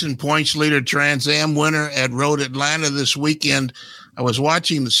Dyson, points leader, Trans Am winner at Road Atlanta this weekend. I was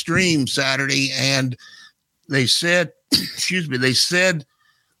watching the stream Saturday, and they said, they said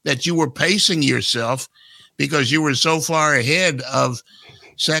that you were pacing yourself because you were so far ahead of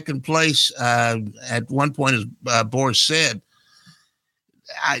second place at one point, as Boris said.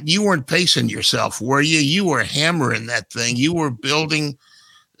 You weren't pacing yourself, were you? You were hammering that thing. You were building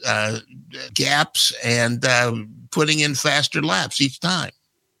gaps and putting in faster laps each time.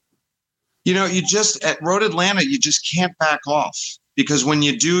 You just, at Road Atlanta, you just can't back off, because when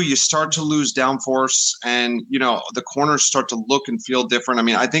you do, you start to lose downforce, and, the corners start to look and feel different. I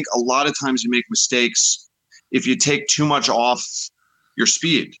mean, I think a lot of times you make mistakes if you take too much off your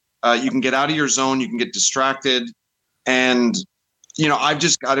speed. You can get out of your zone, you can get distracted. And, I've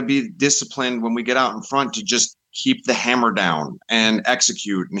just got to be disciplined when we get out in front to just keep the hammer down and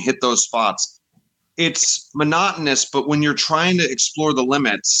execute and hit those spots. It's monotonous, but when you're trying to explore the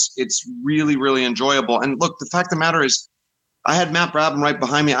limits, it's really, really enjoyable. And look, the fact of the matter is, I had Matt Brabham right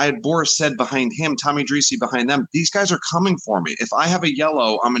behind me. I had Boris Said behind him, Tommy Dreese behind them. These guys are coming for me. If I have a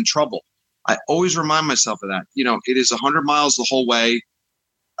yellow, I'm in trouble. I always remind myself of that. It is 100 miles the whole way.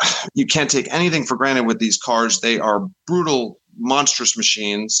 You can't take anything for granted with these cars. They are brutal, monstrous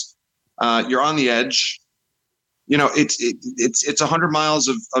machines. You're on the edge. It's 100 miles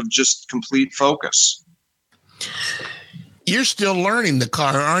of just complete focus. You're still learning the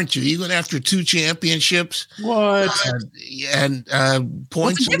car, aren't you? Even after 2 championships. What? And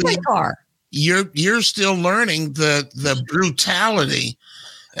points. What's a different car? You're still learning the brutality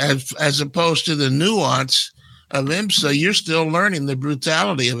as opposed to the nuance of IMSA. You're still learning the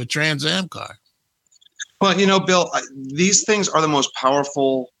brutality of a Trans Am car. Well, Bill, these things are the most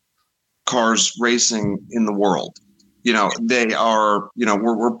powerful cars racing in the world. They are,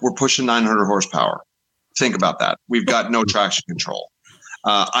 we're pushing 900 horsepower. Think about that. We've got no traction control.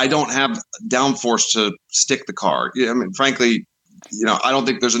 I don't have downforce to stick the car. I mean, frankly, I don't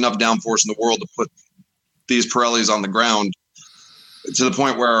think there's enough downforce in the world to put these Pirellis on the ground to the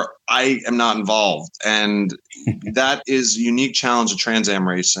point where I am not involved. And that is a unique challenge of Trans Am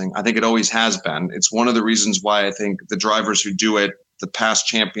racing. I think it always has been. It's one of the reasons why I think the drivers who do it, the past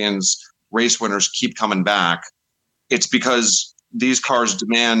champions, race winners, keep coming back. It's because these cars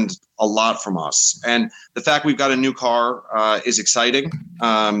demand a lot from us. And the fact we've got a new car is exciting.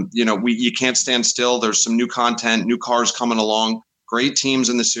 You can't stand still. There's some new content, new cars coming along, great teams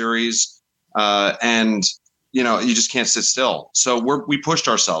in the series. And you just can't sit still. So we pushed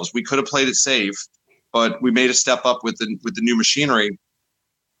ourselves. We could have played it safe, but we made a step up with the new machinery.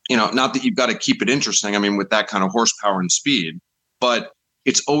 Not that you've got to keep it interesting. I mean, with that kind of horsepower and speed, but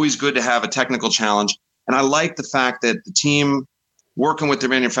it's always good to have a technical challenge. And I like the fact that the team working with the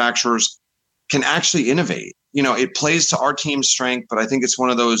manufacturers can actually innovate. It plays to our team's strength, but I think it's one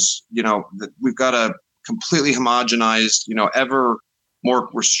of those, that we've got a completely homogenized, ever more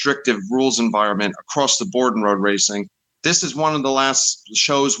restrictive rules environment across the board in road racing. This is one of the last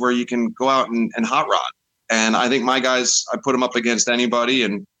shows where you can go out and hot rod. And I think my guys, I put them up against anybody,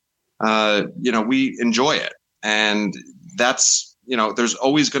 and, we enjoy it. And that's, there's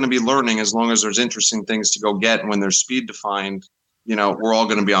always going to be learning as long as there's interesting things to go get. And when there's speed defined, we're all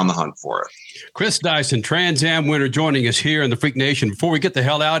going to be on the hunt for it. Chris Dyson, Trans Am winner, joining us here in the Freak Nation. Before we get the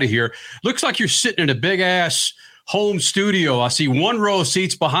hell out of here, looks like you're sitting in a big ass home studio. I see one row of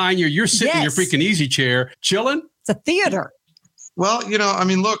seats behind you. You're sitting in your freaking easy chair, chilling. It's a theater. Well,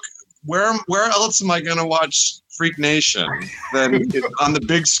 look, where else am I going to watch Freak Nation than on the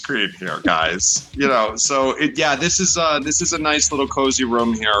big screen here, guys? So this is a nice little cozy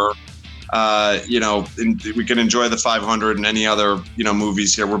room here. We can enjoy the 500 and any other,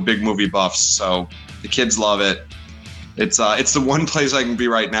 movies here. We're big movie buffs, so the kids love it. It's the one place I can be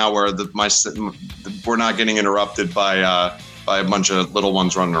right now where we're not getting interrupted by a bunch of little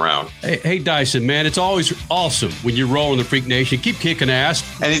ones running around. Hey, Dyson, man, it's always awesome when you roll in the Freak Nation. Keep kicking ass.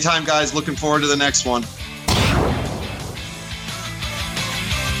 Anytime, guys. Looking forward to the next one.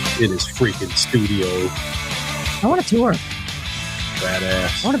 It is freaking studio. I want a tour.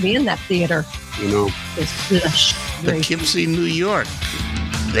 Badass. I want to be in that theater. Poughkeepsie, New York.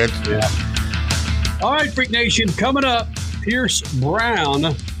 All right, Freak Nation, coming up, Pierce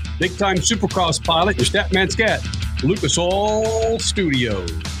Brown, big-time Supercross pilot, your Statman Scat, Lucas Oil Studios.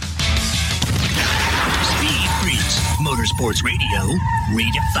 Speed Freaks, Motorsports Radio,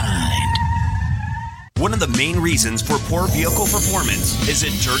 redefined. One of the main reasons for poor vehicle performance is a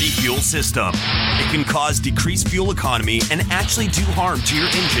dirty fuel system. It can cause decreased fuel economy and actually do harm to your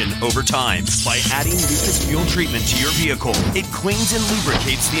engine over time. By adding Lucas Fuel Treatment to your vehicle, it cleans and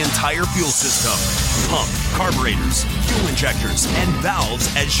lubricates the entire fuel system. Pump, carburetors, fuel injectors, and valves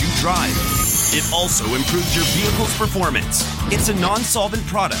as you drive. It also improves your vehicle's performance. It's a non-solvent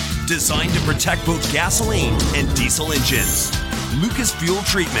product designed to protect both gasoline and diesel engines. Lucas Fuel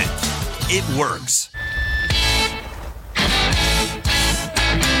Treatment. It works.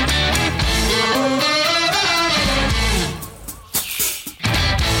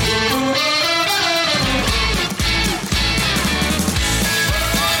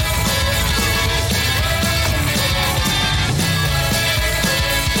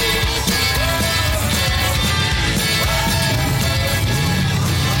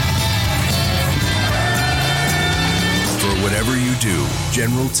 Whatever you do,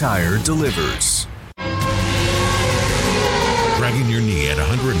 General Tire delivers. Dragging your knee at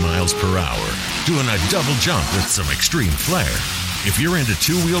 100 miles per hour, doing a double jump with some extreme flair. If you're into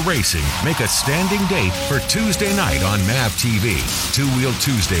two-wheel racing, make a standing date for Tuesday night on MAV TV. Two Wheel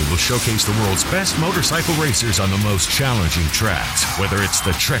Tuesday will showcase the world's best motorcycle racers on the most challenging tracks. Whether it's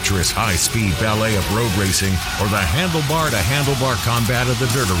the treacherous high-speed ballet of road racing or the handlebar-to-handlebar combat of the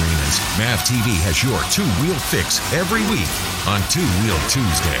dirt arenas, MAV TV has your two-wheel fix every week on Two Wheel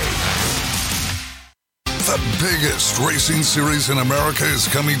Tuesday. The biggest racing series in America is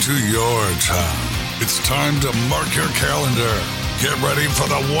coming to your town. It's time to mark your calendar. Get ready for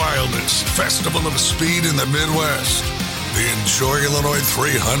the wildest festival of speed in the Midwest. The Enjoy Illinois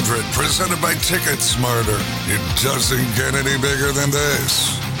 300, presented by Ticket Smarter. It doesn't get any bigger than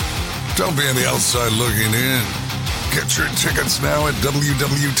this. Don't be on the outside looking in. Get your tickets now at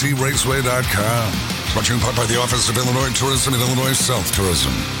www.raceway.com. Brought to you in part by the Office of Illinois Tourism and Illinois South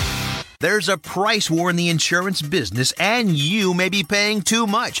Tourism. There's a price war in the insurance business, and you may be paying too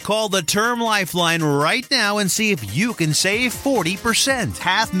much. Call the Term Lifeline right now and see if you can save 40%.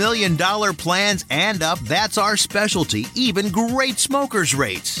 $500,000 plans and up, that's our specialty. Even great smokers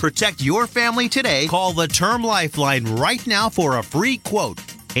rates. Protect your family today. Call the Term Lifeline right now for a free quote.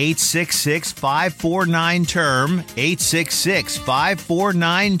 866-549-TERM,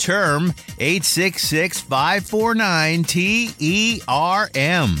 866-549-TERM,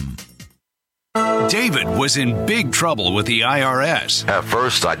 866-549-TERM. David was in big trouble with the IRS. At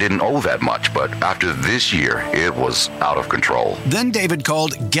first, I didn't owe that much, but after this year, it was out of control. Then David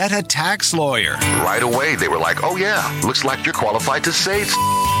called Get a Tax Lawyer. Right away, they were like, oh yeah, looks like you're qualified to save.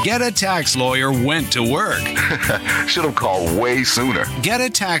 Get a Tax Lawyer went to work. Should have called way sooner. Get a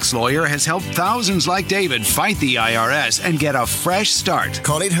Tax Lawyer has helped thousands like David fight the IRS and get a fresh start.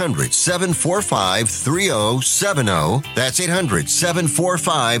 Call 800-745-3070. That's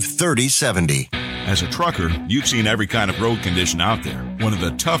 800-745-3070. As a trucker, you've seen every kind of road condition out there. One of the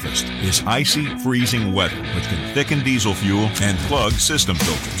toughest is icy, freezing weather, which can thicken diesel fuel and plug system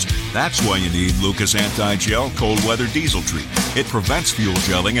filters. That's why you need Lucas Anti-Gel Cold Weather Diesel Treatment. It prevents fuel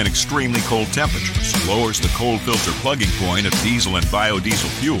gelling at extremely cold temperatures, lowers the cold filter plugging point of diesel and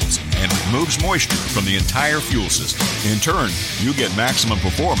biodiesel fuels, and removes moisture from the entire fuel system. In turn, you get maximum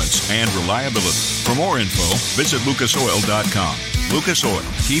performance and reliability. For more info, visit lucasoil.com. Lucas Oil.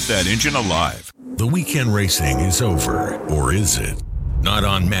 Keep that engine alive. The weekend racing is over, or is it? Not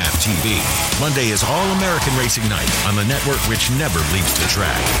on MAV TV. Monday is All-American Racing Night on the network which never leaves the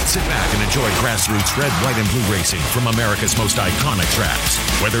track. Sit back and enjoy grassroots red, white, and blue racing from America's most iconic tracks.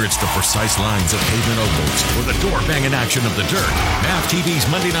 Whether it's the precise lines of pavement ovals or the door-banging action of the dirt, MAV TV's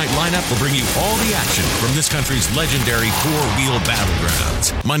Monday night lineup will bring you all the action from this country's legendary four-wheel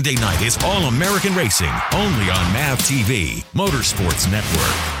battlegrounds. Monday night is All-American Racing, only on MAV TV, Motorsports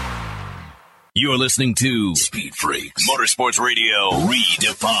Network. You're listening to Speed Freaks, Motorsports Radio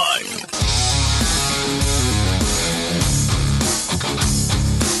Redefined.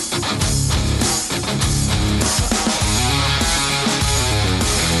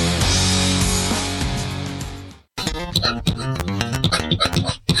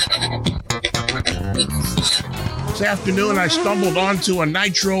 This afternoon, I stumbled onto a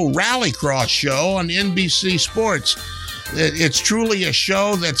Nitro Rallycross show on NBC Sports. It's truly a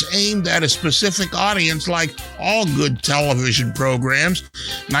show that's aimed at a specific audience, like all good television programs.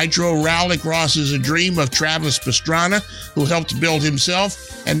 Nitro Rallycross is a dream of Travis Pastrana, who helped build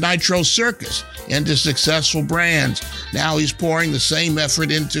himself and Nitro Circus into successful brands. Now he's pouring the same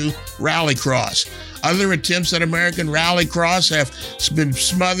effort into Rallycross. Other attempts at American Rallycross have been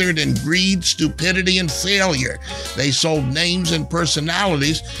smothered in greed, stupidity, and failure. They sold names and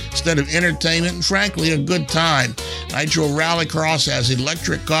personalities instead of entertainment and, frankly, a good time. Nitro Rallycross has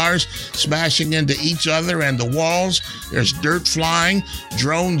electric cars smashing into each other and the walls. There's dirt flying,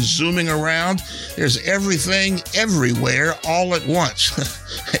 drones zooming around. There's everything, everywhere, all at once.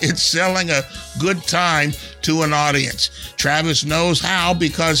 It's selling a good time to an audience. Travis knows how,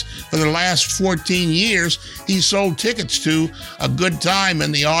 because for the last 14 years, he sold tickets to a good time,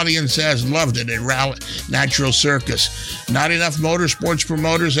 and the audience has loved it at Nitro Circus. Not enough motorsports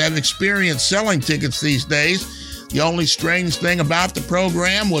promoters have experience selling tickets these days. The only strange thing about the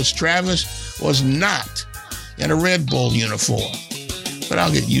program was Travis was not in a Red Bull uniform. But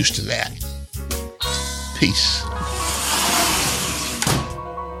I'll get used to that. Peace.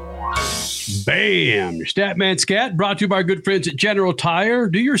 Bam! Your Statman Scat, brought to you by our good friends at General Tire.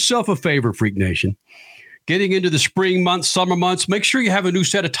 Do yourself a favor, Freak Nation. Getting into the spring months, summer months, make sure you have a new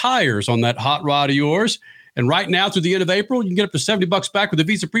set of tires on that hot rod of yours. And right now, through the end of April, you can get up to $70 back with a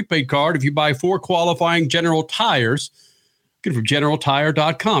Visa prepaid card if you buy 4 qualifying General Tires. Get it from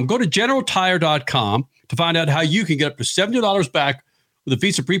GeneralTire.com. Go to GeneralTire.com to find out how you can get up to $70 back with a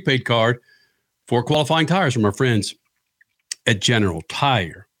Visa prepaid card for qualifying tires from our friends at General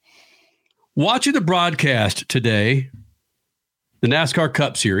Tire. Watching the broadcast today, the NASCAR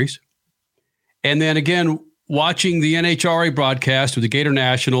Cup Series, and then again, watching the NHRA broadcast with the Gator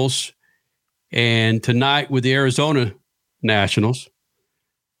Nationals and tonight with the Arizona Nationals,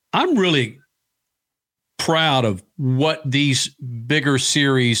 I'm really proud of what these bigger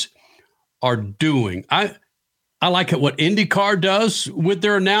series are doing. I like what IndyCar does with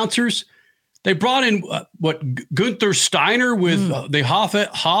their announcers. They brought in Gunther Steiner with the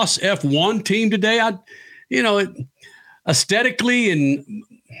Haas F1 team today. Aesthetically, and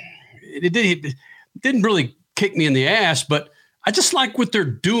it didn't really kick me in the ass, but I just like what they're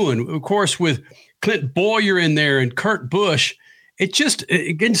doing. Of course, with Clint Boyer in there and Kurt Busch, it just,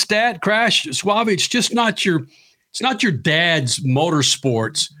 again, Stat, Crash, Suave, it's just not your dad's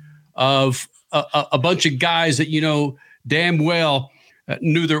motorsports of a bunch of guys that damn well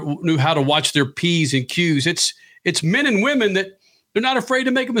knew how to watch their P's and Q's. It's men and women that they're not afraid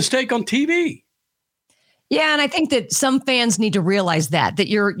to make a mistake on TV. Yeah, and I think that some fans need to realize that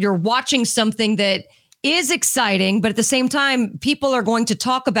you're watching something that is exciting, but at the same time, people are going to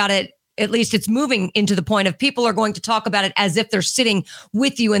talk about it. At least it's moving into the point of people are going to talk about it as if they're sitting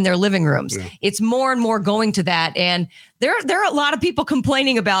with you in their living rooms. Yeah. It's more and more going to that. And there are a lot of people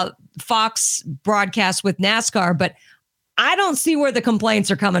complaining about Fox broadcasts with NASCAR, but I don't see where the complaints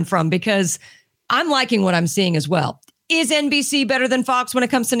are coming from because I'm liking what I'm seeing as well. Is NBC better than Fox when it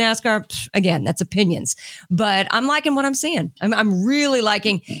comes to NASCAR? Again, that's opinions, but I'm liking what I'm seeing. I'm really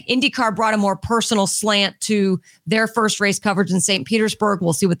liking IndyCar brought a more personal slant to their first race coverage in St. Petersburg.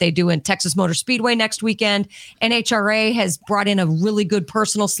 We'll see what they do in Texas Motor Speedway next weekend. NHRA has brought in a really good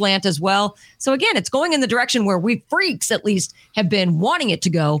personal slant as well. So again, it's going in the direction where we freaks at least have been wanting it to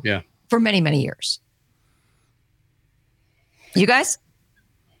go for many, many years. You guys?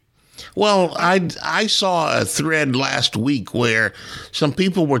 Well, I saw a thread last week where some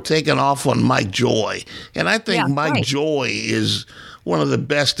people were taking off on Mike Joy, and I think Mike Joy is one of the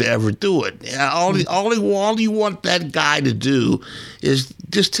best to ever do it. All you want that guy to do is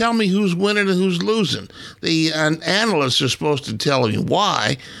just tell me who's winning and who's losing. The analysts are supposed to tell you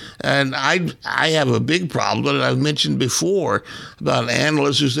why, and I have a big problem that I've mentioned before about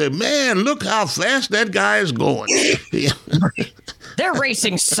analysts who say, "Man, look how fast that guy is going." They're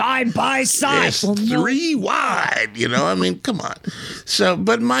racing side by side. It's 3 wide, I mean, come on. So,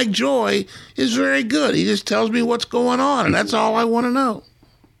 but Mike Joy is very good. He just tells me what's going on, and that's all I want to know.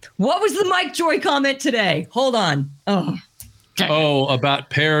 What was the Mike Joy comment today? Hold on. About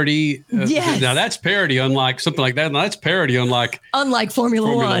parody. Yes. Now that's parody, unlike something like that. Now that's parody, unlike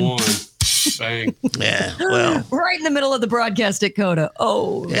Formula One. Bang. Yeah, well. Right in the middle of the broadcast at Coda.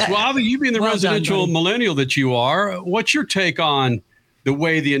 Oh. Yeah. Well, Avi, you being the residential millennial that you are, what's your take on the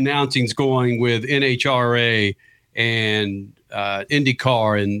way the announcing's going with NHRA and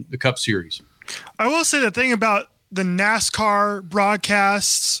IndyCar and the Cup Series? I will say the thing about the NASCAR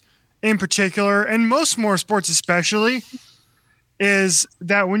broadcasts in particular, and most motorsports especially, is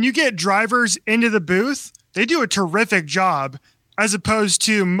that when you get drivers into the booth, they do a terrific job as opposed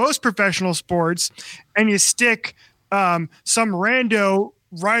to most professional sports, and you stick some rando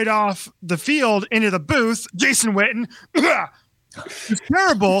right off the field into the booth, Jason Witten. It's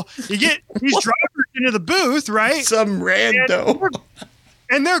terrible. You get these drivers into the booth, right? Some rando.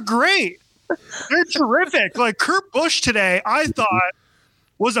 And they're great. They're terrific. Like Kurt Busch today, I thought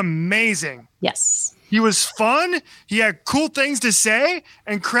was amazing. Yes. He was fun. He had cool things to say.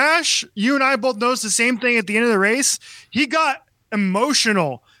 And Crash, you and I both noticed the same thing at the end of the race. He got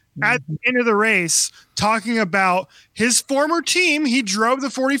emotional at the end of the race talking about his former team. He drove the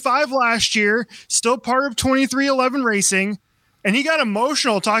 45 last year, still part of 2311 Racing. And he got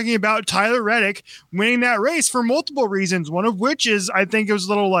emotional talking about Tyler Reddick winning that race for multiple reasons. One of which is, I think it was a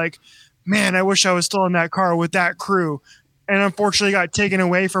little like, man, I wish I was still in that car with that crew. And unfortunately got taken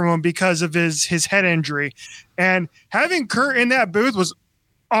away from him because of his head injury. And having Kurt in that booth was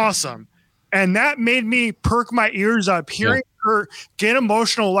awesome. And that made me perk my ears up hearing Kurt get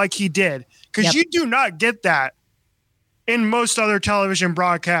emotional like he did. Because you do not get that in most other television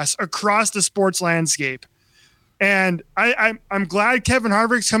broadcasts across the sports landscape. And I'm glad Kevin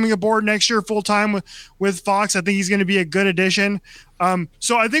Harvick's coming aboard next year full-time with Fox. I think he's going to be a good addition.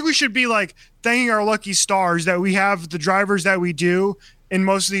 So I think we should be like thanking our lucky stars that we have the drivers that we do in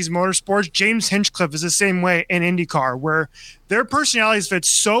most of these motorsports. James Hinchcliffe is the same way in IndyCar, where their personalities fit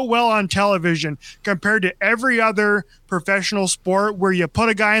so well on television compared to every other professional sport where you put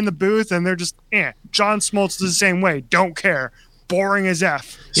a guy in the booth and they're just, John Smoltz is the same way. Don't care. Boring as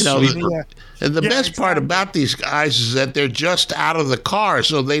F. The best part about these guys is that they're just out of the car,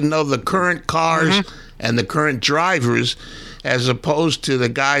 so they know the current cars and the current drivers, as opposed to the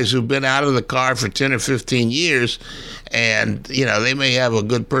guys who've been out of the car for 10 or 15 years. And, they may have a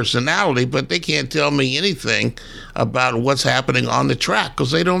good personality, but they can't tell me anything about what's happening on the track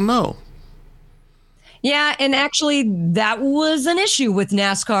because they don't know. Yeah, and actually that was an issue with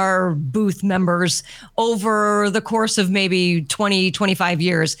NASCAR booth members over the course of maybe 20, 25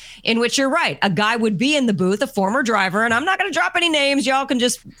 years, in which you're right. A guy would be in the booth, a former driver, and I'm not going to drop any names. Y'all can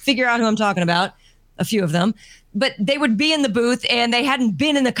just figure out who I'm talking about, a few of them. But they would be in the booth, and they hadn't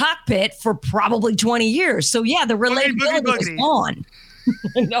been in the cockpit for probably 20 years. So, yeah, the relatability was gone.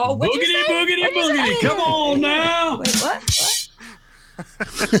 No, boogity. Come on now. Wait, what?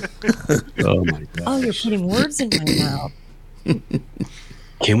 Oh my God! Oh, you're putting words in my mouth.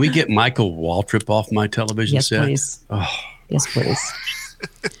 Can we get Michael Waltrip off my television set? Please. Oh. Yes, please.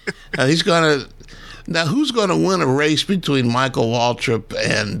 Who's going to win a race between Michael Waltrip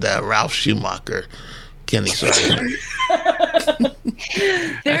and Ralph Schumacher? Kenny Sargent.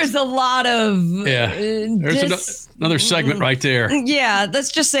 There's a lot of There's another segment right there. Yeah,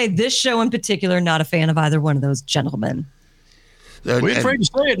 let's just say this show in particular, not a fan of either one of those gentlemen. We're afraid to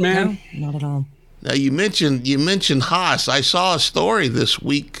say it, man. No, not at all. Now you mentioned Haas. I saw a story this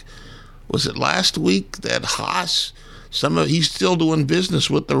week. Was it last week that Haas? He's still doing business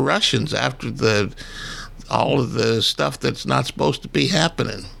with the Russians after all of the stuff that's not supposed to be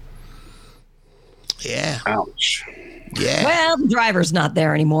happening. Yeah. Ouch. Yeah. Well, the driver's not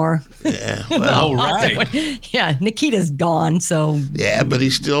there anymore. Yeah. Well, right. Yeah, Nikita's gone, so. Yeah, but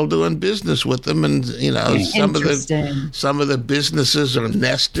he's still doing business with them, and some of the businesses are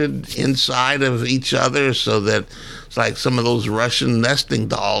nested inside of each other, so that it's like some of those Russian nesting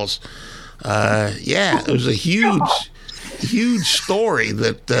dolls. It was a huge story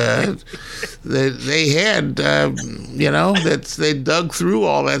that they had. That they dug through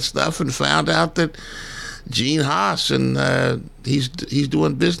all that stuff and found out that Gene Haas and he's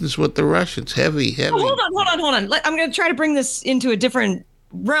doing business with the Russians. Heavy. Oh, hold on. I'm going to try to bring this into a different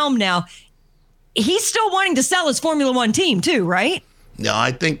realm now. He's still wanting to sell his Formula One team too, right? No,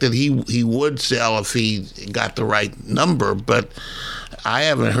 I think that he would sell if he got the right number, but I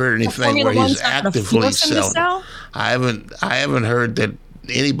haven't heard anything where he's actively selling. I haven't heard that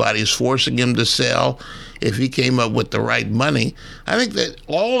anybody's forcing him to sell if he came up with the right money. I think that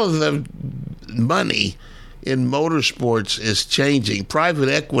all of the money in motorsports is changing. Private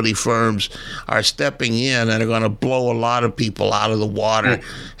equity firms are stepping in and are going to blow a lot of people out of the water.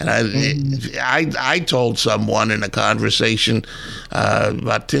 And I told someone in a conversation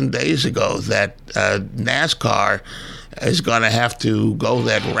about 10 days ago that NASCAR is going to have to go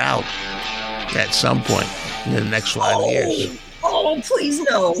that route at some point in the next 5 years. Oh, please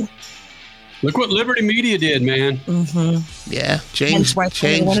no. Look what Liberty Media did, man. Mm-hmm. Yeah, changed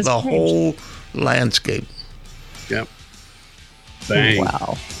the whole landscape. Yep. Bang.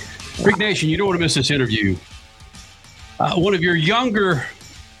 Wow. Freak Nation, you don't want to miss this interview. One of your younger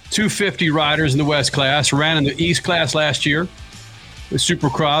 250 riders in the West class ran in the East class last year. The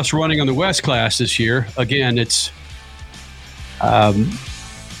Supercross running on the West class this year. Again, it's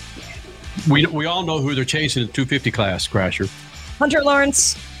we all know who they're chasing in the 250 class, Crasher. Hunter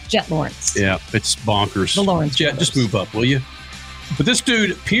Lawrence, Jet Lawrence. Yeah, it's bonkers. The Lawrence Jet, just move up, will you? But this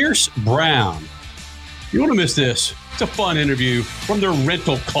dude, Pierce Brown, you want to miss this. It's a fun interview from their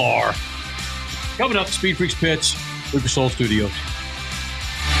rental car. Coming up, Speed Freaks Pits, Lucas Oil Studios.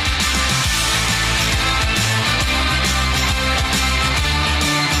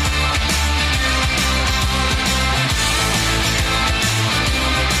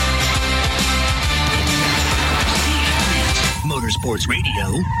 Motorsports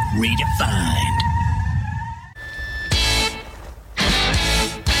Radio, redefined.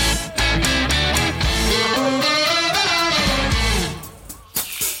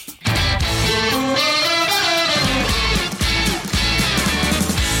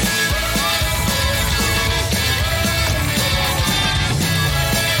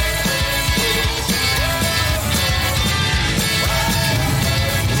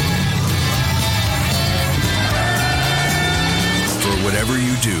 Whatever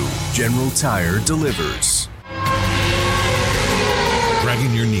you do, General Tire delivers.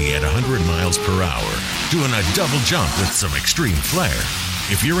 Dragging your knee at 100 miles per hour, doing a double jump with some extreme flair.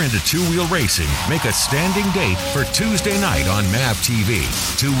 If you're into two-wheel racing, make a standing date for Tuesday night on MAV TV.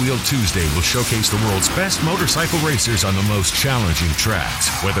 Two Wheel Tuesday will showcase the world's best motorcycle racers on the most challenging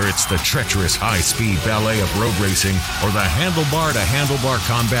tracks. Whether it's the treacherous high-speed ballet of road racing or the handlebar-to-handlebar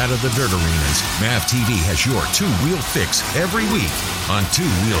combat of the dirt arenas, MAV TV has your two-wheel fix every week on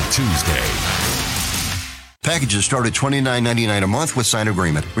Two Wheel Tuesday. Packages start at $29.99 a month with signed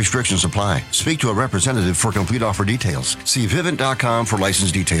agreement. Restrictions apply. Speak to a representative for complete offer details. See Vivint.com for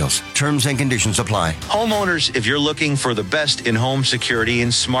license details. Terms and conditions apply. Homeowners, if you're looking for the best in home security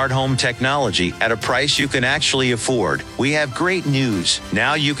and smart home technology at a price you can actually afford, we have great news.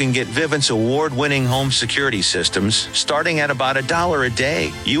 Now you can get Vivint's award-winning home security systems starting at about $1 a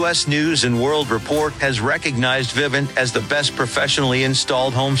day. U.S. News and World Report has recognized Vivint as the best professionally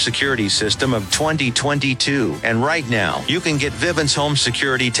installed home security system of 2022. And right now, you can get Vivint's home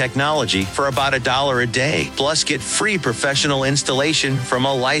security technology for about $1 a day. Plus, get free professional installation from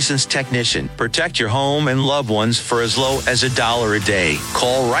a licensed technician. Protect your home and loved ones for as low as $1 a day.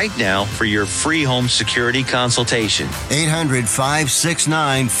 Call right now for your free home security consultation.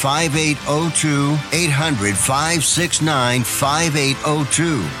 800-569-5802.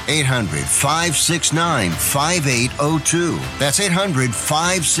 800-569-5802. 800-569-5802. That's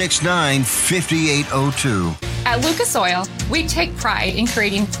 800-569-5802. At Lucas Oil, we take pride in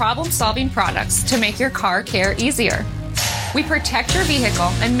creating problem-solving products to make your car care easier. We protect your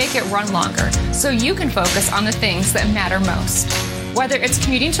vehicle and make it run longer so you can focus on the things that matter most. Whether it's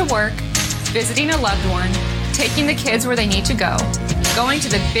commuting to work, visiting a loved one, taking the kids where they need to go, going to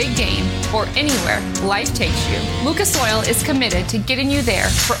the big game, or anywhere life takes you, Lucas Oil is committed to getting you there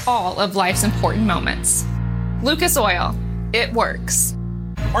for all of life's important moments. Lucas Oil, it works.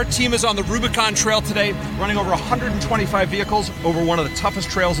 Our team is on the Rubicon Trail today, running over 125 vehicles over one of the toughest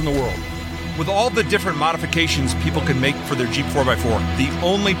trails in the world. With all the different modifications people can make for their Jeep 4x4, the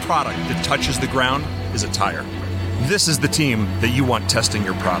only product that touches the ground is a tire. This is the team that you want testing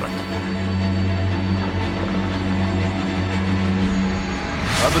your product.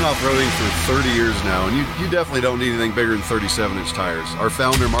 I've been off-roading for 30 years now, and you definitely don't need anything bigger than 37-inch tires. Our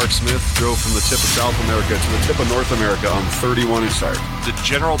founder, Mark Smith, drove from the tip of South America to the tip of North America on 31-inch tires. The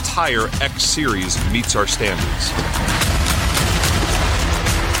General Tire X Series meets our standards.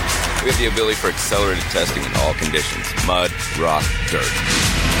 We have the ability for accelerated testing in all conditions: mud, rock, dirt.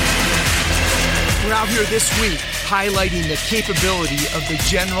 We're out here this week highlighting the capability of the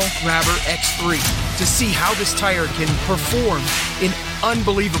General Grabber X3 to see how this tire can perform in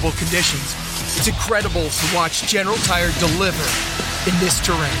unbelievable conditions. It's incredible to watch General Tire deliver in this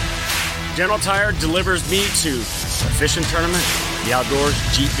terrain. General Tire delivers me to a fishing tournament, the outdoors,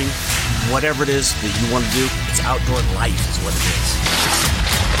 jeeping, whatever it is that you want to do. It's outdoor life is what it is.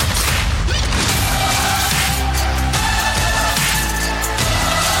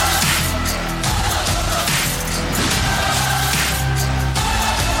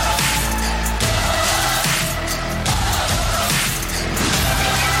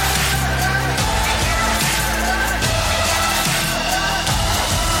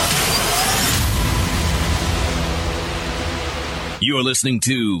 You're listening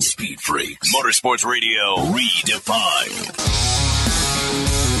to Speed Freaks, Motorsports Radio Redefined.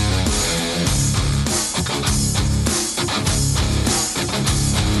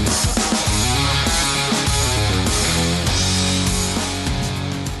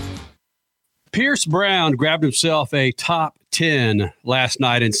 Pierce Brown grabbed himself a top 10 last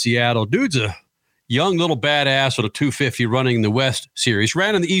night in Seattle. Dude's a young little badass with a 250 running in the West Series.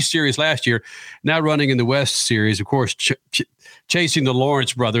 Ran in the East Series last year, now running in the West Series. Of course, chasing the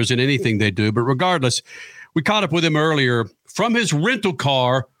Lawrence brothers in anything they do. But regardless, we caught up with him earlier from his rental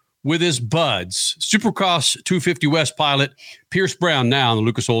car with his buds. Supercross 250 West pilot Pierce Brown now in the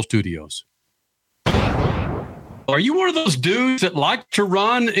Lucas Oil Studios. Are you one of those dudes that like to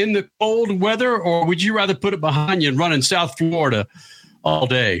run in the cold weather, or would you rather put it behind you and run in South Florida all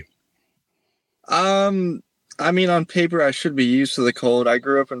day? I mean, on paper, I should be used to the cold. I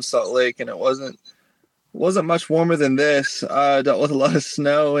grew up in Salt Lake, and it wasn't much warmer than this. I dealt with a lot of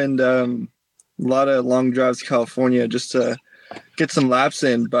snow and a lot of long drives to California just to get some laps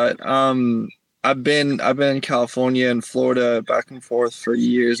in. But I've been in California and Florida back and forth for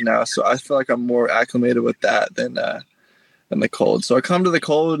years now, so I feel like I'm more acclimated with that than the cold. So I come to the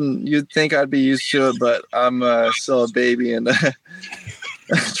cold, and you'd think I'd be used to it, but I'm still a baby and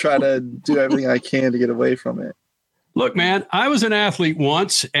try to do everything I can to get away from it. Look, man, I was an athlete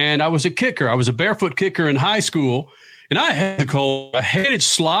once, and I was a kicker. I was a barefoot kicker in high school, and I hated the cold. I hated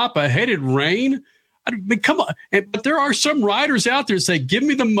slop. I hated rain. I mean, come on. But there are some riders out there that say, give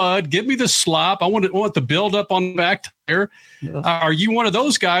me the mud, give me the slop. I want the buildup on the back tire. Yeah. Are you one of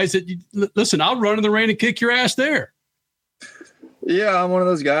those guys that, listen, I'll run in the rain and kick your ass there? Yeah, I'm one of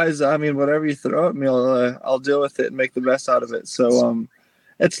those guys. I mean, whatever you throw at me, I'll deal with it and make the best out of it. So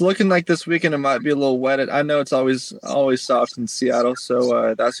it's looking like this weekend it might be a little wet. I know it's always soft in Seattle,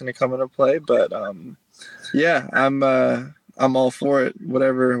 so that's going to come into play. But yeah, I'm all for it.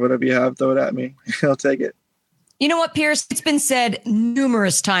 Whatever you have, throw it at me. I'll take it. You know what, Pierce? It's been said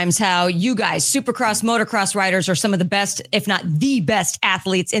numerous times how you guys, Supercross, motocross riders, are some of the best, if not the best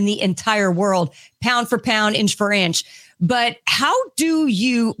athletes in the entire world, pound for pound, inch for inch. But how do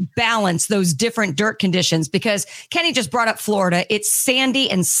you balance those different dirt conditions? Because Kenny just brought up Florida. It's sandy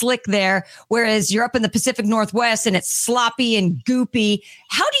and slick there, whereas you're up in the Pacific Northwest and it's sloppy and goopy.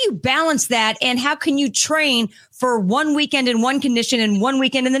 How do you balance that? And how can you train for one weekend in one condition and one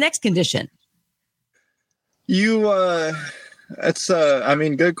weekend in the next condition? Good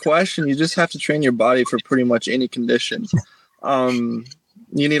question. You just have to train your body for pretty much any condition. You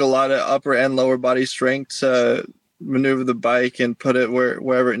need a lot of upper and lower body strength to maneuver the bike and put it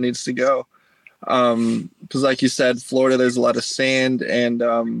wherever it needs to go. Because like you said, Florida, there's a lot of sand, and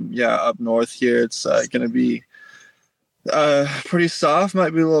up north here, it's going to be pretty soft,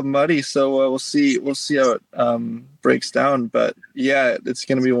 might be a little muddy. So we'll see how it breaks down. But yeah, it's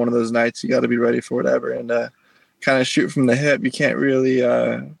going to be one of those nights you got to be ready for whatever and kind of shoot from the hip. You can't really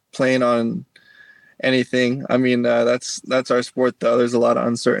plan on anything. I mean, that's our sport though. There's a lot of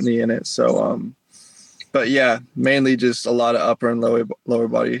uncertainty in it. So, but yeah, mainly just a lot of upper and lower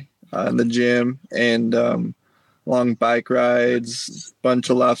body in the gym, and long bike rides, bunch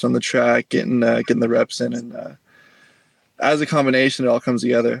of laps on the track, getting the reps in, and as a combination, it all comes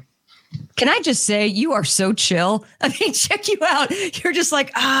together. Can I just say, you are so chill. I mean, check you out. You're just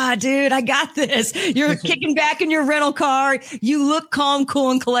like, dude, I got this. You're kicking back in your rental car. You look calm,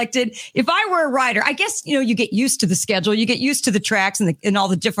 cool, and collected. If I were a rider, I guess, you get used to the schedule. You get used to the tracks and all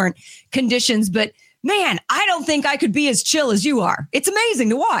the different conditions. But man, I don't think I could be as chill as you are. It's amazing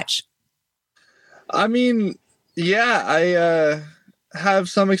to watch. I mean, yeah, I have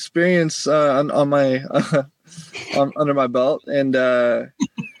some experience on my under my belt, and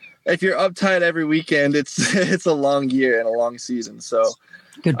if you're uptight every weekend, it's a long year and a long season. So,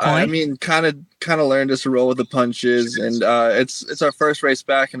 good point. I mean, kind of learn just to roll with the punches, and it's our first race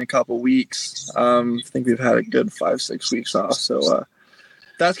back in a couple weeks. I think we've had a good 5-6 weeks off, so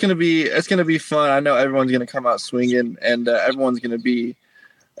it's gonna be fun. I know everyone's gonna come out swinging, and everyone's gonna be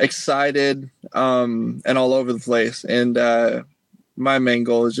excited and all over the place. And my main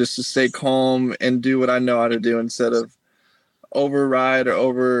goal is just to stay calm and do what I know how to do instead of override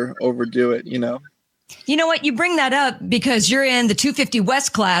or overdo it. You know what? You bring that up because you're in the 250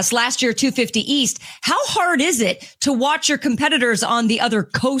 West class, last year 250 East. How hard is it to watch your competitors on the other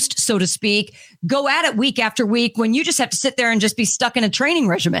coast, so to speak, go at it week after week when you just have to sit there and just be stuck in a training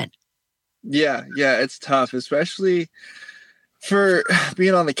regimen? Yeah, it's tough, especially for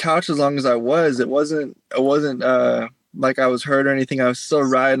being on the couch as long as I was. It wasn't like I was hurt or anything. I was still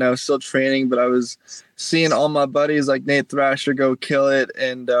riding, I was still training, but I was seeing all my buddies like Nate Thrasher go kill it,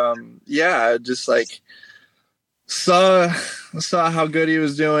 and I just like saw how good he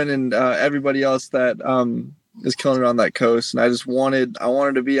was doing, and everybody else that is killing it on that coast. And I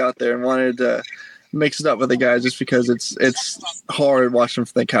wanted to be out there and wanted to mix it up with the guys, just because it's hard watching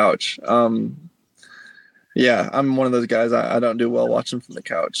from the couch. I'm one of those guys. I don't do well watching from the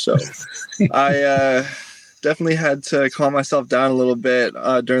couch, so I definitely had to calm myself down a little bit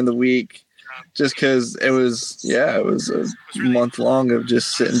during the week, just because it was a month long of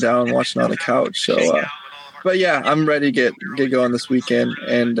just sitting down and watching on the couch. So, but yeah, I'm ready to get going this weekend,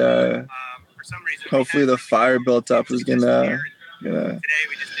 and hopefully the fire built up is gonna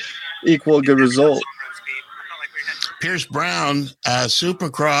equal a good result. Pierce Brown,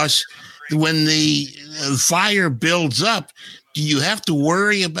 Supercross, when the fire builds up, do you have to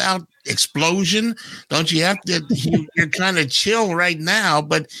worry about explosion? Don't you have to? You're kind of chill right now,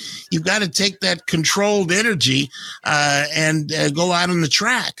 but you've got to take that controlled energy and go out on the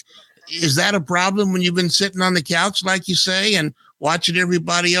track. Is that a problem when you've been sitting on the couch, like you say, and watching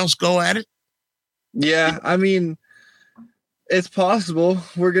everybody else go at it? Yeah, I mean, it's possible.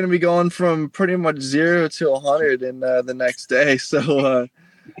 We're going to be going from pretty much 0 to 100 in the next day, so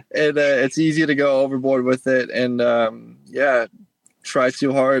it's easy to go overboard with it, and try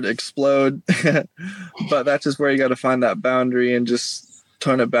too hard, explode. But that's just where you got to find that boundary and just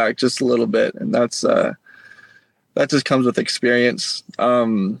turn it back just a little bit, and that just comes with experience.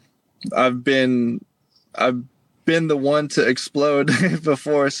 I've been the one to explode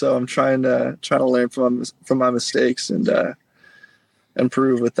before, so I'm trying to learn from my mistakes and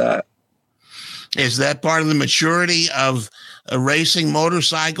improve with that. Is that part of the maturity of racing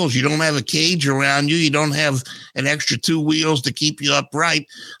motorcycles? You don't have a cage around you. You don't have an extra 2 wheels to keep you upright.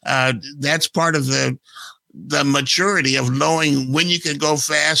 That's part of the maturity of knowing when you can go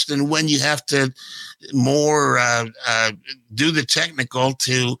fast and when you have to more do the technical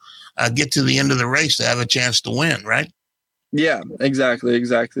to get to the end of the race to have a chance to win, right? Yeah, exactly.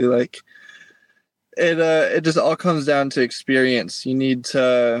 Like it just all comes down to experience. You need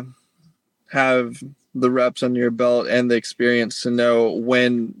to have the reps on your belt and the experience to know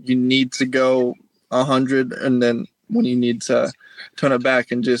when you need to go 100 and then when you need to turn it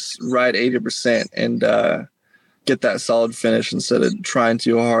back and just ride 80% and get that solid finish instead of trying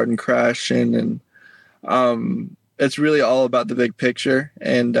too hard and crashing. And it's really all about the big picture,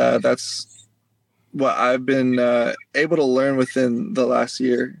 and that's what I've been able to learn within the last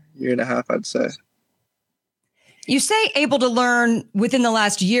year and a half, I'd say. You say able to learn within the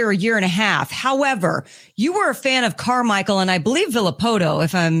last year and a half. However, you were a fan of Carmichael and I believe Villapoto,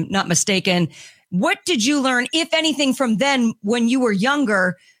 if I'm not mistaken. What did you learn, if anything, from then when you were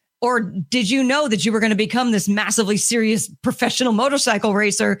younger? Or did you know that you were going to become this massively serious professional motorcycle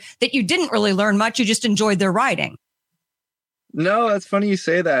racer that you didn't really learn much? You just enjoyed their riding? No, that's funny you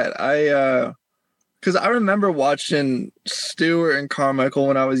say that. Because I remember watching Stewart and Carmichael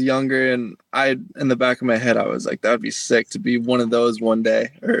when I was younger, and in the back of my head, I was like, that would be sick to be one of those one day,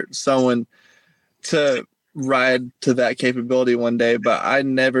 or someone to ride to that capability one day, but I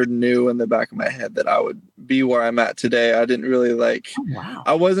never knew in the back of my head that I would be where I'm at today. I didn't really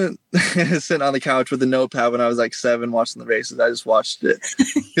I wasn't sitting on the couch with a notepad when I was like 7 watching the races. I just watched it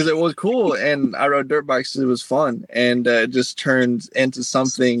because it was cool, and I rode dirt bikes because it was fun, and it just turned into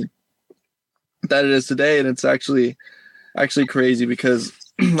something that it is today. And it's actually crazy because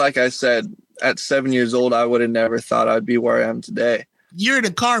like I said, at 7 years old, I would have never thought I'd be where I am today. You're in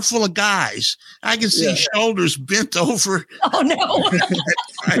a car full of guys. I can see shoulders bent over. Oh, no. all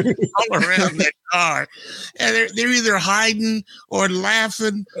around that car. And they're either hiding or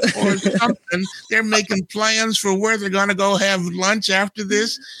laughing or something. They're making plans for where they're going to go have lunch after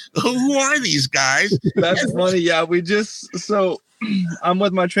this. Who are these guys? That's funny. Yeah, so I'm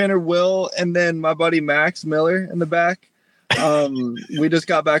with my trainer, Will, and then my buddy, Max Miller, in the back. We just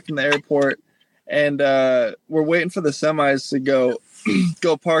got back from the airport, and we're waiting for the semis to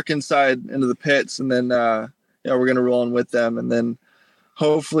go park inside into the pits, and then we're gonna roll in with them, and then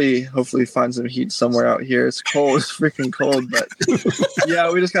hopefully find some heat somewhere out here. It's cold, it's freaking cold, but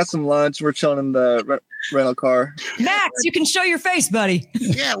yeah, we just got some lunch. We're chilling in the rental car. Max, you can show your face, buddy.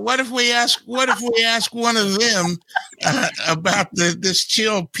 Yeah, what if we ask one of them about this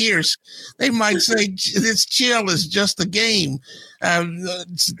chill Pierce? They might say this chill is just a game.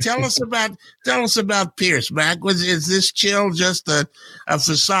 Tell us about Pierce, Mac. Is this chill just a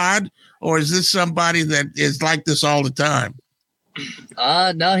facade, or is this somebody that is like this all the time?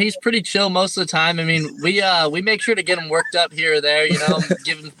 No, he's pretty chill most of the time. I mean, we make sure to get him worked up here or there,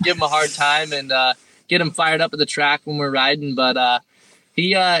 give him a hard time and get him fired up at the track when we're riding. But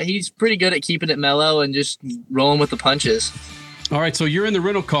he's pretty good at keeping it mellow and just rolling with the punches. All right, so you're in the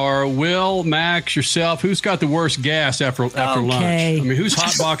rental car. Will, Max, yourself, who's got the worst gas after lunch? I mean, who's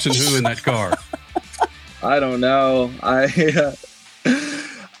hotboxing who in that car? I don't know. I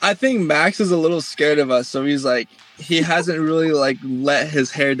think Max is a little scared of us, so he hasn't really let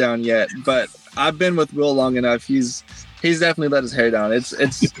his hair down yet. But I've been with Will long enough. He's definitely let his hair down. It's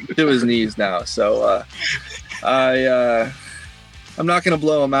to his knees now. So I'm not gonna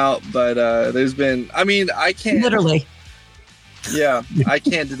blow him out, but I can't literally. Yeah, I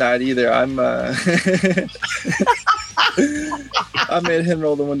can't deny it either. I made him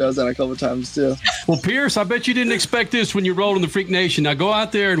roll the windows down a couple of times too. Well, Pierce, I bet you didn't expect this when you rolled in the Freak Nation. Now go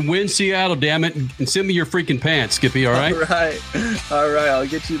out there and win Seattle, damn it, and send me your freaking pants, Skippy, all right? All right, I'll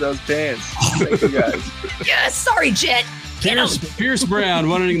get you those pants. Thank you, guys. Yes, sorry, Jet. Pierce Brown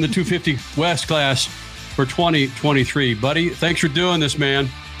running in the 250 West class for 2023. Buddy, thanks for doing this, man.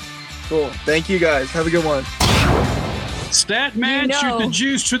 Cool. Thank you, guys. Have a good one. Stat man, shoot the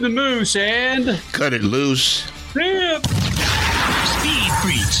juice to the moose and cut it loose. Rip. Speed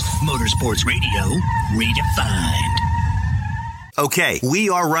Freaks, Motorsports Radio, redefined. Okay, we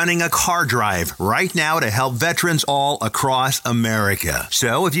are running a car drive right now to help veterans all across America.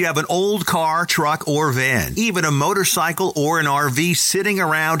 So if you have an old car, truck, or van, even a motorcycle or an RV sitting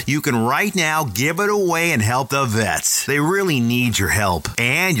around, you can right now give it away and help the vets. They really need your help.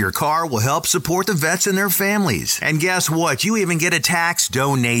 And your car will help support the vets and their families. And guess what? You even get a tax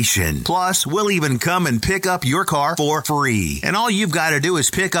donation. Plus, we'll even come and pick up your car for free. And all you've got to do is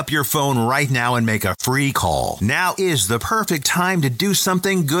pick up your phone right now and make a free call. Now is the perfect time to do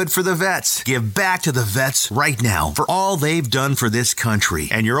something good for the vets. Give back to the vets right now for all they've done for this country.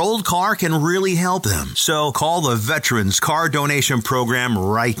 And your old car can really help them. So call the Veterans Car Donation Program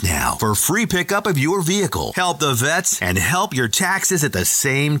right now for free pickup of your vehicle. Help the vets and help your taxes at the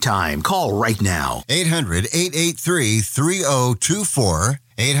same time. Call right now. 800-883-3024.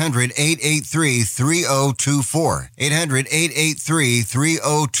 800-883-3024.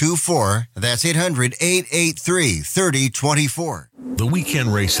 800-883-3024. That's 800-883-3024. The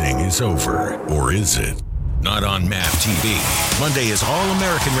weekend racing is over, or is it? Not on MAV TV. Monday is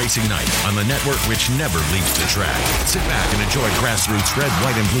All-American Racing Night on the network which never leaves the track. Sit back and enjoy grassroots red,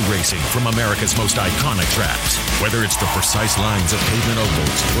 white, and blue racing from America's most iconic tracks. Whether it's the precise lines of pavement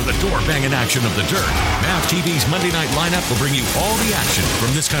ovals or the door-banging action of the dirt, MAV TV's Monday night lineup will bring you all the action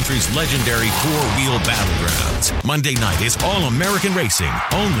from this country's legendary four-wheel battlegrounds. Monday night is All-American Racing,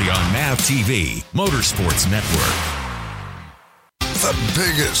 only on MAV TV, Motorsports Network. The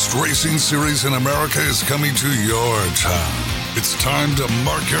biggest racing series in America is coming to your town. It's time to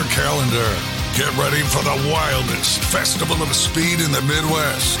mark your calendar. Get ready for the wildest festival of speed in the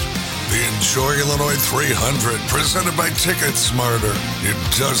Midwest. The Enjoy Illinois 300, presented by Ticket Smarter. It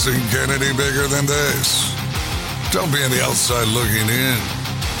doesn't get any bigger than this. Don't be on the outside looking in.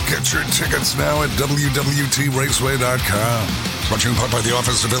 Get your tickets now at WWTRaceway.com. Brought to you in part by the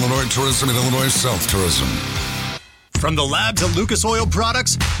Office of Illinois Tourism and Illinois South Tourism. From the labs at Lucas Oil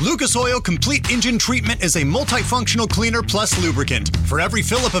Products, Lucas Oil Complete Engine Treatment is a multifunctional cleaner plus lubricant. For every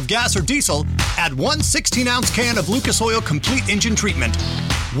fill-up of gas or diesel, add one 16-ounce can of Lucas Oil Complete Engine Treatment.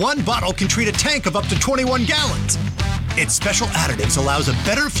 One bottle can treat a tank of up to 21 gallons. Its special additives allows a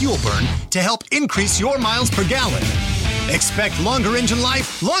better fuel burn to help increase your miles per gallon. Expect longer engine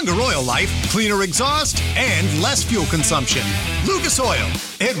life, longer oil life, cleaner exhaust, and less fuel consumption. Lucas Oil,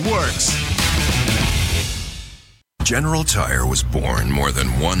 it works. General Tire was born more than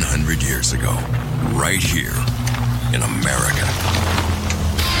 100 years ago, right here in America.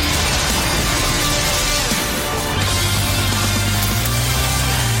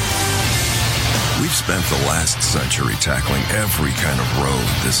 We've spent the last century tackling every kind of road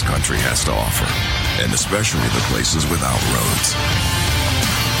this country has to offer, and especially the places without roads.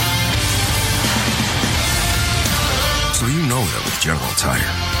 So you know that with General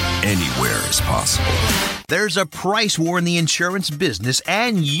Tire, anywhere is possible. There's a price war in the insurance business,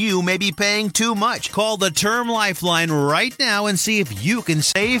 and you may be paying too much. Call the Term Lifeline right now and see if you can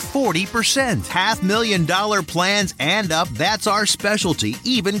save 40%. $500,000 plans and up, that's our specialty.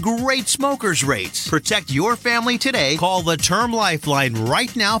 Even great smokers' rates. Protect your family today. Call the Term Lifeline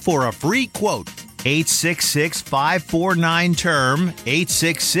right now for a free quote. 866-549-TERM,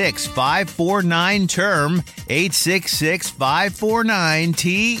 866-549-TERM,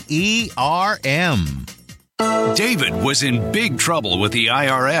 866-549-TERM. David was in big trouble with the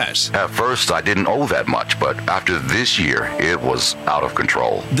IRS. At first, I didn't owe that much, but after this year, it was out of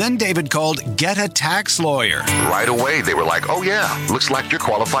control. Then David called Get a Tax Lawyer. Right away, they were like, oh yeah, looks like you're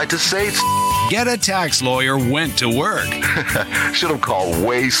qualified to save. Get a Tax Lawyer went to work. Should have called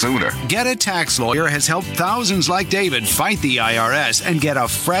way sooner. Get a Tax Lawyer has helped thousands like David fight the IRS and get a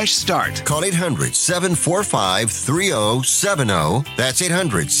fresh start. Call 800-745-3070. That's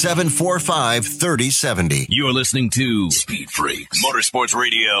 800-745-3070. You're listening to Speed Freaks, Motorsports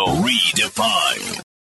Radio Redefined.